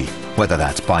property, whether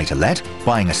that's buy-to-let,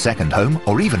 buying a second home,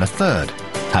 or even a third.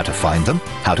 How to find them,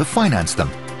 how to finance them,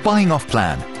 buying off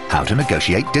plan, how to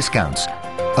negotiate discounts.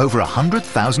 Over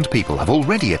 100,000 people have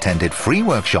already attended free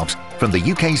workshops from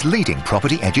the UK's leading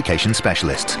property education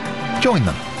specialists. Join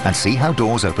them and see how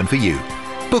doors open for you.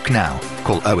 Book now.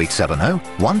 Call 0870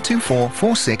 124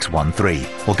 4613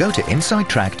 or go to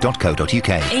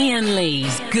insidetrack.co.uk. Ian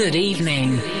Lee's Good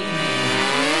Evening.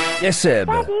 Yes, Seb.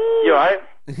 You alright?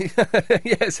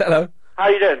 Yes, hello. How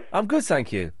you doing? I'm good,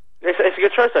 thank you. It's a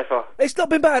good show so far. It's not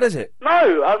been bad, has it?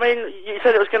 No, I mean, you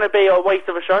said it was going to be a waste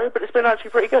of a show, but it's been actually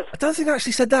pretty good. I don't think I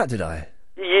actually said that, did I?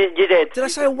 You did. Did I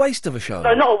say a waste of a show?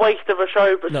 No, not a waste of a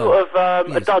show, but No. sort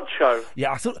of a dud show.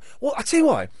 Yeah, I thought... Well, I'll tell you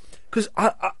why. Because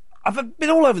I've been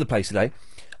all over the place today,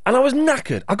 and I was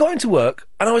knackered. I got into work,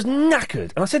 and I was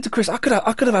knackered. And I said to Chris, I could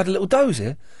have had a little doze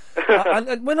here.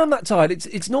 and when I'm that tired,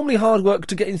 it's normally hard work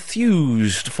to get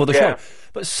enthused for the show.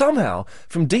 But somehow,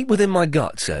 from deep within my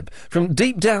gut, Seb, from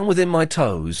deep down within my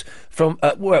toes, from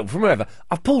wherever,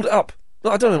 I've pulled it up.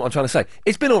 I don't know what I'm trying to say.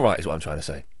 It's been all right, is what I'm trying to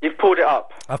say. You've pulled it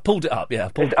up. I've pulled it up, yeah.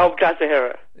 I'm glad to hear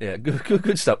it. Yeah,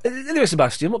 good stuff. Anyway,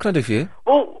 Sebastian, what can I do for you?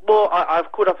 Well,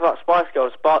 I've called up about Spice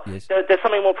Girls, but there's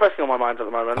something more pressing on my mind at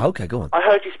the moment. Okay, go on. I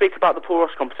heard you speak about the Paul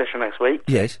Ross competition next week.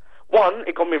 Yes. One,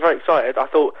 it got me very excited. I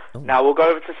thought, now we'll go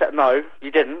over to set. No, you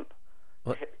didn't.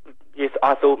 What?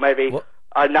 I thought maybe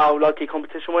a now lucky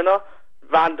competition winner,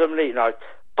 randomly, no.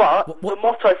 But the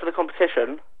motto for the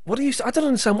competition... What do you... I don't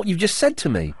understand what you've just said to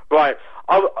me. Right.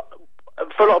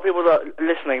 For a lot of people that are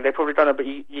listening, they probably don't know, but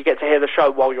you get to hear the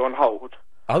show while you're on hold.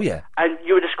 Oh, yeah. And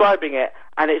you were describing it,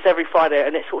 and it's every Friday,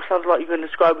 and it sort of sounds like you're going to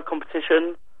describe a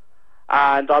competition,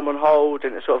 and I'm on hold,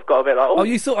 and it sort of got a bit like, oh,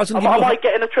 you thought I was going to... Am I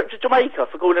getting a trip to Jamaica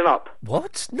for calling up?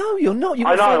 What? No, you're not.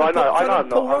 I know, I'm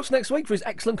Paul not. Ross next week for his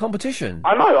excellent competition.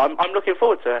 I know, I'm looking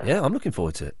forward to it. Yeah, I'm looking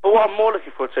forward to it. But what I'm more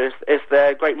looking forward to is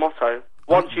their great motto,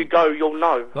 once you go, you'll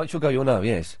know. Once you go, you'll know,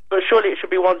 yes. But surely it should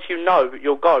be once you know,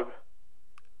 you'll go.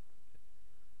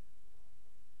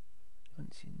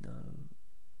 Once you know...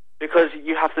 Because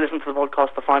you have to listen to the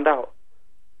podcast to find out.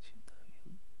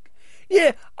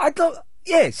 Yeah, I don't...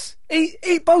 Yes,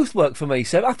 it both work for me,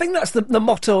 Seb. I think that's the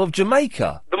motto of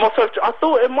Jamaica. The motto of... I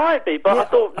thought it might be, but I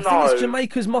thought, no. I think it's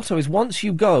Jamaica's motto is once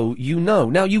you go, you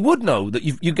know. Now, you would know that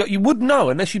you would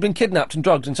know unless you've been kidnapped and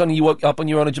drugged and suddenly you woke up and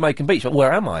you're on a Jamaican beach. But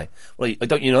where am I? Well,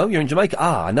 don't you know? You're in Jamaica.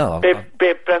 Ah, I know. Be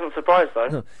a pleasant surprise, though.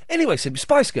 No. Anyway, Seb,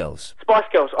 Spice Girls. Spice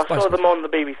Girls. I saw them on the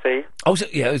BBC. Oh,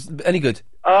 yeah, it was any good?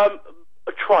 A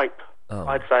tripe,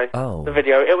 I'd say. Oh. The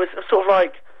video. It was sort of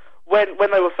like...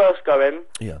 When they were first going,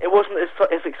 it wasn't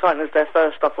as exciting as their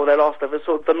first stuff or their last stuff. It was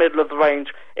sort of the middle of the range.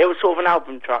 It was sort of an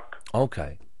album track.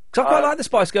 Okay. Because I quite like the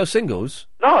Spice Girls singles.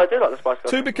 No, I do like the Spice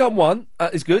Girls. Two Become One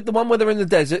is good. The one where they're in the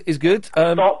desert is good.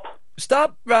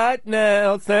 Stop right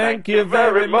now, thank you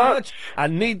very much. I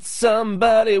need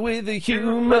somebody with a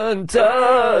human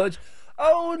touch.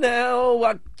 Oh, now,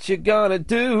 what you gonna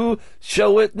do?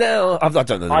 Show it now. I don't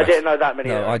know the rest. didn't know that many.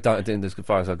 No, I didn't as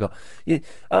far as I got. Yeah,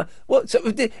 so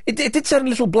it did sound a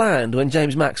little bland when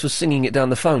James Max was singing it down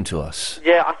the phone to us.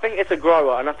 Yeah, I think it's a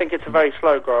grower, and I think it's a very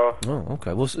slow grower. Oh,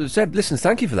 okay. Well, Seb, listen,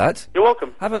 thank you for that. You're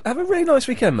welcome. Have a really nice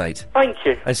weekend, mate. Thank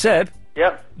you. And Seb?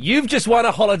 Yep. You've just won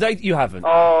a holiday. You haven't.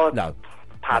 Oh, no.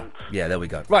 Pants. Yeah, there we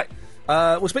go. Right.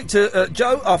 We'll speak to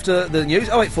Joe after the news.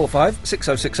 0845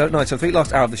 6060 973.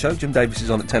 Last hour of the show. Jim Davis is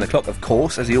on at 10 o'clock, of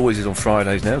course, as he always is on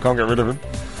Fridays now. Can't get rid of him.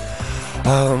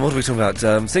 What are we talking about?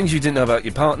 Things you didn't know about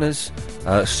your partners.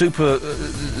 What's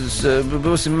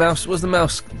the mouse? What's the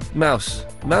mouse?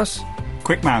 Mouse?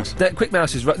 Quick Mouse. Quick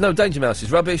Mouse is... No, Danger Mouse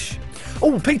is rubbish.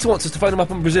 Oh, Peter wants us to phone him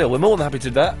up on Brazil. We're more than happy to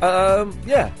do that.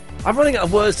 Yeah. I'm running out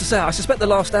of words to say. I suspect the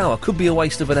last hour could be a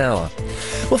waste of an hour.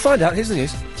 We'll find out. Here's the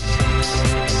news.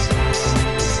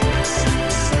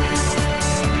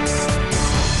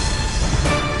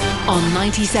 On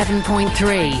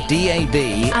 97.3 DAB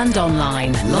and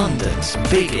online. London's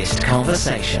biggest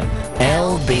conversation.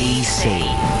 LBC.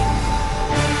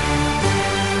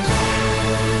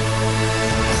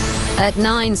 At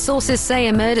 9, sources say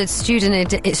a murdered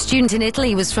student in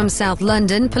Italy was from South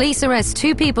London. Police arrest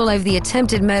 2 people over the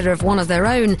attempted murder of one of their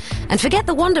own. And forget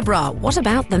the Wonder Bra. What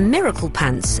about the Miracle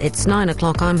Pants? It's 9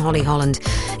 o'clock. I'm Holly Holland.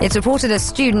 It's reported a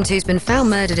student who's been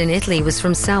found murdered in Italy was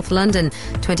from South London.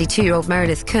 22-year-old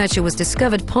Meredith Kircher was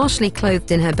discovered partially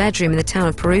clothed in her bedroom in the town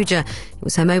of Perugia. It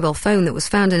was her mobile phone that was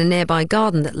found in a nearby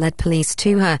garden that led police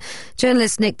to her.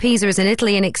 Journalist Nick Pisa is in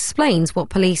Italy and explains what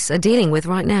police are dealing with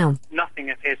right now. Nothing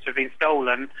appears to have been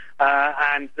stolen,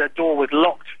 and the door was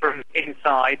locked from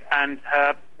inside, and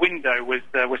her window was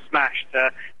smashed.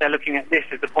 They're looking at this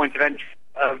as the point of entry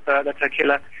that the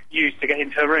killer used to get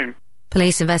into her room.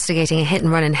 Police investigating a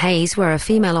hit-and-run in Hayes, where a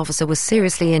female officer was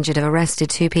seriously injured, have arrested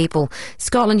 2 people.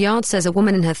 Scotland Yard says a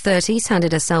woman in her 30s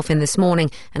handed herself in this morning,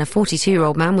 and a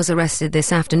 42-year-old man was arrested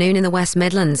this afternoon in the West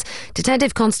Midlands.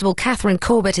 Detective Constable Catherine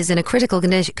Corbett is in a critical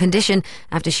condition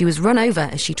after she was run over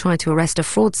as she tried to arrest a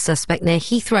fraud suspect near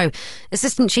Heathrow.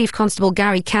 Assistant Chief Constable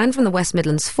Gary Cann from the West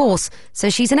Midlands Force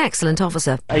says she's an excellent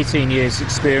officer. 18 years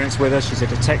experience with her. She's a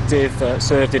detective,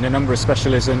 served in a number of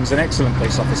specialisms, an excellent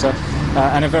police officer,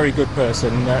 and a very good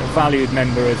person, valued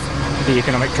member of the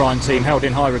economic crime team, held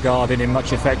in high regard and in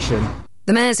much affection.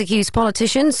 The Mayor's accused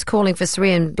politicians, calling for Sir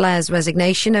Ian Blair's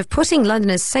resignation, of putting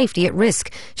Londoners' safety at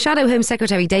risk. Shadow Home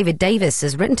Secretary David Davis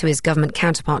has written to his government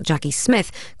counterpart Jackie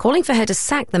Smith, calling for her to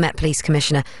sack the Met Police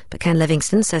Commissioner. But Ken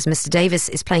Livingstone says Mr Davis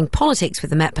is playing politics with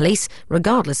the Met Police,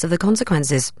 regardless of the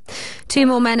consequences. 2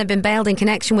 more men have been bailed in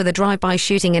connection with a drive-by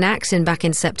shooting in Acton back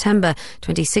in September.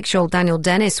 26-year-old Daniel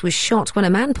Dennis was shot when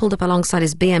a man pulled up alongside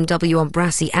his BMW on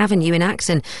Brassey Avenue in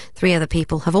Acton. 3 other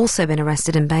people have also been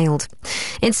arrested and bailed.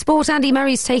 In sport, Andy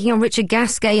Murray's taking on Richard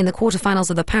Gasquet in the quarterfinals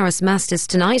of the Paris Masters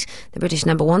tonight. The British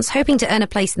number one's hoping to earn a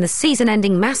place in the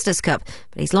season-ending Masters Cup,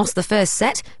 but he's lost the first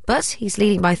set, but he's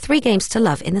leading by 3 games to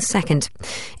love in the second.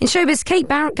 In showbiz, Kate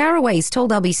Garraway's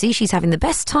told LBC she's having the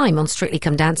best time on Strictly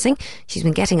Come Dancing. She's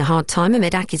been getting a hard time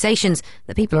amid accusations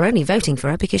that people are only voting for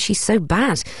her because she's so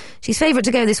bad. She's favourite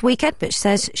to go this weekend, but she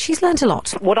says she's learnt a lot.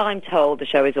 What I'm told the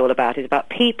show is all about is about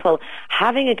people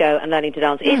having a go and learning to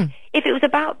dance. If it was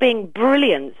about being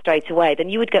brilliant straight away, then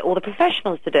you would get all the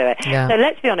professionals to do it. Yeah. So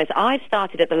let's be honest, I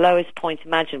started at the lowest point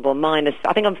imaginable, minus,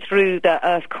 I think I'm through the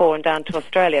Earth core and down to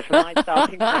Australia from my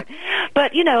starting point.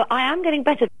 But, you know, I am getting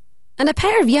better. And a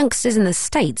pair of youngsters in the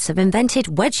States have invented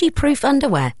wedgie-proof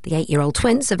underwear. The 8-year-old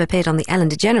twins have appeared on the Ellen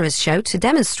DeGeneres show to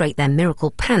demonstrate their miracle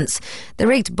pants. The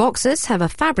rigged boxers have a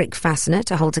fabric fastener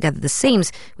to hold together the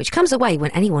seams, which comes away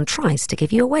when anyone tries to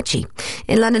give you a wedgie.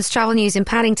 In London's travel news, in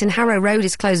Paddington, Harrow Road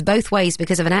is closed both ways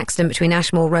because of an accident between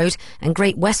Ashmore Road and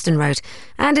Great Western Road.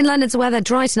 And in London's weather,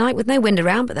 dry tonight with no wind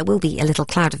around, but there will be a little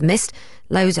cloud of mist.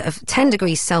 Lows of 10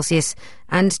 degrees Celsius.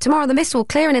 And tomorrow the mist will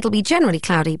clear and it'll be generally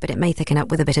cloudy, but it may thicken up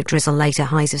with a bit of drizzle later,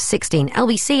 highs of 16.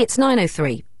 LBC, it's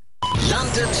 9:03.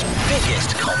 London's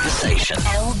biggest conversation.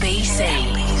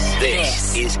 LBC.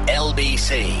 This is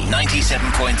LBC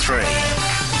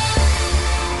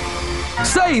 97.3.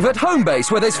 Save at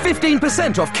Homebase, where there's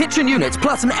 15% off kitchen units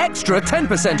plus an extra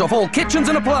 10% off all kitchens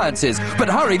and appliances. But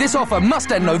hurry, this offer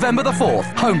must end November the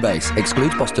 4th. Homebase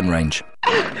excludes Boston range.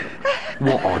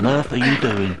 What on earth are you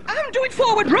doing? I'm doing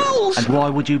straightforward rolls. And why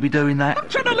would you be doing that? I'm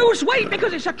trying to lose weight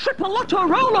because it's a triple lotto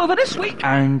rollover this week.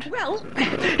 And? Well,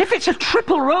 if it's a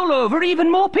triple rollover,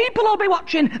 even more people will be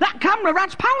watching. That camera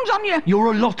adds pounds on you.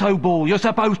 You're a lotto ball. You're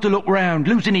supposed to look round.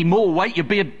 Lose any more weight, you'd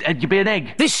be an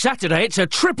egg. This Saturday, it's a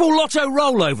triple lotto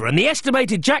rollover, and the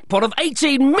estimated jackpot of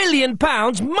 £18 million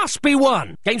must be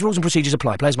won. Games, rules and procedures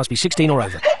apply. Players must be 16 or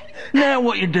over. Now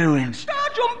what you doing? Star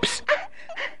jumps.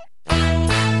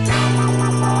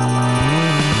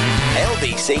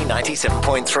 LBC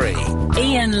 97.3.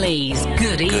 Ian Lee's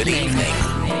Good Evening. Good evening.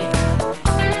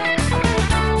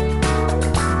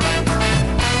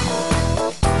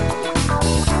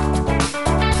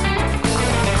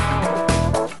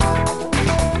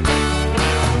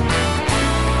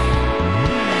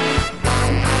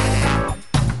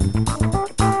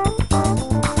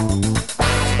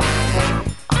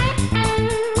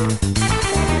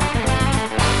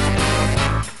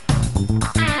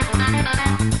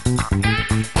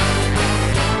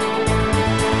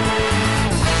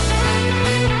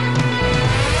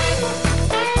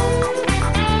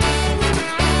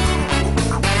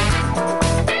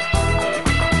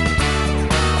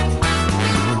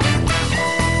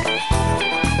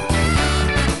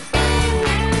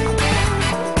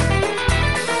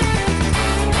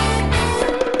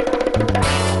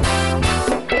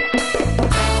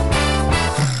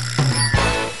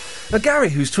 Now, Gary,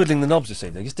 who's twiddling the knobs this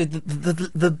evening, just did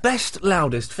the best,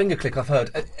 loudest finger click I've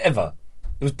heard ever.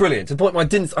 It was brilliant. To the point where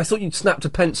I thought you'd snapped a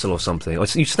pencil or something.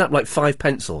 You snapped like 5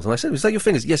 pencils. And I said, was that your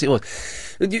fingers? Yes, it was.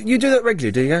 You do that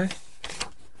regularly, do you, Gary?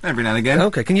 Every now and again.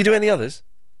 Okay, can you do any others?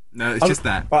 No, it's just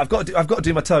that. Right, I've got to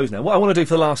do my toes now. What I want to do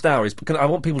for the last hour is, I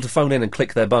want people to phone in and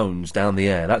click their bones down the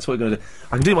air. That's what we're going to do.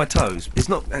 I can do my toes. It's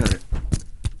not... Hang on.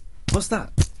 What's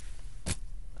that?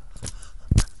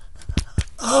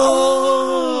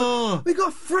 Oh! We got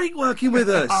a freak working with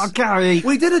us. Oh, Gary.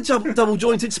 We did a double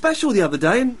jointed special the other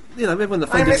day, and everyone the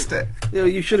I missed it.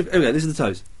 You should have. Okay, this is the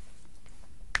toes.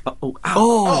 Oh,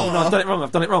 no, I've done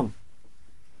it wrong.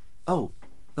 Oh,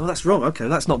 no, that's wrong. Okay,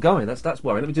 that's not going. That's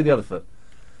worrying. Let me do the other foot.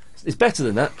 It's better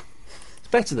than that. It's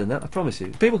better than that. I promise you.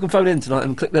 People can phone in tonight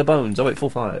and click their bones.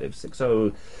 0845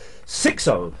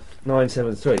 60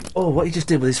 973. Oh, what he just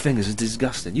did with his fingers is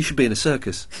disgusting. You should be in a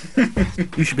circus.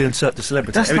 You should be in Cirque du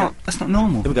Celebrity. That's not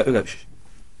normal. Here we go. Shh.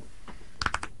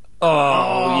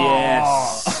 Oh,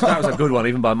 yes. That was a good one,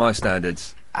 even by my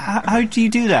standards. How do you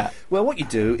do that? Well, what you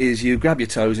do is you grab your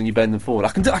toes and you bend them forward. I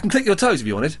can click your toes if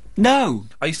you wanted. No.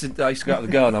 I used to go out with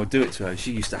a girl and I would do it to her, and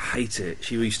she used to hate it.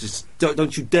 She used to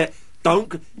don't you dare.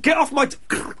 Don't get off my...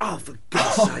 Oh, for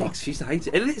God's sakes. She used to hate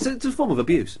it. It's a form of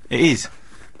abuse. It is.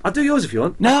 I'll do yours if you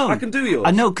want. No. I can do yours. I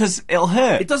know, because it'll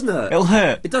hurt. It doesn't hurt. It'll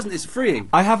hurt. It doesn't, it's freeing.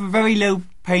 I have a very low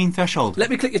pain threshold.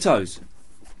 Let me click your toes.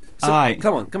 Alright.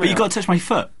 Come on. But you've got to touch my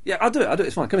foot. Yeah, I'll do it.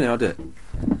 It's fine. Come in here, I'll do it.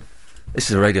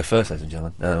 This is a radio first, ladies and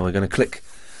gentlemen. We're going to click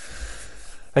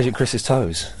Agent Chris's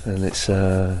toes. And it's,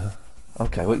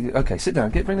 okay, sit down.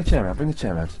 Bring the chair around.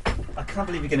 I can't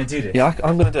believe you're going to do this. Yeah,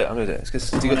 I'm going to do it. It's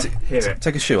 'cause you got to hear it.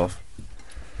 take a shoe off.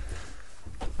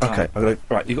 Okay,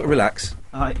 right, you've got to relax.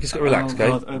 Right. You just got to relax, okay?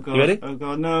 God, oh God, you ready? Oh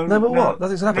God, no. No, but what?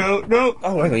 Nothing's happening. No.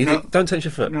 Oh, hang on, don't tense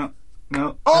your foot. No.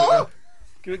 Oh!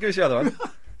 Give us the other one.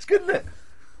 It's good, isn't it?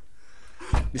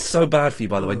 It's so bad for you,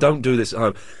 by the way. Don't do this at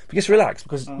home. But just relax,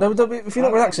 because if you're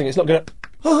not relaxing, it's not going to...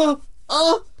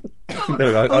 There we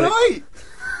go.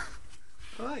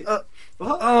 Right.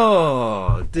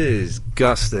 Oh,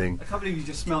 disgusting. I can't believe you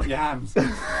just smelt your hands.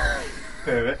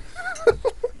 Hear it.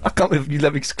 I can't believe you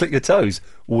let me just click your toes,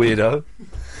 weirdo.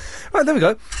 Right, there we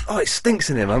go. Oh, it stinks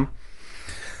in here, Mum.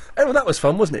 Oh, well, that was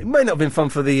fun, wasn't it? It may not have been fun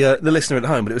for the listener at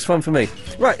home, but it was fun for me.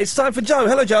 Right, it's time for Joe.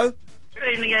 Hello, Joe.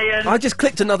 Good evening, Ian. I just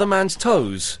clicked another man's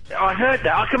toes. I heard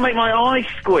that. I can make my eyes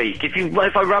squeak. If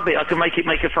I rub it, I can make it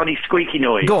make a funny squeaky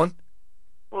noise. Go on.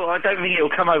 Well, I don't think it'll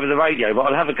come over the radio, but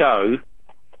I'll have a go.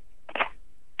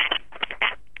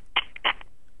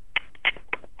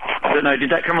 I don't know, did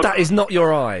that come... That is not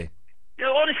your eye.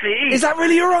 No, honestly, it is. Is that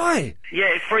really your eye? Yeah,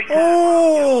 it freaks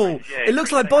out. Yeah, it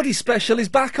looks like Body Special is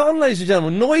back on, ladies and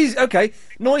gentlemen.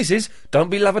 Noises. Don't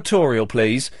be lavatorial,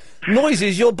 please.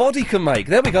 Noises your body can make.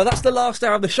 There we go, that's the last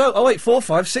hour of the show.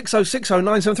 0845 6060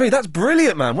 973. That's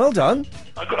brilliant, man. Well done.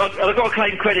 I've got to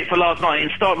claim credit for last night and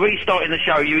restarting the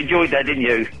show. You enjoyed that, didn't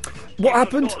you? What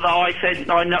happened?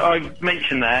 I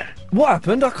mentioned that. What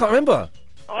happened? I can't remember.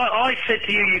 I said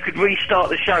to you could restart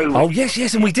the show. Oh, yes,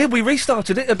 and we did. We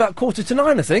restarted it about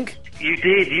 9:15, I think. You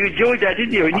did. You enjoyed that,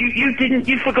 didn't you? And you didn't.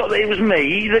 You forgot that it was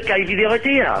me that gave you the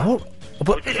idea. Oh,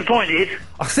 but I was disappointed.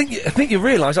 I think you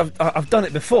realise I've done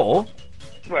it before.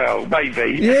 Well,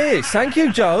 maybe. Yes, thank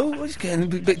you, Joe. He's getting a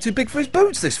bit too big for his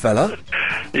boots, this fella.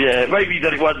 Yeah, maybe he's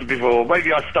done it once before.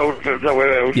 Maybe I stole it from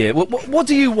somewhere else. Yeah, what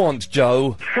do you want,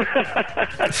 Joe?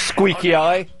 Squeaky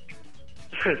eye.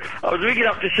 I was ringing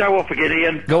up to show off again,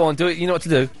 Ian. Go on, do it. You know what to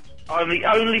do. I'm the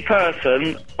only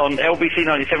person on LBC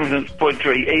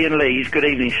 97.3, Ian Lee's Good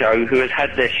Evening Show, who has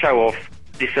had their show off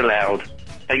disallowed.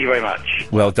 Thank you very much.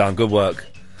 Well done, good work.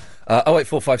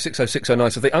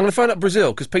 084560609. So I'm going to phone up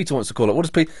Brazil, because Peter wants to call it. What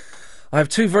does Peter... I have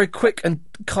two very quick and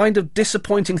kind of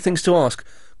disappointing things to ask.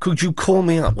 Could you call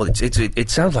me up? Well, it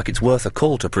sounds like it's worth a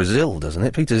call to Brazil, doesn't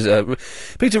it?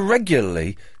 Peter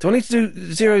regularly... Do I need to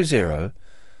do 00?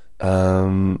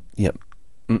 Yep.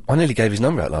 I nearly gave his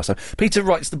number out last time. Peter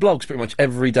writes the blogs pretty much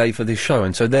every day for this show,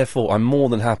 and so therefore I'm more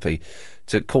than happy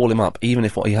to call him up, even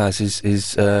if what he has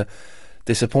is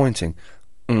disappointing.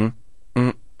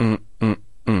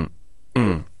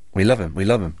 We love him. We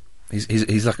love him.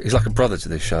 He's like a brother to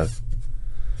this show.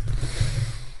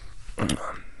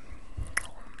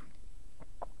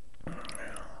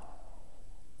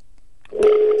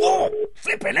 Oh,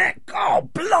 flipping heck! Oh,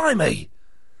 blimey!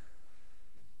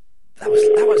 That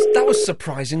was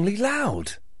surprisingly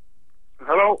loud.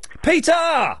 Hello, Peter.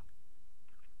 Hi,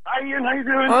 Ian. How you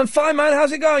doing? I'm fine, man.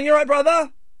 How's it going? You all right,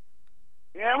 brother?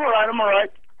 Yeah, I'm all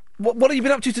right. What have you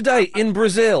been up to today in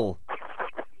Brazil?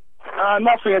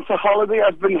 Nothing. It's a holiday.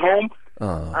 I've been home.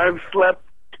 Oh. I've slept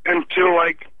until,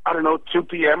 2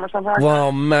 p.m. or something like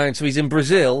Well, man, so he's in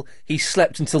Brazil. He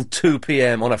slept until 2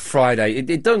 p.m. on a Friday.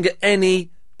 It don't get any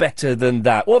better than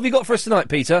that. What have you got for us tonight,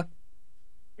 Peter?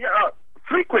 Yeah,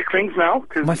 3 quick things now,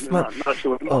 because not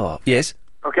sure. Oh, yes?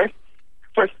 Okay.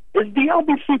 First, is the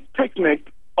LBC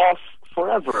picnic off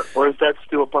forever, or is that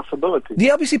still a possibility? The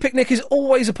LBC picnic is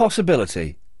always a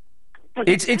possibility.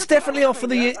 It's definitely off for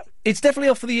the year. It's definitely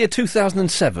off for the year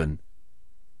 2007.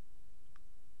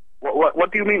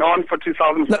 What do you mean on for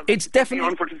 2007? No, it's definitely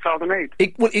on for 2008.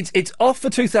 It's off for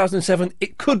 2007.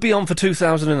 It could be on for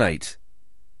 2008,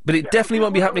 but it definitely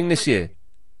won't be happening this year.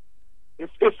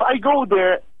 If I go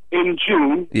there in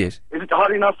June, yes, is it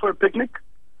hot enough for a picnic?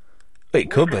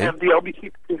 It could be. Have the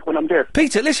LBC picnic when I'm there.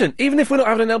 Peter, listen. Even if we're not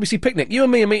having an LBC picnic, you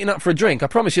and me are meeting up for a drink. I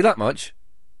promise you that much.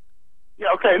 Yeah.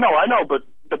 Okay. No, I know, but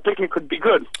the picnic could be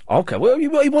good. Okay. Well, he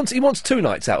wants 2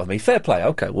 nights out with me. Fair play.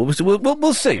 Okay. Well,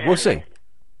 we'll see. Yeah. We'll see.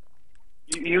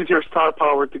 Use your star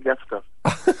power to get stuff.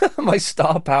 My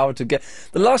star power to get...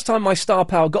 The last time my star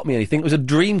power got me anything was a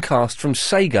Dreamcast from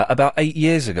Sega about 8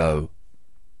 years ago.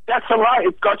 That's a lie.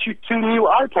 It got you 2 new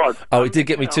iPods. Oh, it did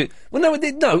get me 2... Well, no, it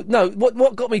did... No.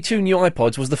 What got me 2 new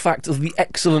iPods was the fact of the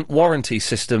excellent warranty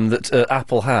system that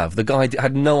Apple have. The guy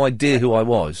had no idea who I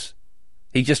was.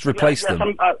 He just replaced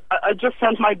them. I just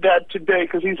sent my dad today,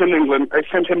 because he's in England, I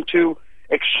sent him to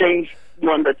exchange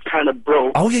one that kind of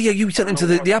broke. Oh, yeah, you sent him to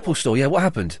the Apple store. Yeah, what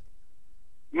happened?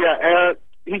 Yeah,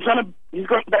 he's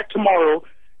going back tomorrow.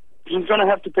 He's going to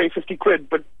have to pay 50 quid,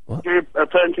 but they're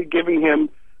apparently giving him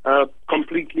a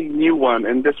completely new one,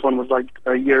 and this one was like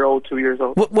a year old, 2 years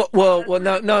old. Well,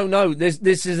 no.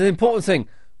 This is an important thing.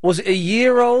 Was it a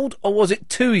year old, or was it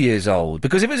 2 years old?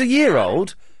 Because if it was a year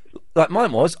old, like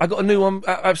mine was, I got a new one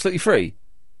absolutely free.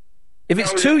 If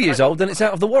it's 2 years old, then it's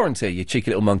out of the warranty, you cheeky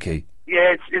little monkey.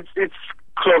 Yeah, it's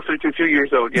closer to 2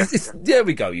 years old, yeah. There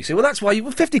we go, you see. Well, that's why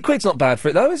 50 quid's not bad for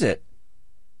it, though, is it?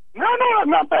 No,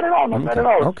 not bad at all, not bad at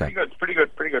all. Okay. Pretty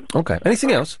good. Okay.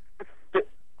 Anything else?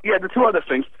 The 2 other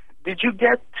things. Did you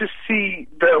get to see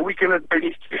the Weekend at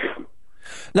Bernie's 2?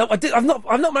 No, I did. I've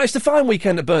not managed to find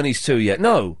Weekend at Bernie's 2 yet,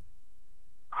 no.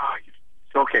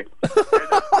 Okay.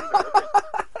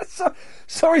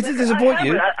 Sorry to disappoint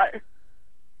you.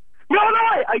 No,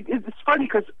 it's funny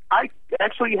because I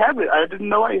actually have it. I didn't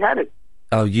know I had it.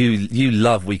 Oh, you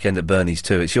love Weekend at Bernie's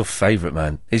too. It's your favourite,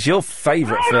 man. It's your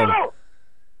favourite film. No.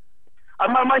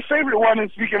 My favourite one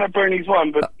is Weekend at Bernie's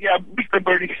 1, but yeah, Weekend at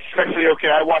Bernie's is actually okay.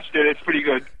 I watched it. It's pretty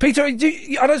good. Peter,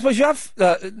 I don't suppose you have...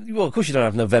 well, of course you don't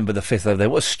have November the 5th over there.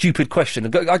 What a stupid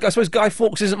question. I suppose Guy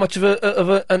Fawkes isn't much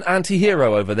of an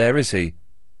anti-hero over there, is he?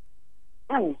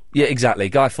 Oh. Yeah, exactly.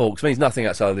 Guy Fawkes means nothing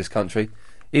outside of this country.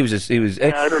 He was...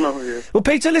 Yeah, I don't know who he is. Well,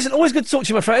 Peter, listen, always good to talk to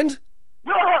you, my friend.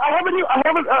 No, I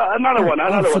have another one.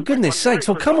 For goodness sakes,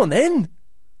 well, come on then.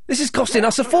 This is costing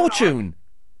us a fortune.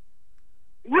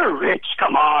 You're rich,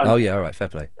 come on. Oh, yeah, all right, fair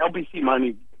play. LBC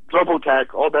money, Global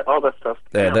Tech, all that stuff.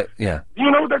 Yeah. Do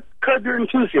you know that Curb Your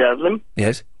Enthusiasm?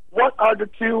 Yes. What are the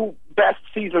 2 best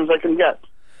seasons I can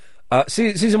get?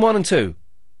 Season 1 and 2.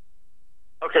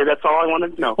 Okay, that's all I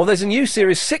wanted to know. Well, there's a new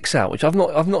series 6 out, which I've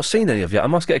not seen any of yet. I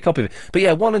must get a copy of it. But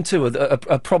yeah, 1 and 2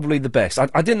 are probably the best.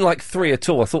 I didn't like 3 at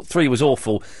all. I thought 3 was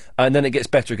awful, and then it gets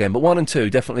better again. But 1 and 2,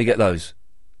 definitely get those.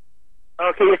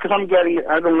 Okay, yeah, because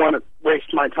I don't want to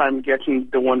waste my time getting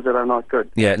the ones that are not good.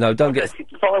 Yeah, no, don't get...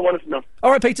 That's all I wanted to know. All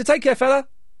right, Peter, take care, fella.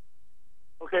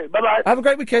 Okay, bye-bye. Have a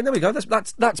great weekend. There we go.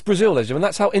 That's Brazil, ladies and gentlemen.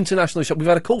 That's how international shop. We've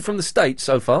had a call from the States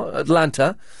so far,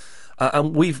 Atlanta,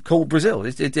 and we've called Brazil.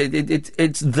 It's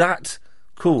that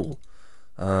cool.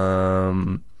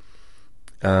 Oh,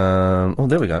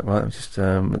 there we go. Right, just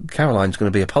Caroline's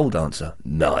going to be a pole dancer.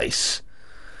 Nice.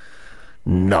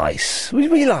 What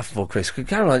are you laughing for, Chris?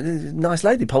 Caroline, nice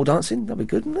lady, pole dancing. That'd be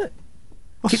good, wouldn't it?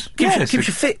 Keeps you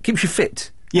fit. Keeps you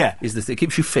fit. Yeah, is the thing.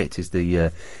 Keeps you fit is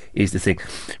the thing.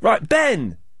 Right,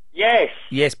 Ben.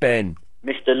 Yes, Ben.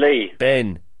 Mr. Lee.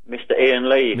 Ben. Mr. Ian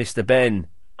Lee. Mr. Ben.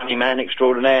 Funny man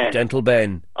extraordinaire. Gentle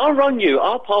Ben. I run you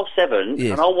 7:30,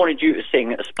 Yes. and I wanted you to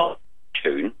sing a Spice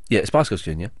tune. Yeah, Spice Girls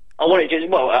tune. Yeah. I wanted you.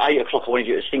 Well, at 8 o'clock, I wanted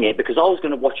you to sing it because I was going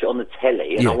to watch it on the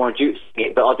telly, and I wanted you to sing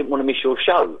it, but I didn't want to miss your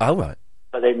show. Oh right.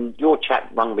 But then your chap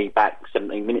rang me back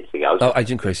 17 minutes ago. Oh,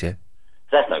 Agent Chris, yeah.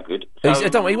 That's no good.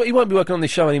 Don't worry, he won't be working on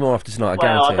this show anymore after tonight, I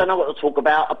guarantee I don't know what to talk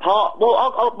about.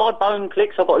 My bone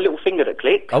clicks. I've got a little finger that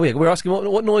clicks. Oh, yeah, we're asking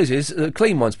what noises,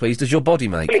 clean ones, please, does your body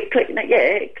make? Click, yeah,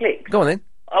 it clicks. Go on, then.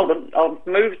 Hold on, I'll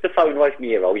move the phone away from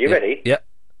your ear hole. You ready? Yeah.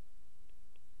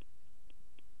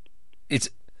 You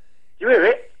hear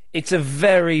it? It's a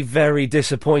very, very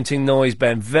disappointing noise,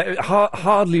 Ben.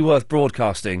 Hardly worth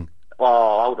broadcasting.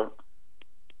 Oh, hold on.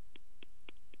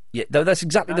 Yeah, that's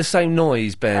exactly the same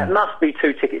noise, Ben. That must be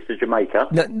 2 tickets to Jamaica.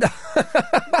 No.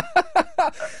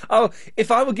 Oh, if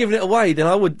I were giving it away, then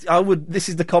I would. This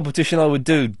is the competition I would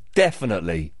do,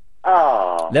 definitely.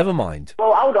 Oh. Never mind.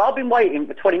 Well, hold on, I've been waiting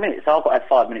for 20 minutes, so I've got to have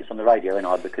 5 minutes on the radio, ain't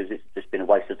I, because it's just been a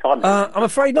waste of time. I'm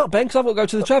afraid not, Ben, because I've got to go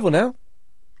to the travel now.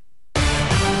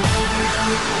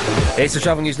 It's the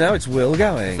travel news now. It's Will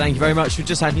going. Thank you very much. We've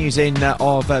just had news in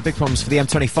of big problems for the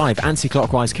M25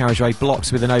 anti-clockwise carriageway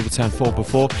blocked with an overturned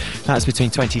 4x4. That's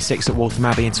between 26 at Waltham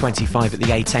Abbey and 25 at the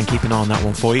A10. Keep an eye on that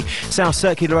one for you. South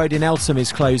Circular Road in Eltham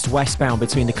is closed westbound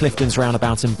between the Cliftons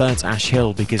roundabout and Burnt Ash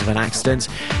Hill because of an accident.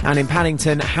 And in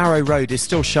Paddington, Harrow Road is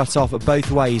still shut off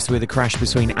both ways with a crash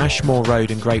between Ashmore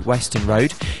Road and Great Western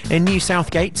Road. In New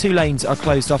Southgate, 2 lanes are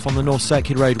closed off on the North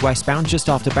Circular Road westbound just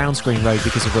after Bounds Green Road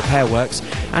because of repair works.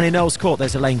 And in Earls Court,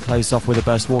 there's a lane closed off with a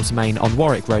burst water main on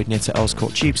Warwick Road near to Earls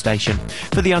Court Tube Station.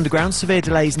 For the Underground, severe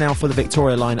delays now for the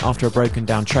Victoria line after a broken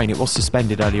down train. It was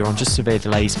suspended earlier on, just severe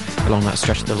delays along that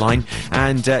stretch of the line.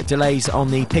 And delays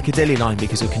on the Piccadilly line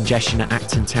because of congestion at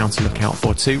Acton Town to look out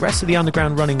for too. Rest of the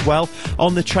Underground running well.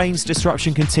 On the trains,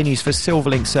 disruption continues for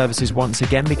Silverlink services once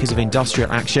again because of industrial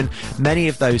action. Many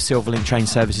of those Silverlink train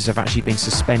services have actually been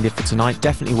suspended for tonight.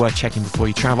 Definitely worth checking before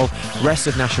you travel. Rest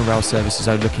of National Rail services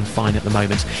are looking fine at the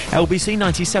moment. LBC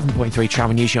 97.3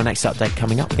 travel news. Your next update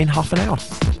coming up in half an hour.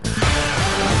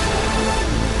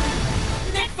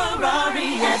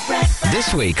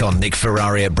 This week on Nick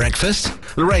Ferrari at breakfast.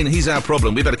 Lorraine, he's our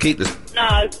problem. We better keep this.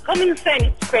 No, common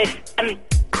sense, Chris.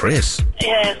 Chris?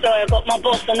 Yeah, sorry, I've got my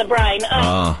boss on the brain.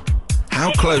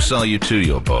 How close are you to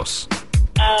your boss?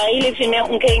 He lives in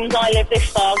Milton Keynes, I live this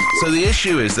far. So the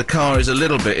issue is the car is a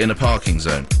little bit in a parking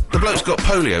zone. The bloke's got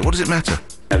polio. What does it matter?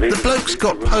 The bloke's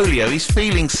got polio. He's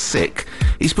feeling sick.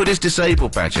 He's put his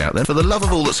disabled badge out there. For the love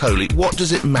of all that's holy, what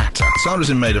does it matter? Sara's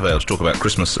in Maida Vale to talk about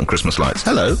Christmas and Christmas lights.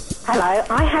 Hello. Hello.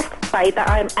 I have to say that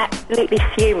I'm absolutely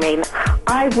fuming.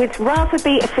 I would rather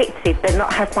be evicted than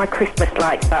not have my Christmas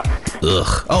lights up.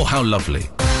 Ugh. Oh, how lovely.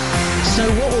 So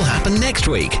what will happen next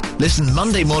week? Listen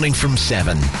Monday morning from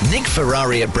 7. Nick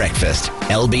Ferrari at breakfast.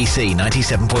 LBC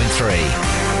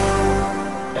 97.3.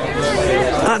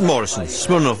 At Morrison's,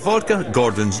 Smirnoff Vodka,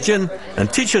 Gordon's Gin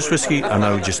and Teacher's Whiskey are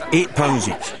now just £8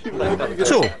 each.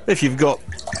 So, if you've got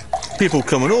people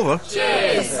coming over,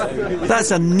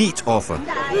 that's a neat offer.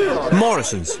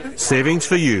 Morrison's, savings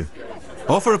for you.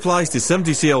 Offer applies to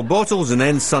 70cl bottles and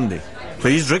ends Sunday.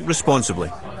 Please drink responsibly.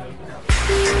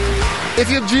 If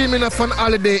you're dreaming of an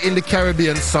holiday in the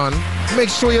Caribbean, son, make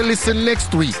sure you listen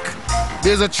next week.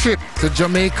 There's a trip to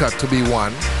Jamaica to be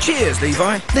won. Cheers,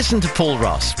 Levi. Listen to Paul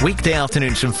Ross, weekday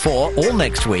afternoons from 4, all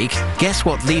next week. Guess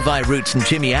what Levi Roots and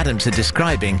Jimmy Adams are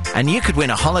describing, and you could win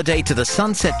a holiday to the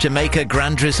Sunset Jamaica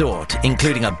Grand Resort,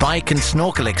 including a bike and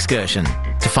snorkel excursion.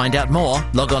 To find out more,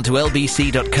 log on to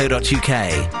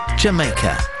lbc.co.uk.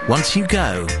 Jamaica. Once you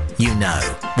go, you know.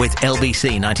 With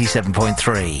LBC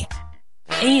 97.3.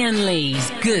 Ian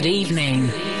Lee's Good Evening.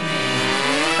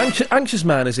 Anxious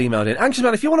Man has emailed in. Anxious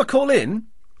Man, if you want to call in,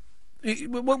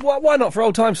 why not? For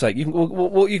old time's sake, you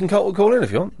can call in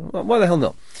if you want. Why the hell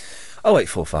not?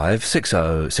 0845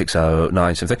 60 60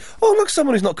 973. Oh, look,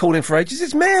 someone who's not called in for ages.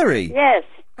 It's Mary. Yes.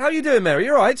 How are you doing, Mary?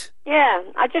 You all right? Yeah,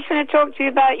 I just want to talk to you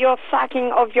about your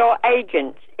sacking of your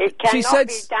agent. It cannot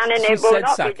be done, and it will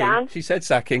not be done. She said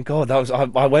sacking. God, that was. I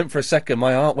went for a second.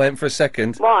 My heart went for a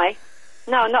second. Why?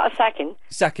 No, not a sacking.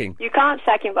 Sacking. You can't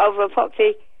sack him over a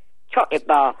poxy chocolate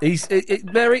bar.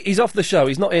 Mary, he's off the show.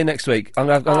 He's not here next week. I'm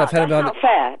going to have him That's not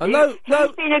fair. No.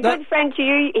 He's been a good friend to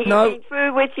you. He's been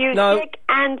through with you thick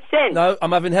and thin. No,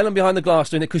 I'm having Helen behind the glass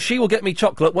doing it because she will get me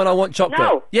chocolate when I want chocolate.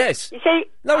 No. Yes. You see...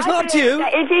 No, it's not up to you.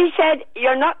 If he said,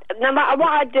 you're not... No matter what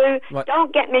I do,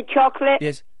 don't get me chocolate.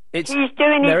 Yes. He's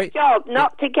doing Mary, his job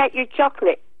not to get you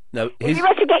chocolate. No, if he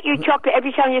was to get you chocolate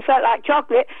every time you felt like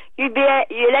chocolate, you'd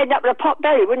end up with a pot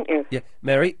belly, wouldn't you? Yeah,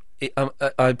 Mary, I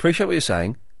appreciate what you're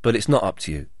saying, but it's not up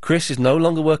to you. Chris is no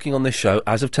longer working on this show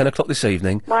as of 10 o'clock this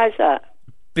evening. Why is that?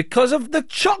 Because of the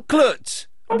chocolate!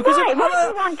 Well, why? Why do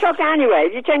you want chocolate anyway?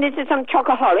 You turned into some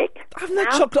chocoholic. I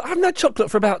haven't had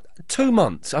chocolate for about 2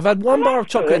 months. I've had one bar of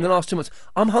chocolate in the last 2 months.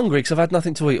 I'm hungry because I've had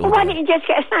nothing to eat all Well, why day. don't you just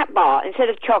get a snack bar instead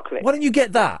of chocolate? Why don't you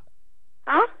get that?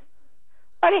 Huh?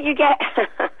 Why don't you get...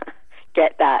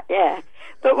 Get that, yeah.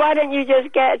 But why don't you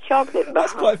just get a chocolate bar?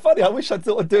 That's quite funny. I wish I'd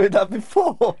thought of doing that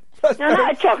before.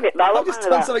 Not a chocolate bar. I've just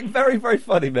done something very, very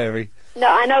funny, Mary. No,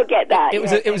 I know, get that. It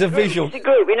was a visual. It's a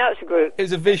group. We know it's a group. It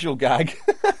was a visual gag.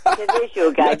 It's a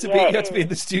visual gag. You had to be in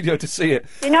the studio to see it.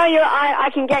 You know, I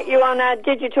can get you on a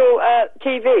digital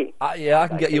TV. Yeah, I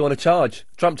can get you on a charge.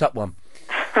 Trumped up one.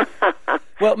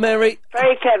 Well, Mary.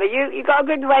 Very clever. You got a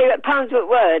good way at puns with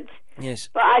words. Yes.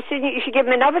 But I think you should give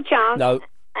him another chance. No.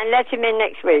 And let him in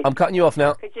next week. I'm cutting you off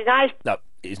now. Which is nice. No,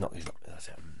 he's not. That's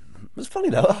it. It's funny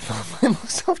though. I find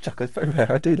myself chocolate. It's very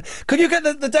rare I do that. Could you get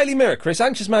the Daily Mirror, Chris?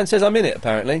 Anxious Man says I'm in it,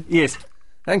 apparently. Yes.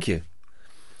 Thank you.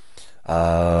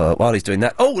 While he's doing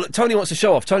that. Oh, look, Tony wants to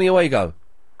show off. Tony, away you go.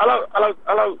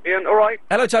 Hello, Ian, all right?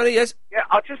 Hello, Tony, yes? Yeah,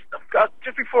 I just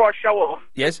before I show off...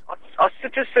 Yes? I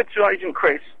just said to Agent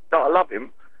Chris that I love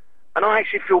him, and I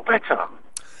actually feel better.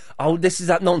 Oh, this is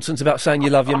that nonsense about saying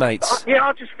you love your mates.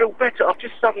 I just feel better. I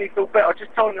just suddenly feel better. I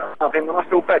just told him I love him and I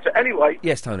feel better. Anyway...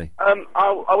 Yes, Tony. I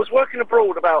was working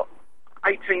abroad about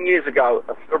 18 years ago,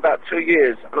 for about 2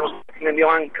 years, and I was working in the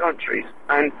Iron Countries,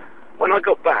 and when I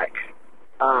got back,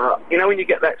 you know when you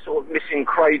get that sort of missing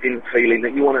craving feeling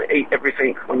that you want to eat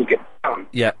everything when you get done?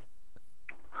 Yeah.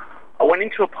 I went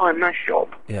into a pie and mash shop.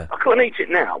 Yeah. I couldn't eat it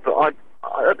now, but I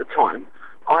at the time,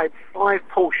 I had 5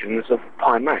 portions of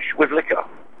pie and mash with liquor.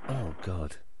 Oh,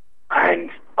 God. And,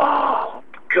 oh,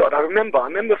 God, I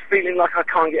remember feeling like I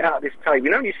can't get out of this table. You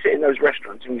know when you sit in those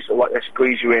restaurants and you sort of like, they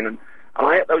squeeze you in, and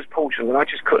I ate those portions and I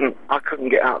couldn't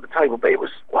get out of the table, but it was,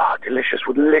 wow, delicious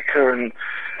with liquor and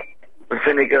the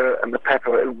vinegar and the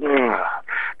pepper.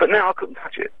 But now I couldn't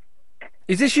touch it.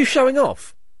 Is this you showing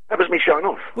off? That was me showing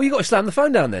off. Well, you got to slam the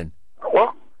phone down then.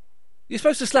 What? You're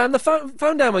supposed to slam the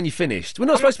phone down when you finished. We're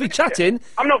not supposed to be chatting.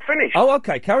 I'm not finished. Oh,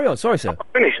 okay, carry on. Sorry, sir.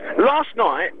 Finished. Last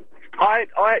night, I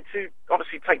had to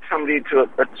obviously take somebody to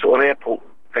a sort of airport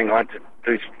thing. I had to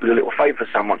do a little favour for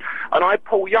someone, and I had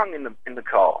Paul Young in the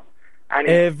car. And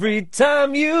every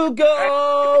time you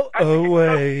go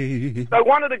away. So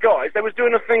one of the guys, they was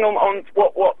doing a thing on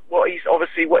what he's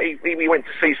obviously he went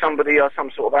to see somebody or some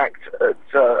sort of act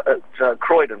at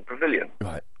Croydon Pavilion.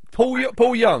 Right.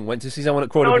 Paul Young went to see someone at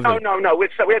Croydon Pavilion. No.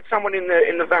 We had someone in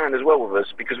the van as well with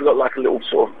us because we got like a little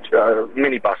sort of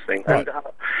minibus thing. Right.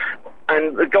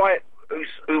 And the guy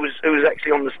who was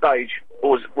actually on the stage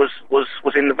was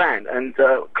in the van, and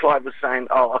Clive was saying,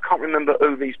 "Oh, I can't remember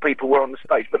who these people were on the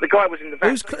stage, but the guy was in the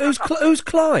van." Who's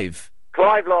Clive?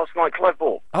 Clive last night, Clive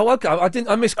Ball. Oh, okay.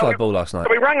 I missed Clive Ball last night.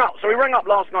 So we rang up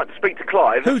last night to speak to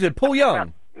Clive. Who did? Paul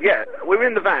Young. Yeah, we were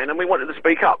in the van and we wanted to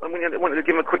speak up and we wanted to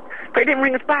give him a quick... But he didn't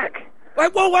ring us back.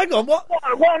 Wait, whoa, hang on, what?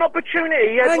 What an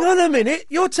opportunity. Hang on a minute,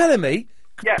 you're telling me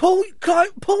Paul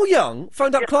Young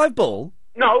phoned up Clive Ball?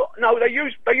 No, they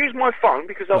used my phone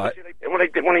because obviously they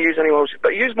didn't want to use anyone else.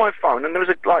 But he used my phone and there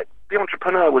was the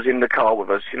entrepreneur was in the car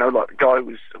with us, you know, like the guy who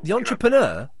was... The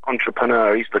entrepreneur?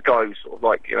 Entrepreneur, he's the guy who's sort of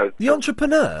like, you know... The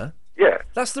entrepreneur? Yeah.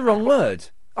 That's the wrong word.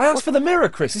 I asked for the Mirror,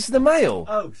 Chris, this is the Mail.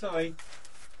 Oh, sorry.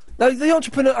 No, the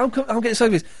entrepreneur. I'm getting so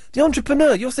confused. The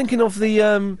entrepreneur. You're thinking of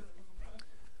the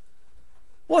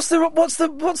What's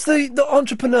the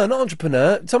entrepreneur? Not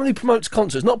entrepreneur. Someone who promotes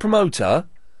concerts, not promoter.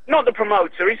 Not the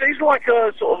promoter. He's like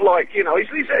a sort of like, you know. He's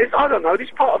I don't know. He's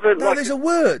part of a. No, there's a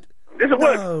word. There's a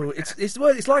word. No, it's the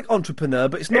word. It's like entrepreneur,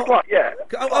 but it's not. It's like, yeah.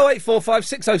 0845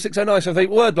 60609. So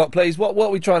word block, please. What are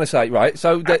we trying to say? Right.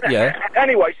 So yeah.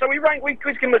 Anyway, so we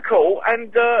could give him a call,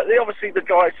 and obviously the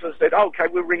guy sort of said, "Okay,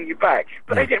 we'll ring you back,"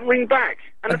 but they didn't ring back.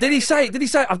 And did he say?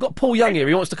 I've got Paul Young here.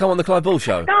 He wants to come on the Clive Ball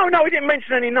show. No, he didn't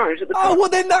mention any names at the time. Oh well,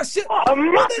 then that's it. What a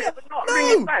muppet for not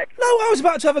ringing back. No, I was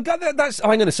about to have a go. That's.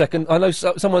 Hang on a second. I know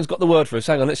someone's got the word for us.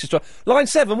 Hang on, let's just try. Line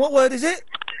 7. What word is it?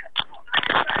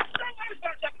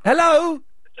 Hello?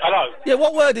 Hello. Yeah,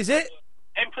 what word is it?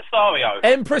 Impresario.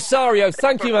 Impresario.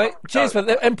 Thank you, mate. Cheers for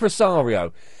the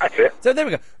impresario. That's it. So there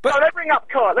we go. But they bring up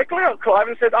Clive. They bring up Clive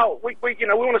and said, "Oh, we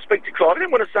want to speak to Clive." I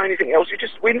didn't want to say anything else.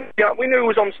 We knew he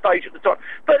was on stage at the time,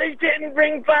 but he didn't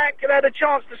ring back and had a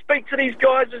chance to speak to these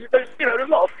guys. There's a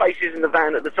lot of faces in the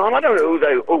van at the time. I don't know who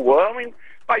they all were. I mean,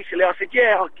 basically, I said,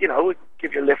 "Yeah, we'll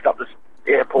give you a lift up the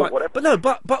airport, right, whatever." but no,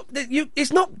 but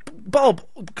it's not Bob,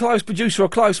 Clive's producer, or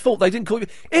Clive's fault. They didn't call you.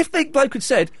 If the bloke had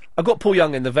said, "I've got Paul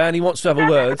Young in the van. He wants to have a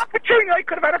word." They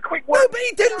could have had a quick word. No, but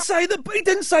he didn't say that. He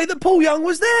didn't say that Paul Young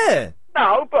was there.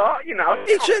 No, but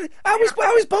It should, how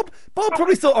is Bob? Bob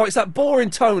probably thought, "Oh, it's that boring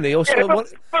Tony," or yeah,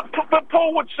 something. but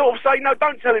Paul would sort of say, "No,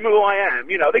 don't tell him who I am."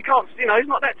 They can't. He's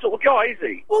not that sort of guy, is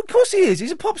he? Well, of course he is.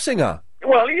 He's a pop singer.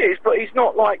 Well, he is, but he's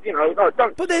not like, no,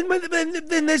 don't... But then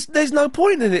there's no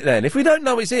point in it then. If we don't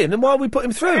know it's him, then why would we put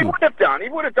him through? He would have done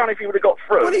if he would have got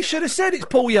through. Well, he should have said it's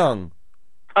Paul Young.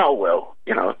 Oh, well,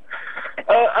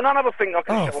 another thing I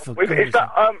can show with is that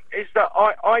I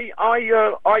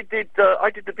did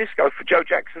the disco for Joe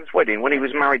Jackson's wedding when he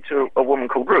was married to a woman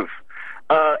called Ruth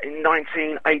in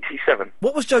 1987.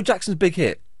 What was Joe Jackson's big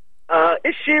hit?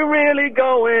 Is she really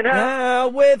going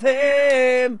out with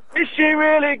him? Is she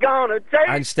really gonna take?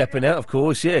 And Stepping Out, of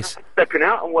course, yes. Stepping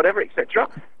Out and whatever, etc.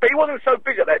 But he wasn't so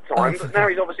big at that time, but now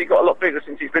he's obviously got a lot bigger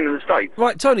since he's been in the States.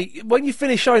 Right, Tony, when you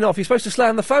finish showing off, you're supposed to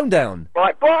slam the phone down.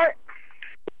 Right, bye.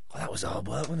 Oh, that was hard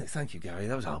work, wasn't it? Thank you, Gary.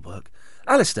 That was hard work.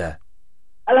 Alistair.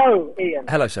 Hello, Ian.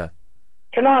 Hello, sir.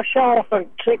 Can I show off and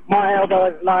click my elbow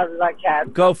as loud as I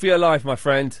can? Go for your life, my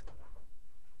friend.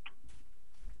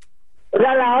 Was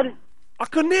that loud? I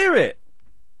couldn't hear it.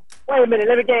 Wait a minute,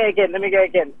 let me get it again.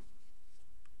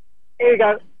 Here we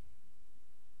go.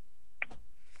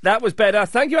 That was better.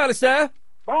 Thank you, Alistair.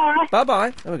 Bye.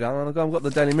 Bye-bye. There we go. I've got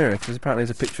the Daily Mirror, because apparently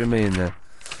there's a picture of me in there.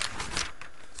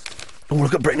 Oh,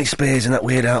 look at Britney Spears in that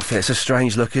weird outfit. It's a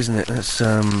strange look, isn't it? That's,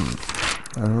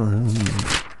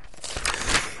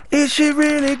 Is she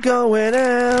really going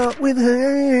out with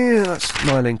her? That's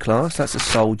Smiling Class. That's a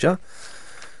soldier.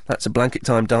 That's a blanket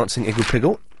time dancing Iggle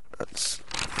Piggle. That's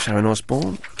Sharon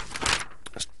Osbourne.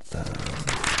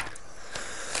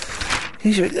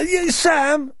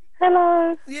 Sam!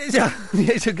 Hello. Yeah,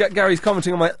 Gary's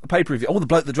commenting on my paper review. Oh, the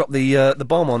bloke that dropped the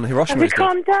bomb on Hiroshima. Have you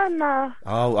calmed down now?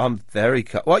 Oh, I'm very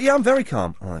calm. Well, yeah, I'm very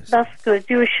calm. Right. That's good.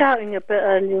 You were shouting a bit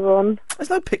earlier on. There's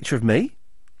no picture of me.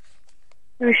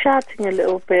 You were shouting a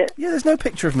little bit. Yeah, there's no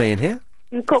picture of me in here.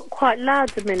 You got quite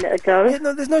loud a minute ago. Yeah,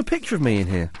 no, there's no picture of me in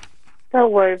here.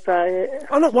 Don't worry about it.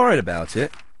 I'm not worried about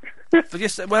it. But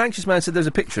yes, well, Anxious Man said there's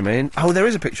a picture of me. Oh, there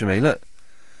is a picture of me, look.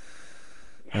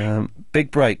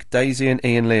 Big break. Daisy and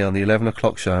Ian Lee on the 11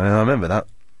 o'clock show. I remember that.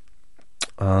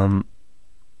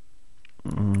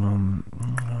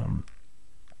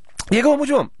 Yeah, go on, what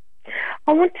do you want?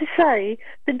 I want to say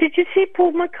that did you see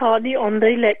Paul McCartney on the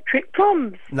electric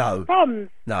drums? No. Drums?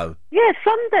 No. Yeah,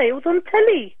 Sunday. It was on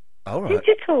telly. All right.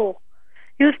 Digital.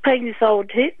 He was playing his old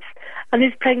hits, and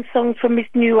he's playing songs from his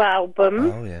new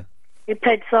album. Oh, yeah. He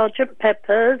played Sgt.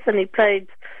 Pepper's, and he played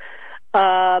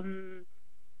Back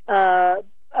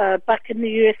in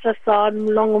the USSR, and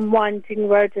Long and Winding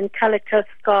Road, and Calico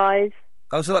Skies.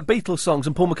 Oh, so like Beatles songs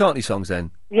and Paul McCartney songs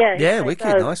then? Yeah. Yeah,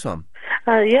 wicked, nice one.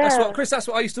 Yeah. That's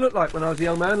what I used to look like when I was a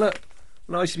young man, look.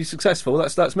 When I used to be successful,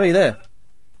 that's me there.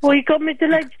 Well, you got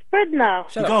middle-aged spread now.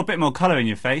 You've got a bit more colour in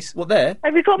your face. What, there?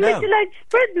 Have you got middle-aged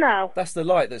spread now? That's the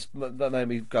light that made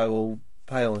me go all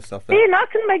pale and stuff. Ian, I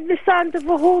can make the sound of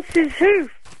a horse's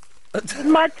hoof with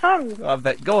my tongue. I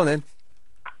bet. Go on then.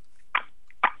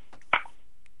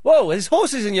 Whoa, there's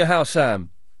horses in your house, Sam.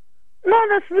 No,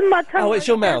 that's with my tongue. Oh, it's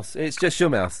your mouth. It's just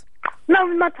your mouth. No,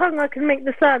 with my tongue I can make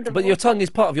the sound of. But your tongue is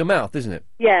part of your mouth, isn't it?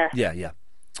 Yeah. Yeah.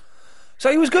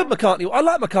 So he was good, McCartney. I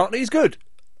like McCartney. He's good.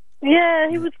 Yeah,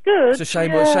 he was good. It's a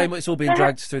shame. Yeah. Shame it's all being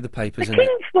dragged through the papers. The isn't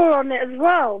Kinks were on it as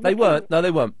well. They weren't. No,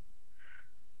 they weren't.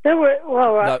 They were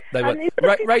right. No, they weren't.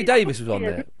 Ray Davis was on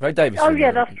there. Ray Davis. Oh was yeah,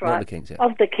 on there. that's right. Not the Kinks. Yeah.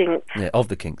 Of the Kinks. Yeah, of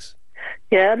the Kinks.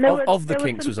 Yeah, and there the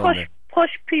Kinks was on there.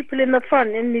 Posh people in the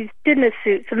front in these dinner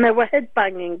suits, and they were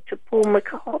headbanging to Paul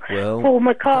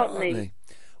McCartney.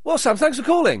 Well, Sam, thanks for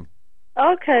calling.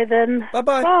 Okay then.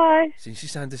 Bye-bye. Bye. Since you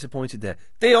sound disappointed there,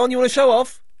 Dion, you want to show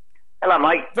off? Hello,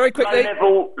 mate. Very quickly.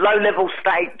 Low-level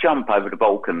static jump over the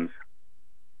Balkans.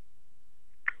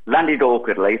 Landed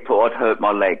awkwardly, thought I'd hurt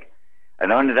my leg,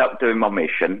 and I ended up doing my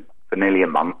mission for nearly a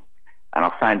month, and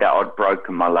I found out I'd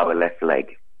broken my lower left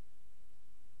leg.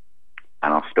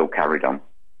 And I still carried on.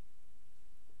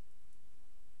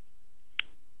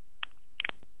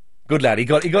 Good lad, he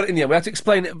got it in the end. We had to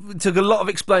explain it. It took a lot of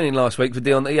explaining last week for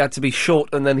Dion that he had to be short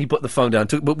and then he put the phone down.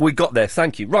 But we got there,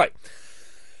 thank you. Right.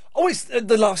 Oh, it's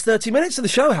the last 30 minutes of the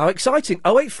show. How exciting.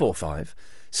 0845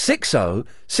 60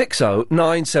 60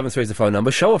 973 is the phone number.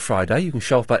 Show off Friday. You can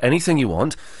show off about anything you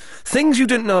want. Things you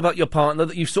didn't know about your partner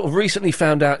that you've sort of recently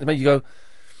found out that made you go,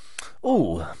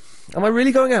 ooh, am I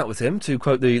really going out with him? To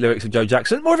quote the lyrics of Joe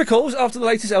Jackson. More of your calls after the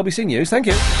latest LBC News. Thank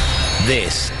you.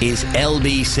 This is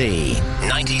LBC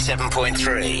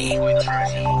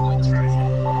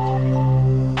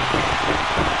 97.3.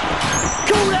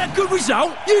 Call that a good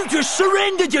result? You just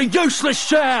surrendered, you useless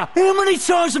chair! How many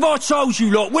times have I told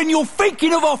you lot, when you're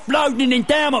thinking of offloading an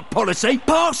endowment policy,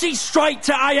 pass it straight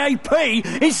to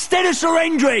AAP instead of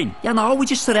surrendering? Yeah, no, we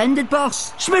just surrendered,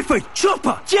 boss. Smithy,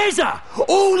 Chopper, Jezza!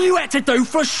 All you had to do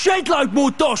for a shed load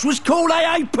more dosh was call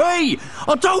AAP!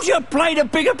 I told you I played a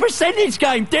bigger percentage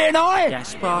game, didn't I?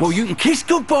 Yes, boss. Well, you can kiss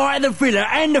goodbye to the villa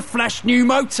and the flash new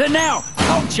motor now.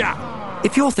 Culture!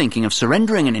 If you're thinking of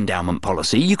surrendering an endowment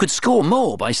policy, you could score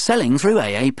more by selling through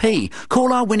AAP.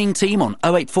 Call our winning team on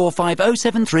 0845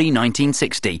 073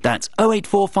 1960. That's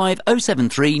 0845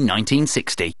 073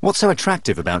 1960. What's so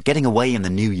attractive about getting away in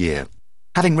the new year?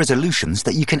 Having resolutions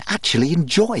that you can actually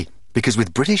enjoy. Because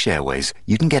with British Airways,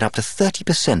 you can get up to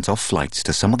 30% off flights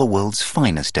to some of the world's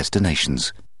finest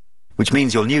destinations. Which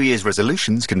means your New Year's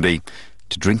resolutions can be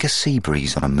to drink a sea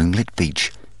breeze on a moonlit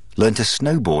beach, learn to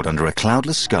snowboard under a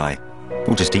cloudless sky,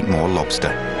 or just eat more lobster.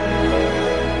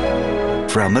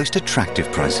 For our most attractive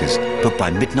prices, book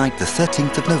by midnight the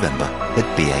 13th of November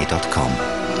at BA.com.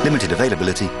 Limited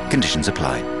availability, conditions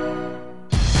apply.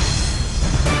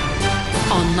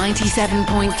 On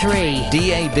 97.3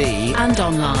 DAB and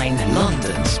online,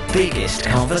 London's biggest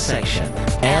conversation.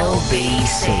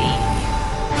 LBC.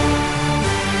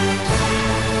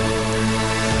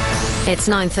 It's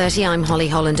 9:30, I'm Holly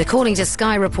Holland. According to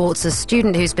Sky Reports, a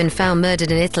student who's been found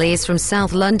murdered in Italy is from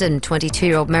South London.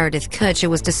 22-year-old Meredith Kircher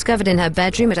was discovered in her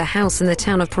bedroom at a house in the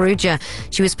town of Perugia.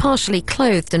 She was partially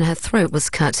clothed and her throat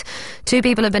was cut. 2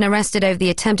 people have been arrested over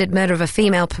the attempted murder of a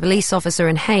female police officer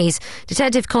in Hayes.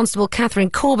 Detective Constable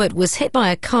Catherine Corbett was hit by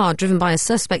a car driven by a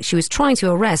suspect she was trying to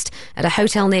arrest at a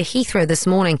hotel near Heathrow this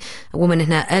morning. A woman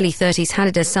in her early 30s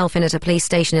handed herself in at a police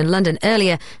station in London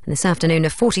earlier, and this afternoon a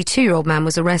 42-year-old man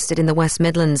was arrested in the West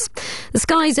Midlands. The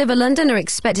skies over London are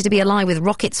expected to be alive with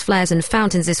rockets, flares and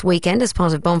fountains this weekend as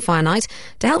part of Bonfire Night.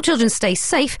 To help children stay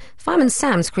safe, Fireman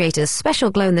Sam's created a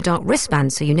special glow-in-the-dark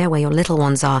wristband so you know where your little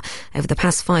ones are. Over the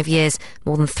past 5 years,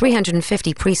 more than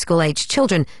 350 preschool-aged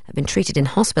children have been treated in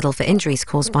hospital for injuries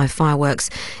caused by fireworks.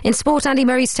 In sport, Andy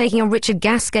Murray's taking on Richard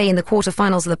Gasquet in the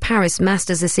quarter-finals of the Paris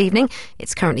Masters this evening.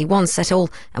 It's currently 1-set-all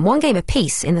and 1 game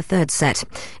apiece in the third set.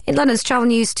 In London's travel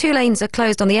news, 2 lanes are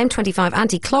closed on the M25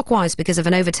 anti-clockwise because of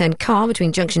an overturned car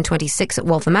between Junction 26 at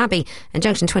Waltham Abbey and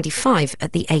Junction 25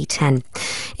 at the A10.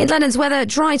 In London's weather,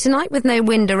 dry tonight with no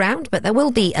wind around, but there will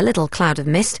be a little cloud of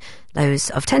mist. Lows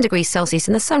of 10 degrees Celsius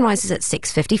and the sun rises at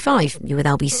 6:55. You with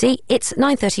LBC, it's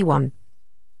 9:31.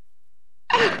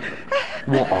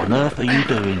 What on earth are you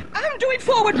doing? I'm doing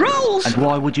forward rolls. And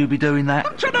why would you be doing that?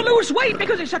 I'm trying to lose weight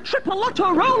because it's a triple lotto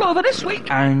rollover this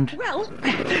week. And? Well,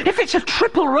 if it's a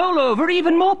triple rollover,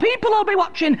 even more people will be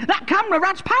watching. That camera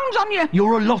adds pounds on you.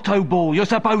 You're a lotto ball. You're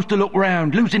supposed to look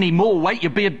round. Lose any more weight,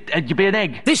 you'd be an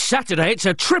egg. This Saturday, it's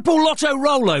a triple lotto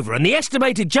rollover, and the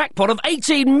estimated jackpot of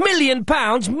 £18 million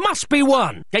must be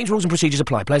won. Games, rules and procedures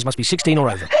apply. Players must be 16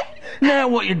 or over. Now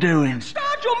what you doing? Star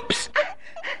jumps.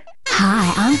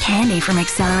 Hi, I'm Candy from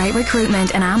Accelerate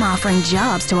Recruitment, and I'm offering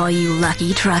jobs to all you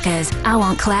lucky truckers. I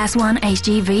want Class 1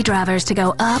 HGV drivers to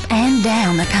go up and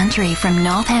down the country from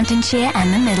Northamptonshire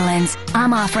and the Midlands.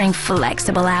 I'm offering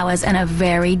flexible hours and a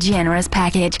very generous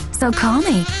package. So call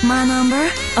me. My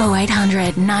number,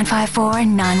 0800 954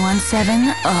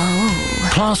 9170.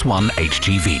 Class 1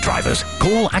 HGV drivers.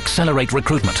 Call Accelerate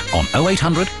Recruitment on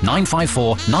 0800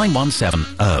 954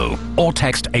 9170 or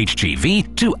text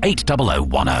HGV to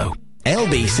 80010.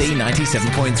 LBC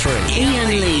 97.3.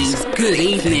 Ian Lee's Good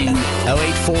Evening.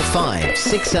 0845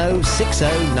 60 60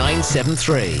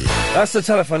 973. That's the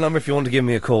telephone number if you want to give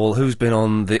me a call. Who's been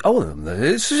on the... Oh,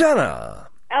 it's Susanna.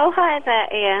 Oh, hi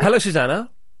there, Ian. Hello, Susanna.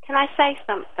 Can I say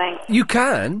something? You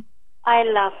can. I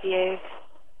love you.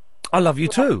 I love you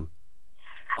too.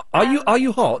 Are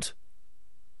you hot?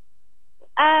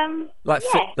 Like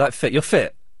yes. fit? Like fit? You're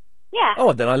fit? Yeah.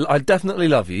 Oh, then I definitely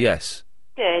love you. Yes.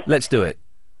 Good. Let's do it.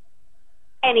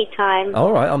 Anytime.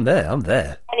 All right, I'm there.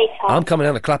 Anytime. I'm coming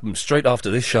down to Clapham straight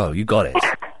after this show. You got it.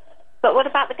 But what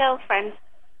about the girlfriend?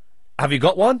 Have you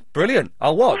got one? Brilliant.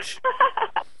 I'll watch.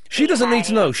 She doesn't need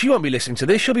to know. She won't be listening to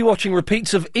this. She'll be watching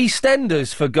repeats of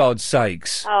EastEnders, for God's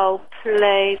sakes. Oh,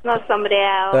 please, not somebody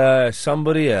else.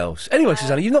 Somebody else. Anyway,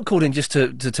 Susanna, you've not called in just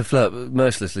to flirt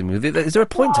mercilessly with me. Is there a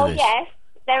point to this? Yes.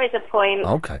 There is a point.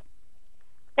 Okay.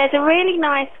 There's a really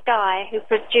nice guy who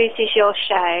produces your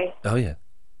show. Oh, yeah.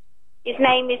 His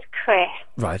name is Chris.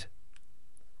 Right.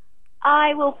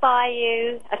 I will buy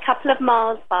you a couple of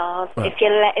Mars bars Right. if you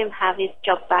let him have his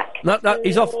job back. No,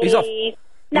 he's off. He's off.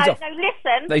 No, He's off. no,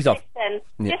 listen. No, he's off. Listen.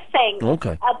 Yeah. Just think.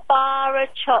 Okay. A bar of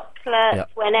chocolate Yeah.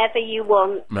 whenever you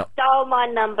want. No. Dial my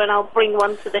number and I'll bring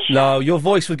one to the show. No, your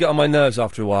voice would get on my nerves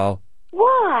after a while.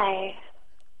 Why?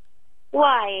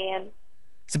 Why, Ian?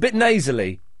 It's a bit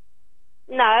nasally.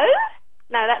 No?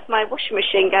 No, that's my washing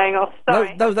machine going off.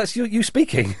 Sorry. No, that's you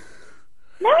speaking.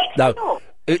 No, it's No. not.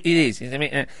 It is.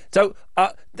 So,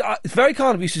 it's very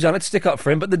kind of you, Susanna, to stick up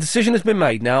for him, but the decision has been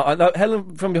made now. I know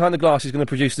Helen from Behind the Glass is going to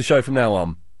produce the show from now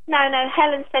on. No,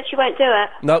 Helen said she won't do it.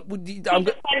 No, She's a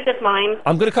friend of mine.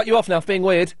 I'm going to cut you off now for being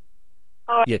weird.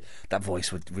 All right. Yeah, that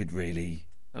voice would really...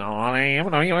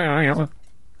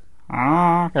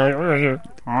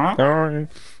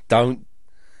 Don't.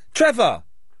 Trevor!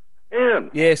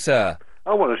 Ian. Yes, sir.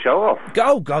 I want to show off.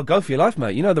 Go for your life,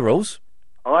 mate. You know the rules.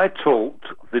 I taught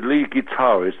the lead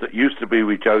guitarist that used to be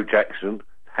with Joe Jackson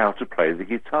how to play the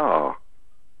guitar.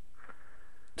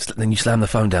 Then you slam the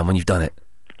phone down when you've done it.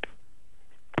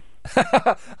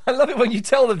 I love it when you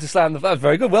tell them to slam the phone.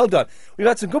 Very good, well done. We've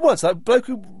had some good ones. That bloke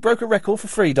who broke a record for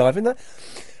free diving.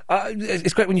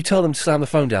 It's great when you tell them to slam the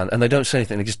phone down and they don't say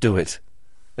anything. They just do it.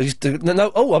 They just do.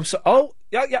 No. Oh, I'm sorry. Oh,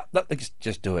 yeah. No, they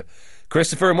just do it.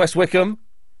 Christopher in West Wickham.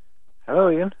 Hello,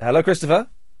 Ian. Hello, Christopher.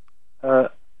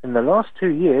 In the last 2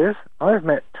 years, I've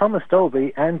met Thomas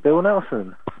Dolby and Bill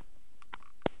Nelson.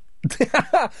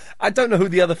 I don't know who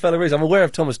the other fella is. I'm aware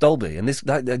of Thomas Dolby, and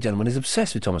that gentleman is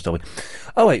obsessed with Thomas Dolby.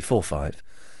 0845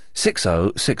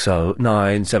 6060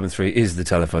 973 is the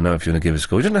telephone number if you want to give us a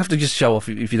call. You don't have to just show off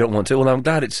if you don't want to, although I'm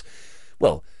glad it's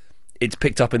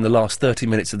picked up in the last 30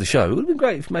 minutes of the show. It would have been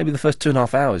great if maybe the first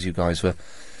 2.5 hours you guys were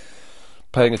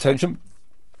paying attention.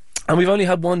 And we've only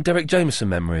had one Derek Jameson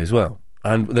memory as well.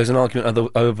 And there's an argument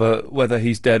over whether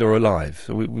he's dead or alive.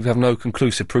 So we have no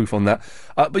conclusive proof on that.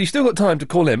 But you still got time to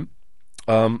call him.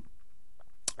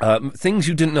 Things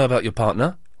you didn't know about your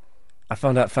partner. I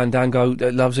found out Fandango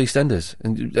loves EastEnders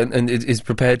and is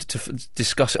prepared to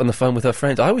discuss it on the phone with her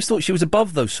friends. I always thought she was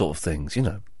above those sort of things, you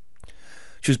know.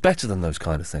 She was better than those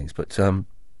kind of things. But turns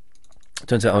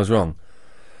out I was wrong.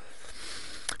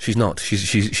 She's not.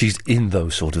 She's in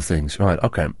those sort of things. Right,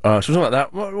 okay. So something like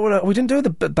that. We didn't do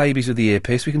the babies with the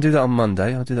earpiece. We can do that on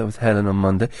Monday. I'll do that with Helen on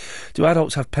Monday. Do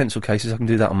adults have pencil cases? I can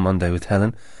do that on Monday with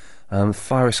Helen.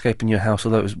 Fire escape in your house,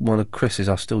 although it was one of Chris's,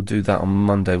 I'll still do that on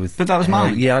Monday with... But that was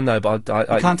mine. Yeah, I know, but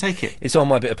I can't take it. It's on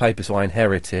my bit of paper, so I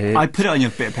inherit it. I put it on your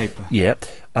bit of paper. Yeah.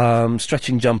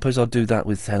 Stretching jumpers, I'll do that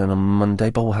with Helen on Monday.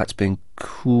 Bowler hats being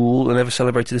cool. I never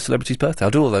celebrated a celebrity's birthday.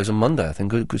 I'll do all those on Monday, I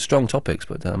think. Good strong topics,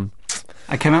 but...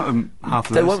 I came out with half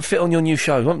of They those. won't fit on your new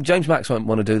show. James Max won't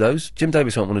want to do those. Jim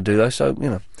Davis won't want to do those, so, you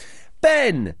know.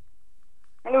 Ben!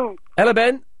 Hello. Hello,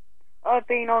 Ben. I've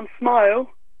been on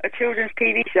Smile, a children's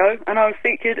TV show, and I was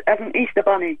featured as an Easter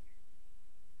bunny.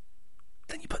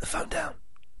 Then you put the phone down.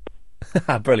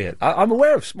 Brilliant. I'm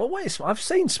aware of Smile. What is Smile? I've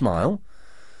seen Smile.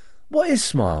 What is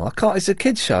Smile? I can't... It's a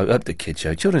kids' show.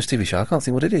 Children's TV show. I can't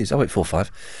think what it is.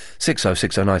 0845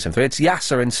 6060 973. It's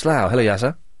Yasser in Slough. Hello,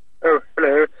 Yasser. Oh,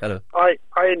 hello. Hello. I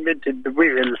invented the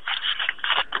wheel.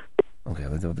 Okay,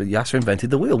 Yasser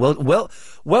invented the wheel.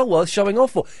 Well, showing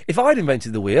off for. If I'd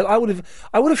invented the wheel, I would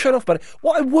have shown off about it.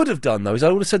 What I would have done though is I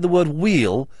would have said the word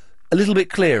wheel a little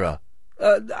bit clearer.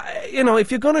 You know,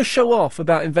 if you're going to show off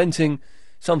about inventing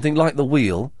something like the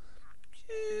wheel,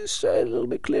 say it a little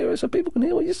bit clearer so people can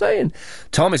hear what you're saying.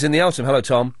 Tom is in the Eltham. Hello,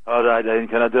 Tom. All right, then.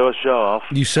 Can I do a show off?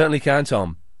 You certainly can,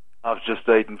 Tom. I've just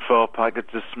eaten 4 packets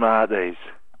of Smarties.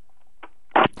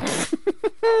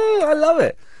 I love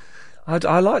it.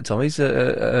 I like Tom. He's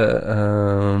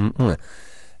a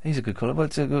good caller.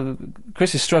 But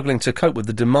Chris is struggling to cope with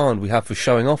the demand we have for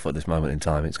showing off at this moment in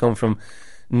time. It's gone from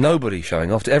nobody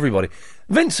showing off to everybody.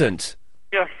 Vincent.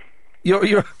 Yeah.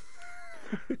 You're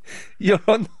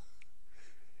on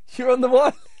the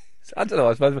wireless. I don't know.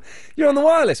 I suppose you're on the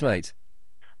wireless, mate.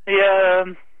 Yeah.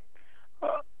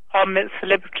 I met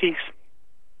celebrities.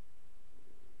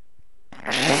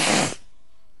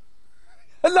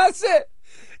 And that's it.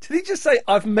 Did he just say,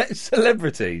 I've met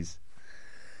celebrities?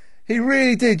 He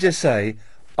really did just say,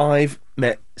 I've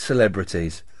met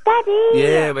celebrities. Daddy!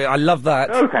 Yeah, I love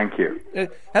that. Oh, thank you.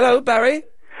 Hello, Barry?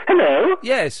 Hello?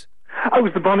 Yes. I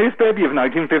was the bonniest baby of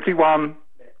 1951.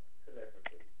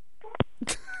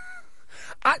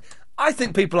 I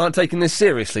think people aren't taking this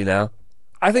seriously now.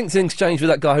 I think things changed with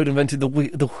that guy who'd invented the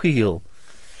wheel.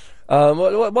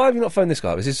 Why have you not phoned this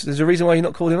guy? Is there a reason why you're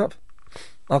not called him up?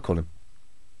 I'll call him.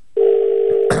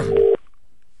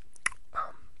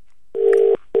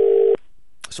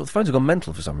 So the phones have gone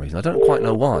mental for some reason. I don't quite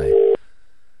know why.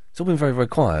 It's all been very, very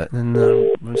quiet, and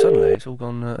suddenly it's all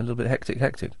gone a little bit hectic.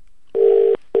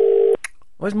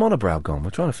 Where's Monobrow gone? We're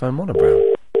trying to phone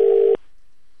Monobrow.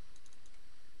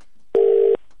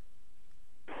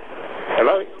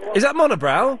 Hello? Is that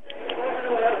Monobrow?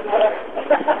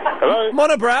 Hello?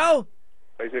 Monobrow?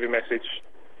 Please leave a message.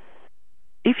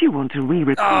 If you want to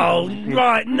re-record... Oh,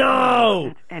 right,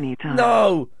 no! At any time.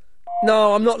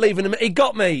 No, I'm not leaving him. He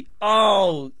got me.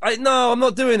 No, I'm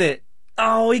not doing it.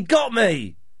 Oh, he got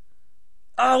me.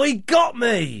 Oh, he got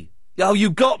me. Oh,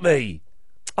 you got me.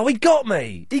 Oh, he got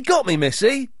me. He got me,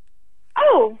 Missy.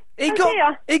 Oh,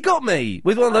 dear. He got me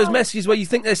with one of those messages where you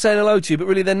think they're saying hello to you, but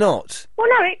really they're not. Well,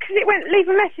 no, because it went leave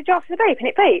a message after the beep, and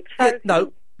it beeped.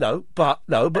 So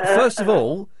But first of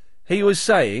all, he was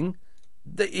saying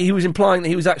that he was implying that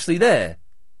he was actually there.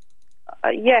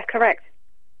 yeah, correct.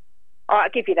 All right, I'll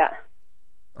give you that.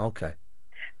 Okay.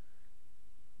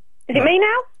 Is it me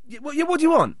now? What do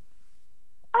you want?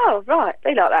 Oh, right,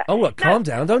 be like that. Oh, look, calm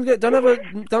down. Don't get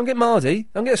Mardy.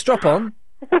 Don't get a strap on.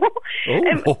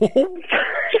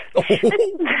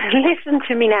 Listen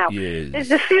to me now. Yes.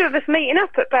 There's a few of us meeting up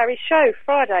at Barry's show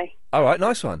Friday, All right,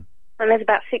 nice one. and there's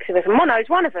about 6 of us, and Mono's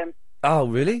one of them. Oh,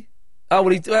 really? Oh,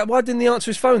 well, why didn't he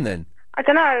answer his phone then? I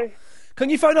don't know. Can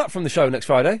you phone up from the show next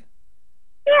Friday?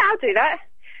 Yeah, I'll do that.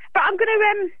 But I'm going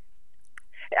to,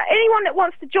 anyone that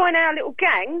wants to join our little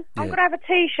gang, I'm going to have a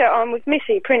T-shirt on with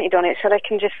Missy printed on it so they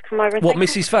can just come over and What, take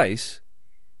Missy's face?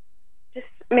 Just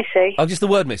Missy. Oh, just the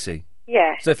word Missy?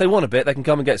 Yeah. So if they want a bit, they can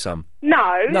come and get some?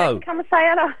 No. No. They can come and say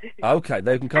hello. Okay,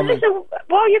 they can come And listen,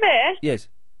 while you're there, Yes.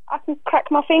 I can crack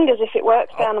my fingers if it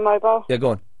works down the mobile. Yeah,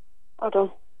 go on. Hold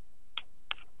on.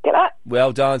 Get that?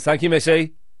 Well done. Thank you,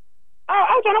 Missy. Oh,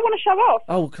 hold on, I want to show off.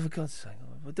 Oh, for God's sake.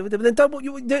 Then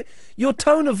don't, your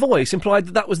tone of voice implied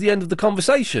that was the end of the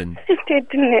conversation. It did,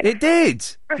 didn't it? It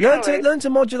did. Learn to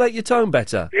modulate your tone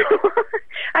better.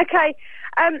 Okay,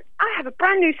 I have a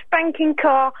brand new spanking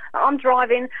car that I'm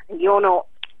driving, and you're not.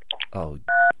 Oh,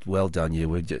 well done,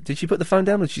 you. Did she put the phone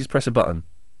down, or did she just press a button?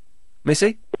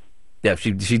 Missy? Yeah,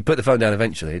 she put the phone down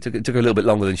eventually. It took her a little bit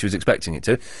longer than she was expecting it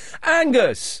to.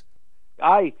 Angus!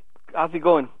 Aye, how's it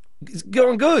going? It's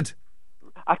going good.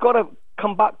 I've got to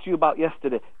come back to you about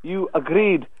yesterday. You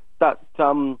agreed that...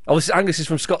 Oh, Angus is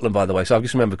from Scotland, by the way, so I've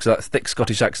just remembered because of that thick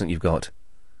Scottish accent you've got.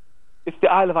 It's the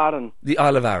Isle of Arran. The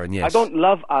Isle of Arran, yes. I don't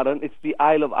love Arran, it's the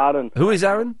Isle of Arran. Who is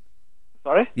Arran?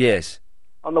 Sorry? Yes.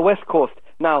 On the west coast.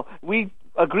 Now, we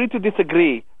agreed to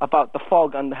disagree about the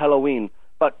fog and Halloween,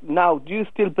 but now, do you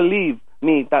still believe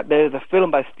me that there is a film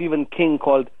by Stephen King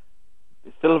called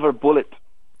Silver Bullet?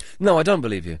 No, I don't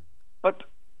believe you. But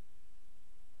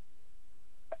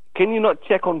can you not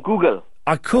check on Google?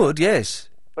 I could, yes.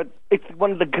 But it's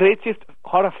one of the greatest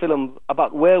horror films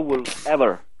about werewolves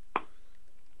ever.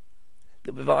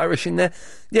 A bit of Irish in there.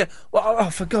 Yeah, well, oh,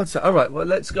 for God's sake. All right, well,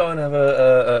 let's go and have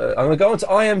a... I'm going to go on to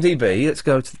IMDb. Let's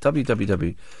go to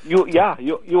www.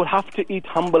 You'll have to eat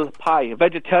humble pie.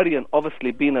 Vegetarian,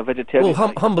 obviously, being a vegetarian.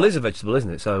 Well, humble is a vegetable,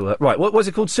 isn't it? So, right, what was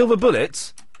it called? Silver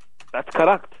Bullets? That's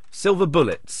correct. Silver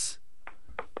Bullets.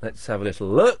 Let's have a little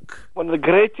look. One of the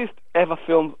greatest ever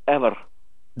films ever.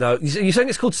 No, you're saying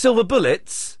it's called Silver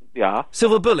Bullets? Yeah.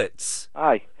 Silver Bullets?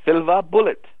 Aye, Silver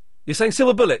Bullet. You're saying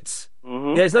Silver Bullets? Mm-hmm.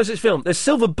 Yeah, there's no such film. There's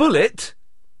Silver Bullet.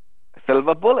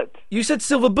 Silver Bullet. You said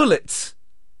Silver Bullets.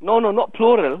 No, not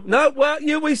plural. No, well,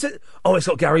 we said... Oh, it's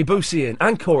got Gary Busey in,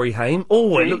 and Corey Haim.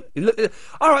 Oh,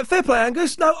 all right, fair play,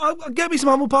 Angus. No, get me some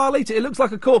humble pie, I'll eat it. It looks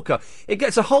like a corker. It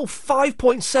gets a whole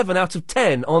 5.7 out of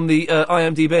 10 on the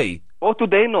IMDb. What do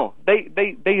they know? They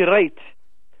rate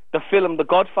the film The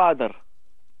Godfather.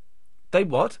 They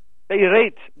what? They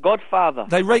rate Godfather.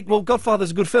 They rate... Well,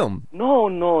 Godfather's a good film. No.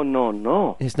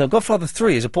 Yes, no, Godfather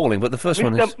 3 is appalling, but the first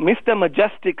one is... Mr.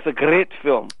 Majestic's a great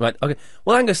film. Right, okay.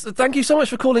 Well, Angus, thank you so much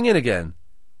for calling in again.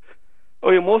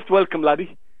 Oh, you're most welcome,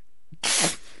 laddie.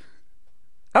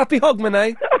 Happy Hogman,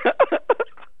 eh?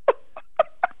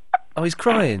 Oh, he's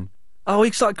crying. Oh,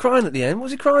 he started crying at the end. What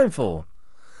was he crying for?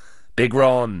 Big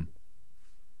Ron.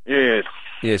 Yes.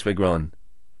 Yes, Big Ron.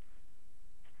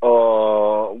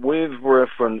 With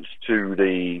reference to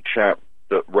the chap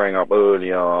that rang up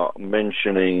earlier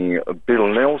mentioning Bill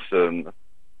Nelson,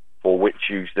 for which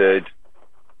you said,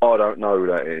 I don't know who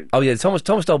that is. Oh, yeah, Thomas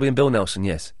Dolby and Bill Nelson,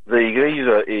 yes. The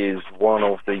geezer is one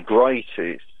of the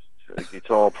greatest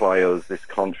guitar players this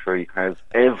country has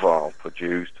ever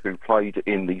produced, who played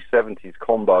in the 70s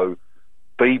combo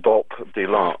Bebop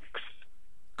Deluxe.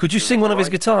 Could you sing one of his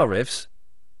guitar riffs?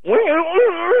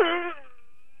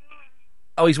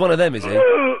 Oh, he's one of them, is he?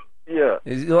 Yeah.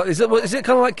 Is it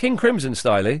kind of like King Crimson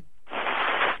style?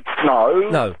 No.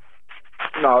 No.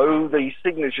 No, the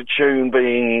signature tune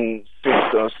being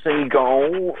Sister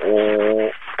Seagull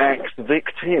or Axe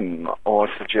Victim. I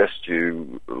suggest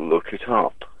you look it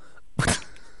up.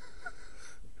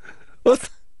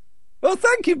 Well,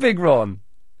 thank you, Big Ron.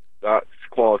 That's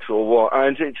quite all right.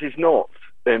 And it is not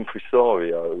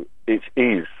impresario. It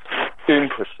is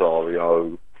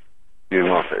impresario. You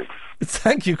love it.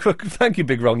 Thank you,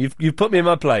 Big Ron. You've put me in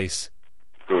my place.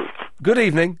 Good. Good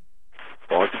evening.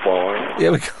 Bye.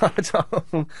 Yeah, we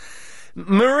got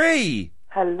Marie.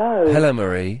 Hello. Hello,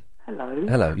 Marie. Hello.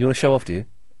 Hello. You want to show off, do you?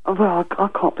 Oh, well, I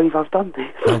can't believe I've done this.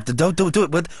 Oh, don't do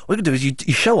it. What you can do is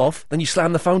you show off, then you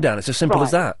slam the phone down. It's as simple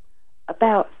as that.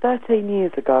 About 13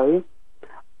 years ago,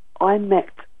 I met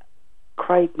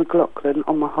Craig McLaughlin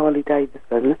on my Harley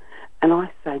Davidson, and I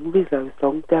sang Rizzo's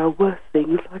song, There Are Worse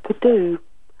Things I Could Do.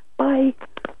 Bye.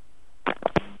 I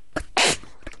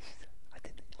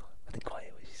didn't quite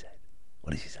hear what she said.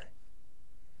 What did she say?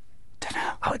 Don't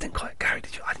know. Oh, I didn't quite. Gary,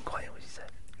 did you? I didn't quite hear what she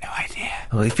said. No idea.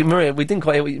 Well, if you, Maria, we didn't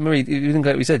quite hear what Marie, you didn't quite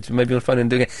hear what you said. So maybe on the phone and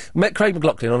doing it. Met Craig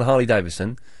McLaughlin on a Harley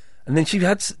Davidson, and then she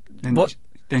had what?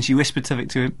 Then she whispered something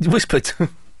to him. Whispered to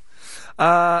him.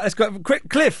 Let's go. Quick,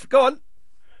 Cliff, go on.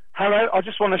 Hello, I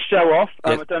just want to show off.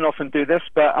 I don't often do this,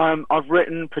 but I've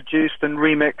written, produced and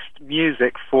remixed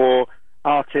music for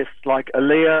artists like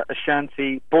Aaliyah,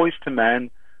 Ashanti, Boyz II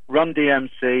Men, Run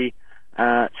DMC,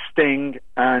 Sting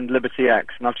and Liberty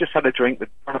X. And I've just had a drink with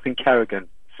Jonathan Kerrigan.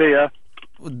 See ya.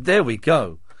 Well, there we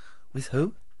go. With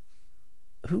who?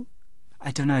 Who? I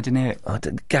don't know. I didn't hear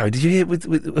it. Gary, did you hear? With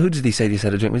who did he say he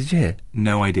had a drink with? Did you hear?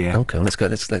 No idea. Okay, well, let's go.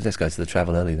 Let's go to the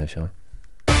travel early, then, shall we?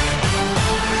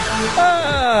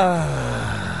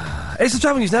 It's the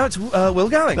travel news now. It's Will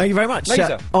Gowing. Thank you very much.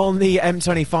 On the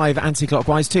M25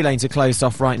 anti-clockwise, 2 lanes are closed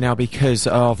off right now because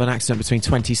of an accident between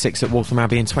 26 at Waltham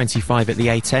Abbey and 25 at the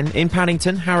A10. In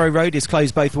Paddington, Harrow Road is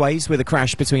closed both ways with a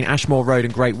crash between Ashmore Road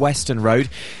and Great Western Road.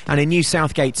 And in New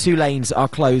Southgate, 2 lanes are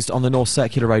closed on the North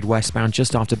Circular Road westbound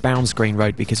just after Bounds Green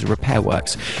Road because of repair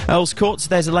works. Earls Court,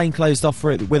 there's a lane closed off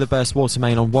for with a burst water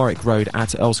main on Warwick Road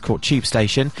at Earls Court Tube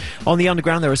Station. On the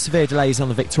Underground, there are severe delays on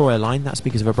the Victoria line. That's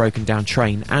because of a broken down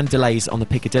train, and delays on the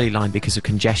Piccadilly line because of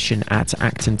congestion at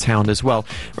Acton Town as well.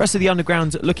 Rest of the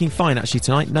Underground looking fine actually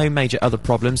tonight. No major other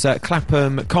problems.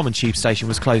 Clapham Common Tube Station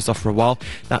was closed off for a while.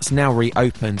 That's now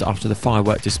reopened after the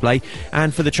firework display.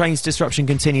 And for the trains, disruption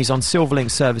continues on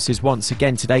Silverlink services once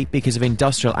again today because of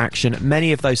industrial action.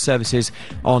 Many of those services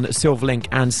on Silverlink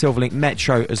and Silverlink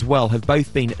Metro as well have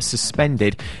both been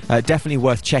suspended. Definitely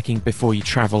worth checking before you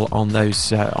travel on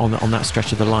those on that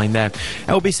stretch of the line there.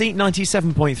 LBC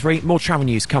 97.3. More travel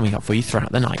news coming up for you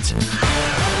throughout the night.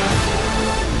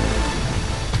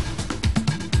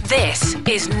 This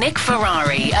is Nick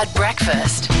Ferrari at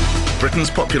breakfast. Britain's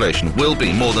population will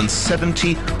be more than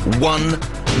 71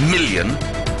 million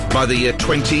by the year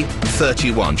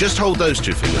 2031. Just hold those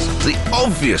two figures. The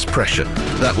obvious pressure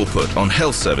that will put on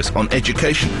health service, on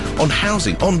education, on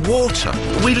housing, on water.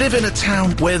 We live in a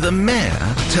town where the mayor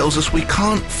tells us we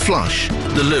can't flush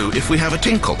the loo if we have a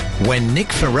tinkle. When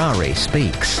Nick Ferrari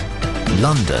speaks,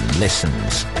 London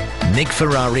listens. Nick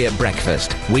Ferrari at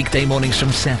breakfast, weekday mornings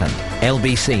from 7,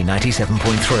 LBC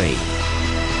 97.3.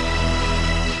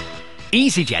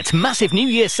 EasyJet's massive New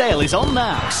Year sale is on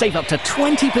now. Save up to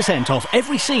 20% off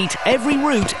every seat, every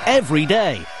route, every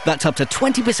day. That's up to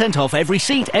 20% off every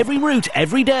seat, every route,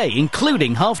 every day,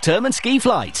 including half-term and ski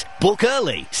flights. Book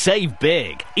early, save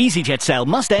big. EasyJet sale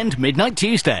must end midnight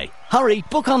Tuesday. Hurry,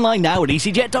 book online now at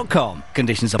easyjet.com.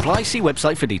 Conditions apply, see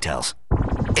website for details.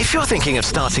 If you're thinking of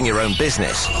starting your own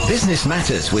business, Business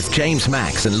Matters with James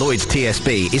Max and Lloyd's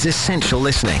TSB is essential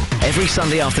listening. Every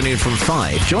Sunday afternoon from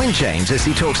 5, join James as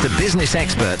he talks to business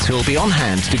experts who will be on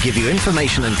hand to give you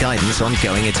information and guidance on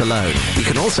going it alone. You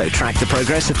can also track the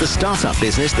progress of the startup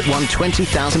business that won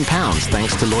 £20,000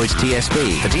 thanks to Lloyd's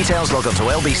TSB. For details, log on to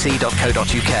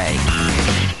lbc.co.uk.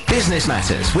 Business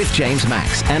Matters with James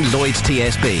Max and Lloyd's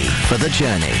TSB for the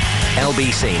journey.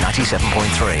 LBC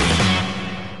 97.3.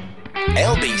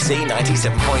 LBC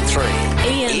 97.3.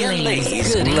 Ian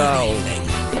Lee's Good Evening.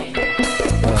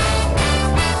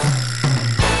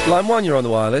 Line 1, you're on the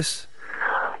wireless.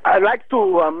 I'd like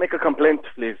to make a complaint,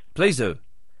 please. Please do.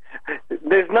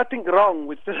 There's nothing wrong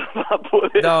with Silver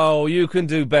Bullet. No, you can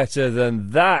do better than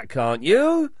that, can't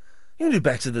you? You can do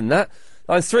better than that.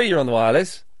 Line 3, you're on the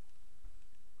wireless.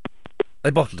 They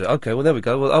bottled it. Okay, well, there we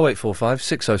go. Well, 0845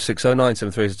 6060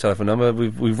 973 is the telephone number.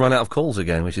 We've run out of calls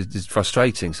again, which is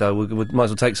frustrating, so we might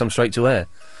as well take some straight to air.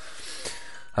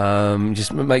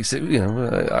 Just makes it, if we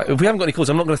haven't got any calls,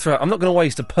 I'm not going to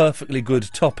waste a perfectly good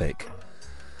topic.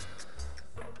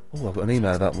 Oh, I've got an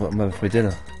email about what I'm having for my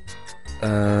dinner.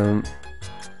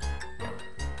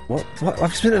 What?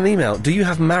 I've sent an email. Do you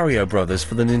have Mario Brothers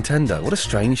for the Nintendo? What a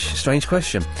strange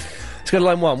question. Let's go to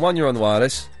line 1. 1, you're on the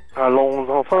wireless. Allons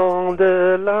enfants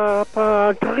de la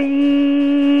patrie.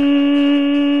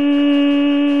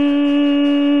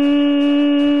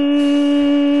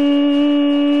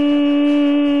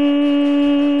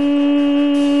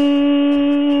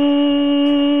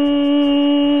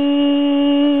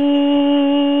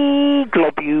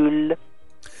 Globule.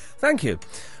 Thank you.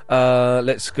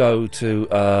 Let's go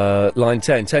to line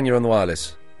 10. 10, you're on the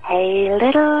wireless. Hey,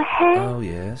 little hen. Oh,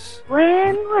 yes.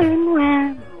 When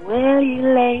will you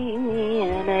lay me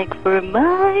an egg for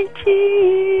my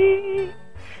tea?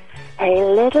 Hey,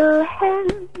 little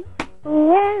hen.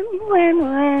 When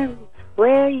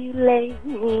will you lay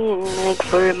me an egg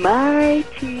for my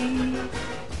tea?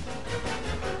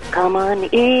 Come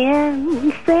on,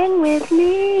 Ian, sing with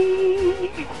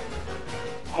me.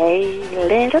 Hey,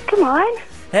 little, come on.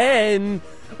 Hen,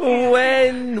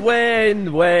 when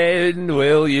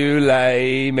will you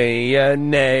lay me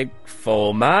an egg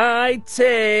for my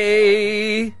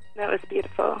tea? That was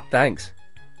beautiful. Thanks.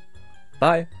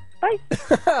 Bye. Bye.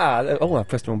 Oh, I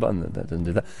pressed the wrong button. That didn't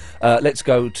do that. Let's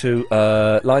go to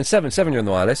line 7. 7, you're on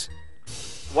the wireless.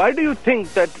 Why do you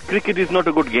think that cricket is not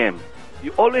a good game?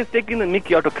 You always taking the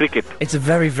mickey out of cricket. It's a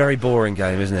very, very boring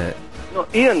game, isn't it? No,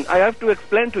 Ian, I have to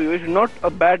explain to you, it's not a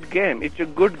bad game. It's a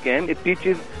good game. It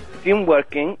teaches team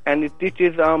working and it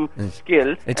teaches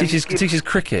skill. It teaches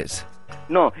cricket.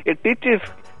 No, it teaches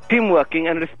team working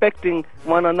and respecting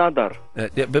one another.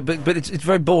 Yeah, but it's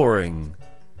very boring.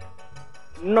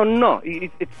 No,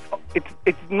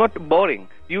 it's not boring.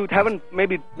 You haven't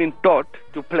maybe been taught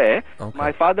to play. Okay.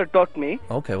 My father taught me.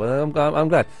 Okay, well, I'm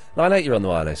glad. Line 8, you're on the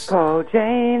wireless. Oh,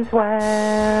 James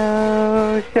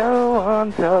Wow, show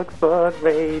on Talksport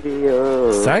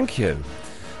Radio. Thank you.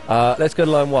 Let's go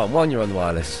to line 1. 1, you're on the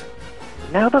wireless.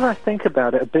 Now that I think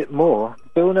about it a bit more,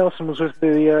 Bill Nelson was with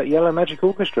the Yellow Magic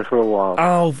Orchestra for a while.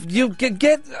 Oh, you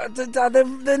get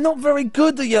they're not very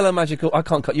good, the Yellow Magic I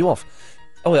can't cut you off.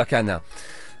 Oh, I can now.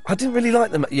 I didn't really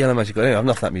like the Yellow Magic. Anyway,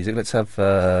 enough of that music. Let's have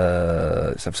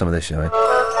some of this, shall we?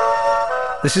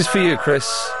 This is for you, Chris.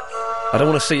 I don't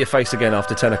want to see your face again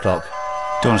after 10 o'clock.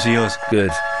 Don't want to see yours.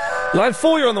 Good. Line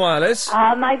 4, you're on the wireless.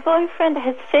 My boyfriend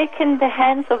has shaken the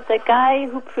hands of the guy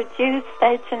who produced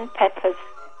Sgt. Pepper's.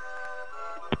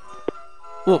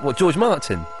 What, George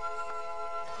Martin?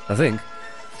 I think.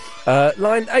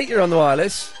 Line 8, you're on the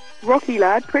wireless. Rocky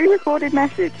lad, pre-recorded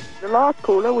message. The last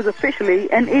caller was officially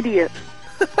an idiot.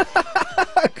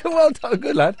 Well done,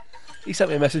 good lad. He sent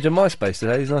me a message on MySpace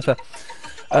today. He's a nice lad.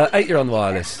 8, you're on the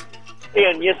wireless.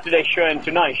 Ian, yesterday's show and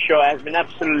tonight's show has been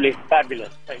absolutely fabulous.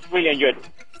 I really enjoyed it.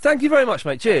 Thank you very much,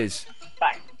 mate. Cheers.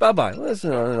 Bye. Bye-bye. Well, that's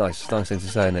a nice thing to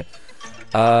say, isn't it?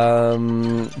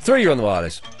 3, you're on the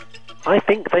wireless. I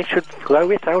think they should throw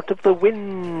it out of the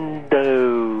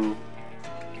window.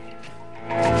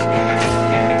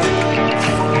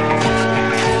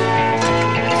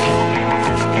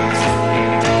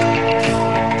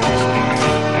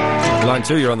 Line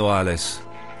 2, you're on the wireless.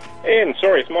 Ian,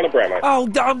 sorry, it's Monogram, mate. Oh,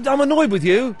 I'm annoyed with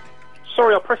you.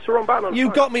 Sorry, I pressed the wrong button on the You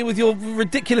phone. got me with your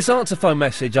ridiculous answer phone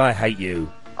message. I hate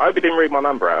you. I hope you didn't read my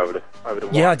number out over the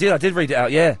Yeah, I did read it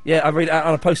out, yeah. I read it out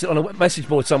and I posted it on a message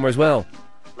board somewhere as well.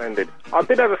 Splendid. I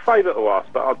did have a favour to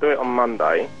ask, but I'll do it on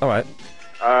Monday. All right.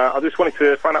 I just wanted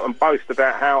to find out and boast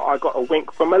about how I got a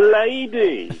wink from a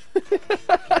lady.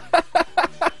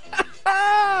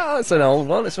 It's an old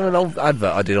one. It's from an old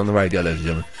advert I did on the radio, ladies and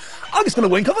gentlemen. I'm just going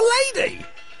to wink off a lady.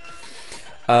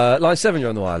 Line 7, you're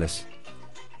on the wireless.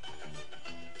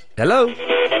 Hello?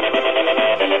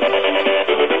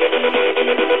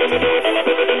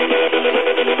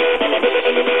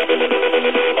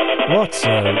 What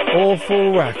an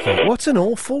awful racket. What an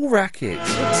awful racket.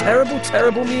 Terrible,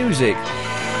 terrible music.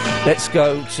 Let's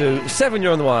go to 7,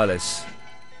 you're on the wireless.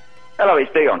 Hello, it's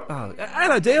Dion. Oh,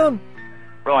 hello, Dion.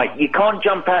 Right, you can't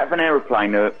jump out of an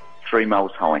aeroplane at 3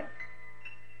 miles high.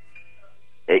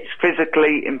 It's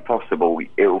physically impossible.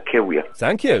 It will kill you.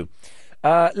 Thank you.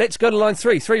 Let's go to line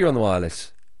 3. 3, you're on the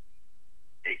wireless.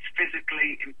 It's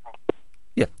physically impossible.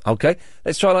 Yeah, okay.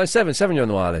 Let's try line 7. 7, you're on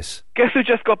the wireless. Guess who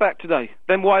just got back today?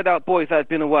 Them wide-out boys that had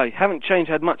been away. Haven't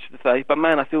had much to say, but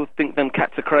man, I still think them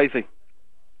cats are crazy.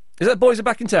 Is that boys are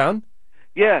back in town?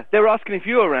 Yeah, they were asking if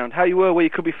you were around, how you were, where you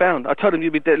could be found. I told them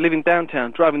you'd be living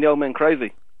downtown, driving the old man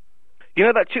crazy. You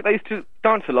know that chick that used to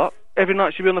dance a lot? Every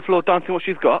night she'd be on the floor dancing what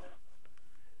she's got?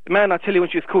 Man, I tell you, when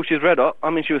she was cool, she was red hot. I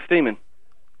mean, she was steaming.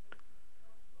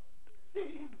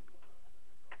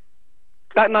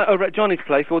 That night over at Johnny's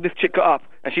place, well, this chick got up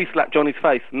and she slapped Johnny's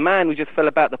face. Man, we just fell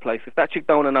about the place. If that chick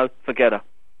don't want to know, forget her.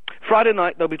 Friday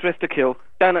night, they'll be dressed to kill.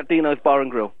 down at Dino's Bar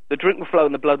and Grill. The drink will flow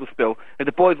and the blood will spill. If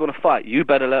the boys want to fight, you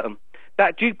better let them.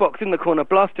 That jukebox in the corner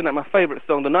blasting at my favourite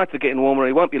song. The nights are getting warmer,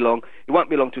 it won't be long. It won't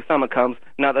be long till summer comes.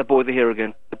 Now that boys are here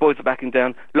again. The boys are backing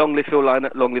down. Long live Phil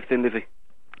Lynott, long live Thin Lizzy.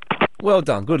 Well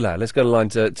done, good lad. Let's go to line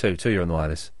 2. 2, you're on the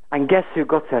wireless. And guess who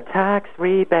got a tax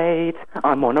rebate?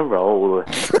 I'm on a roll.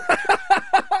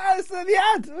 That's the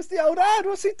ad. What's the old ad?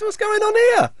 What's going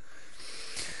on here?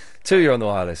 2, you're on the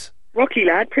wireless. Rocky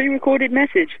Lad, pre-recorded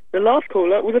message. The last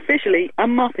caller was officially a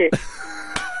Muppet.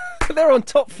 They're on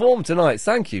top form tonight.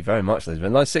 Thank you very much,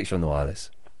 Lisbon. Line 6, you're on the wireless.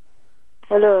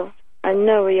 Hello, I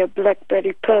know where your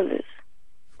Blackberry Pearl is.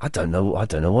 I don't know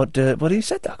what he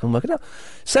said there. I can work it out.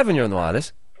 7, you're on the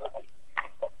wireless.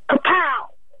 Kapow!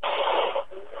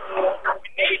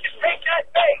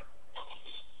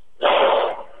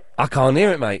 I can't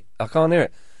hear it, mate. I can't hear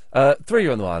it. 3,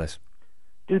 you're on the wireless.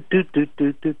 Do.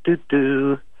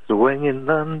 Swing in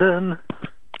London.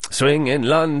 Swing in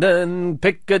London,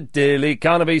 Piccadilly,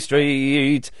 Carnaby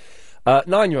Street.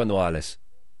 9, you're on the wireless.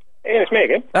 Ian, it's me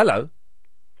again. Hello.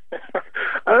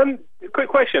 Quick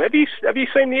question. Have you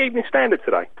seen the Evening Standard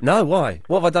today? No, why?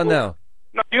 What have I done now?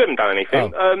 No, you haven't done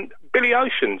anything. Billy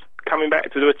Ocean's coming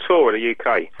back to do a tour of the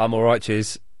UK. I'm all right,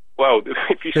 cheers. Well,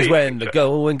 if you see... Because when the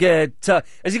go and get...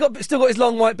 has he still got his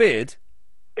long white beard?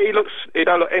 He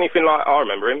don't look anything like I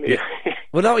remember him. Yeah.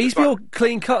 Well, no, he's been all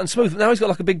clean cut and smooth. Now he's got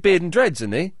like a big beard and dreads,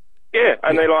 hasn't he? Yeah,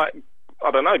 and they're like,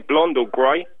 I don't know, blonde or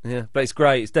grey. Yeah, but it's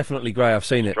grey. It's definitely grey. I've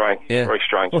seen it. Strange. Yeah. Very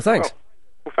strange. Well, thanks.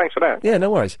 Well, thanks for that. Yeah, no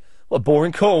worries. What a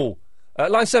boring call.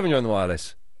 Line 7, you're on the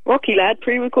wireless. Rocky Lad,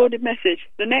 pre-recorded message.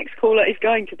 The next caller is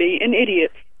going to be an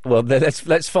idiot. Well,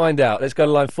 let's find out. Let's go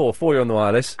to line 4. 4, you're on the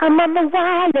wireless. I'm on the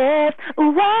wireless.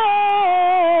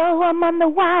 Whoa, I'm on the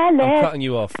wireless. I'm cutting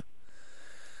you off.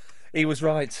 He was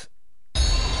right.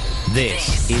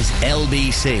 This is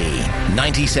LBC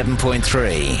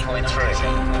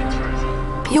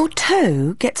 97.3. Your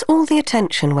toe gets all the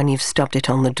attention when you've stubbed it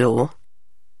on the door.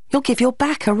 You'll give your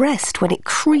back a rest when it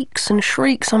creaks and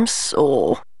shrieks, I'm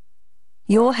sore.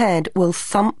 Your head will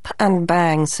thump and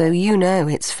bang so you know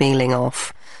it's feeling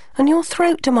off. And your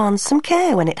throat demands some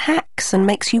care when it hacks and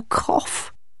makes you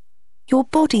cough. Your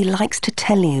body likes to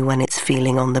tell you when it's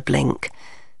feeling on the blink.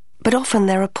 But often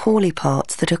there are poorly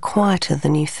parts that are quieter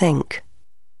than you think.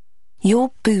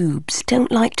 Your boobs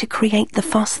don't like to create the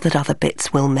fuss that other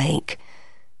bits will make.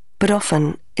 But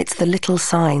often it's the little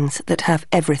signs that have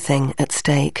everything at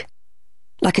stake.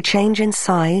 Like a change in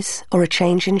size, or a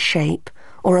change in shape,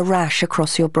 or a rash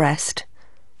across your breast.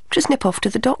 Just nip off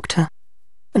to the doctor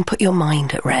and put your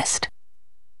mind at rest.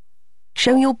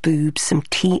 Show your boobs some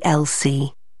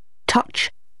TLC. Touch,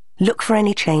 look for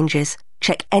any changes,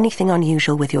 check anything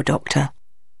unusual with your doctor.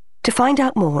 To find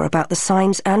out more about the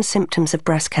signs and symptoms of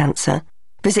breast cancer,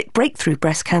 visit Breakthrough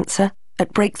Breast Cancer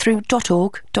at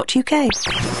breakthrough.org.uk.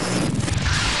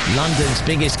 London's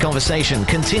biggest conversation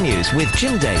continues with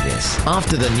Jim Davis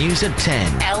after the news at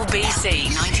 10. LBC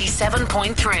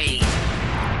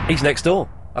 97.3. He's next door.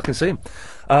 I can see him.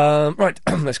 Right,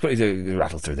 let's quickly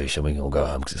rattle through these, shall we? All go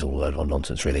home, because it's all a load of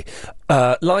nonsense, really.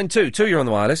 Line 2. 2, you're on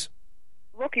the wireless.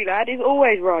 Rocky Lad is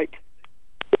always right.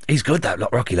 He's good, that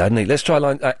Rocky Lad, isn't he? Let's try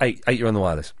line 8. 8, you're on the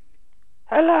wireless.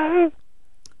 Hello,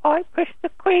 I pushed the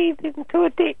Queen into a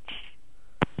ditch.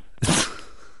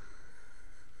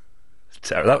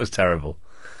 That was terrible.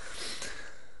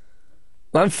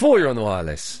 Line 4, you're on the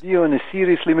wireless. Dion is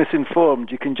seriously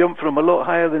misinformed. You can jump from a lot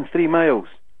higher than 3 miles.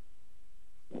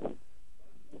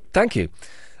 Thank you.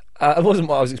 It wasn't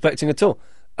what I was expecting at all.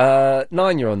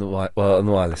 9, you're on the on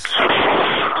the wireless.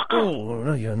 Oh,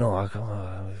 no, you're not.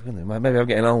 Maybe I'm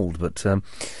getting old, but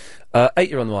 8,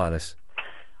 you're on the wireless.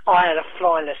 I had a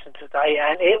flying lesson today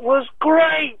and it was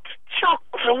great.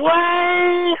 Chucked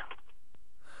away.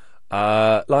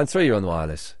 Line 3, you're on the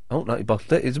wireless. Oh, no, you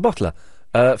bottled it. It's a bottler.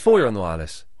 4, you're on the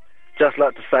wireless. Just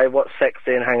like to say what's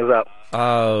sexy and hangs up.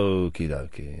 Okie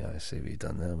dokie. I see what you've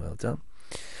done there. Well done.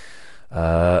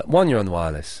 1, you're on the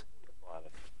wireless.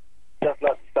 Just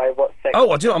like to say what's sexy.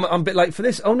 Oh, I'm a bit late for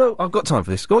this. Oh, no, I've got time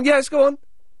for this. Go on. Yes, go on.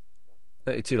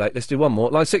 Too late. Let's do one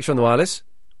more. Line 6, you're on the wireless.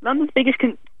 London's biggest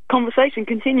conversation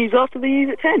continues after the news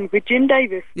at 10 with Jim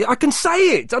Davis. Yeah, I can say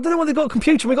it. I don't know why they've got a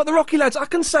computer. We've got the Rocky Lads. I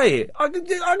can say it. I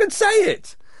can say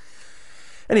it.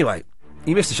 Anyway,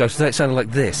 you missed the show today. It sounded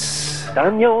like this.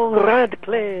 Daniel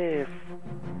Radcliffe.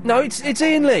 No, it's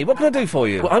Ian Lee. What can I do for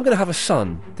you? Well, I'm going to have a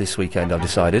son this weekend, I've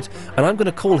decided, and I'm going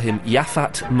to call him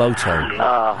Yafat Moto.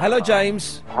 Hello,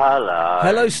 James. Hello.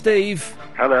 Hello, Steve.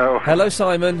 Hello. Hello,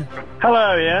 Simon.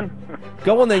 Hello, Ian.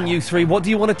 Go on then, you three. What do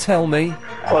you want to tell me?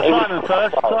 Well, Simon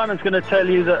first. Simon's going to tell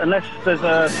you that unless there's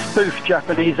a spoof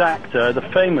Japanese actor, the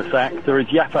famous actor is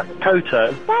Yaphet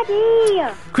Kotto.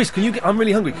 Daddy! Chris, I'm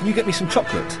really hungry. Can you get me some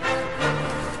chocolate?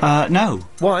 No.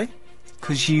 Why?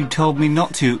 Because you told me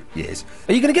not to. Yes.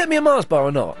 Are you going to get me a Mars bar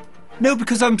or not? No,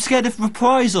 because I'm scared of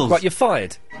reprisals. Right, you're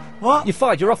fired. What? You're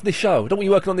fired. You're off this show. I don't want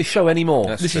you working on this show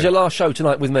anymore. This is your last show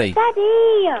tonight with me.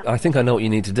 Daddy! I think I know what you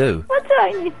need to do. What do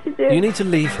I need to do? You need to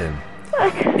leave him.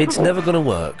 It's never going to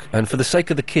work. And for the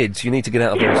sake of the kids, you need to get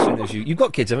out of there as soon as you... You've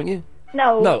got kids, haven't you?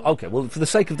 No. No, okay. Well, for the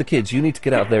sake of the kids, you need to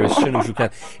get out of there as soon as you can.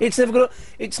 It's never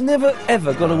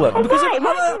ever gonna work. Well, why?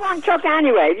 Why do you want chocolate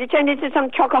anyway? Have you turned into some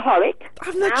chocoholic? I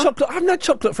haven't had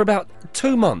chocolate for about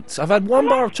 2 months. I've had one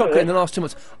bar of chocolate in the last 2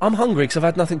 months. I'm hungry because I've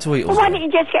had nothing to eat all Well, why day. don't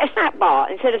you just get a snack bar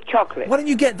instead of chocolate? Why don't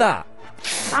you get that?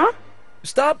 Huh?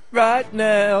 Stop right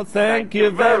now, thank you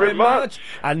very much.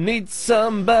 I need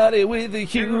somebody with a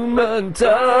human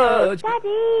touch.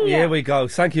 Daddy! Here we go.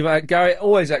 Thank you, Gary.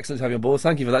 Always excellent to have you on board.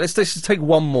 Thank you for that. Let's just take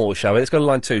one more, shall we? Let's go to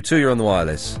line 2. 2, you're on the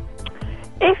wireless.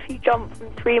 If you jump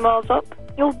from 3 miles up,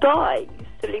 you'll die, you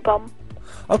silly bum.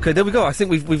 Okay, there we go. I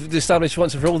think we've established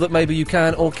once and for all that maybe you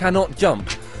can or cannot jump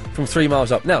from 3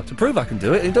 miles up. Now, to prove I can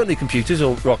do it, you don't need computers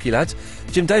or Rocky lads.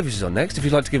 Jim Davis is on next. If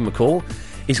you'd like to give him a call,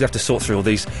 he's going to have to sort through all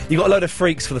these. You got a load of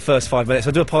freaks for the first 5 minutes.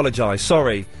 I do apologise.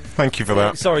 Sorry. Thank you for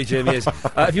that. Sorry, Jim. Yes.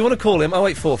 If you want to call him,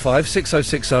 0845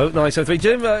 6060 973.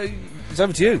 Jim, it's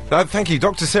over to you. Thank you.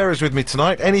 Dr. Sarah's with me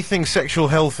tonight. Anything sexual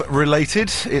health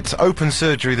related. It's open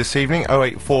surgery this evening.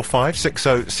 0845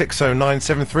 6060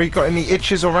 973. Got any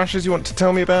itches or rashes you want to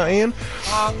tell me about, Ian?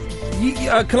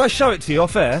 Can I show it to you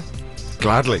off air?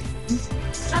 Gladly.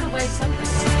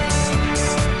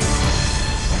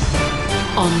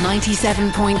 On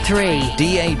 97.3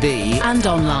 DAB and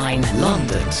online.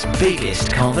 London's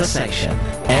biggest conversation.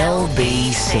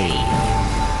 LBC.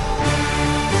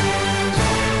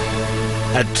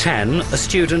 At 10, a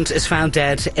student is found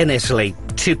dead in Italy.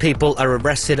 2 people are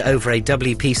arrested over a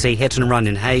WPC hit-and-run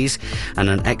in Hayes, and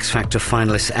an X Factor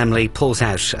finalist Emily pulls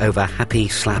out over Happy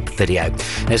Slap video.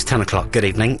 It's 10 o'clock. Good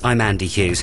evening. I'm Andy Hughes.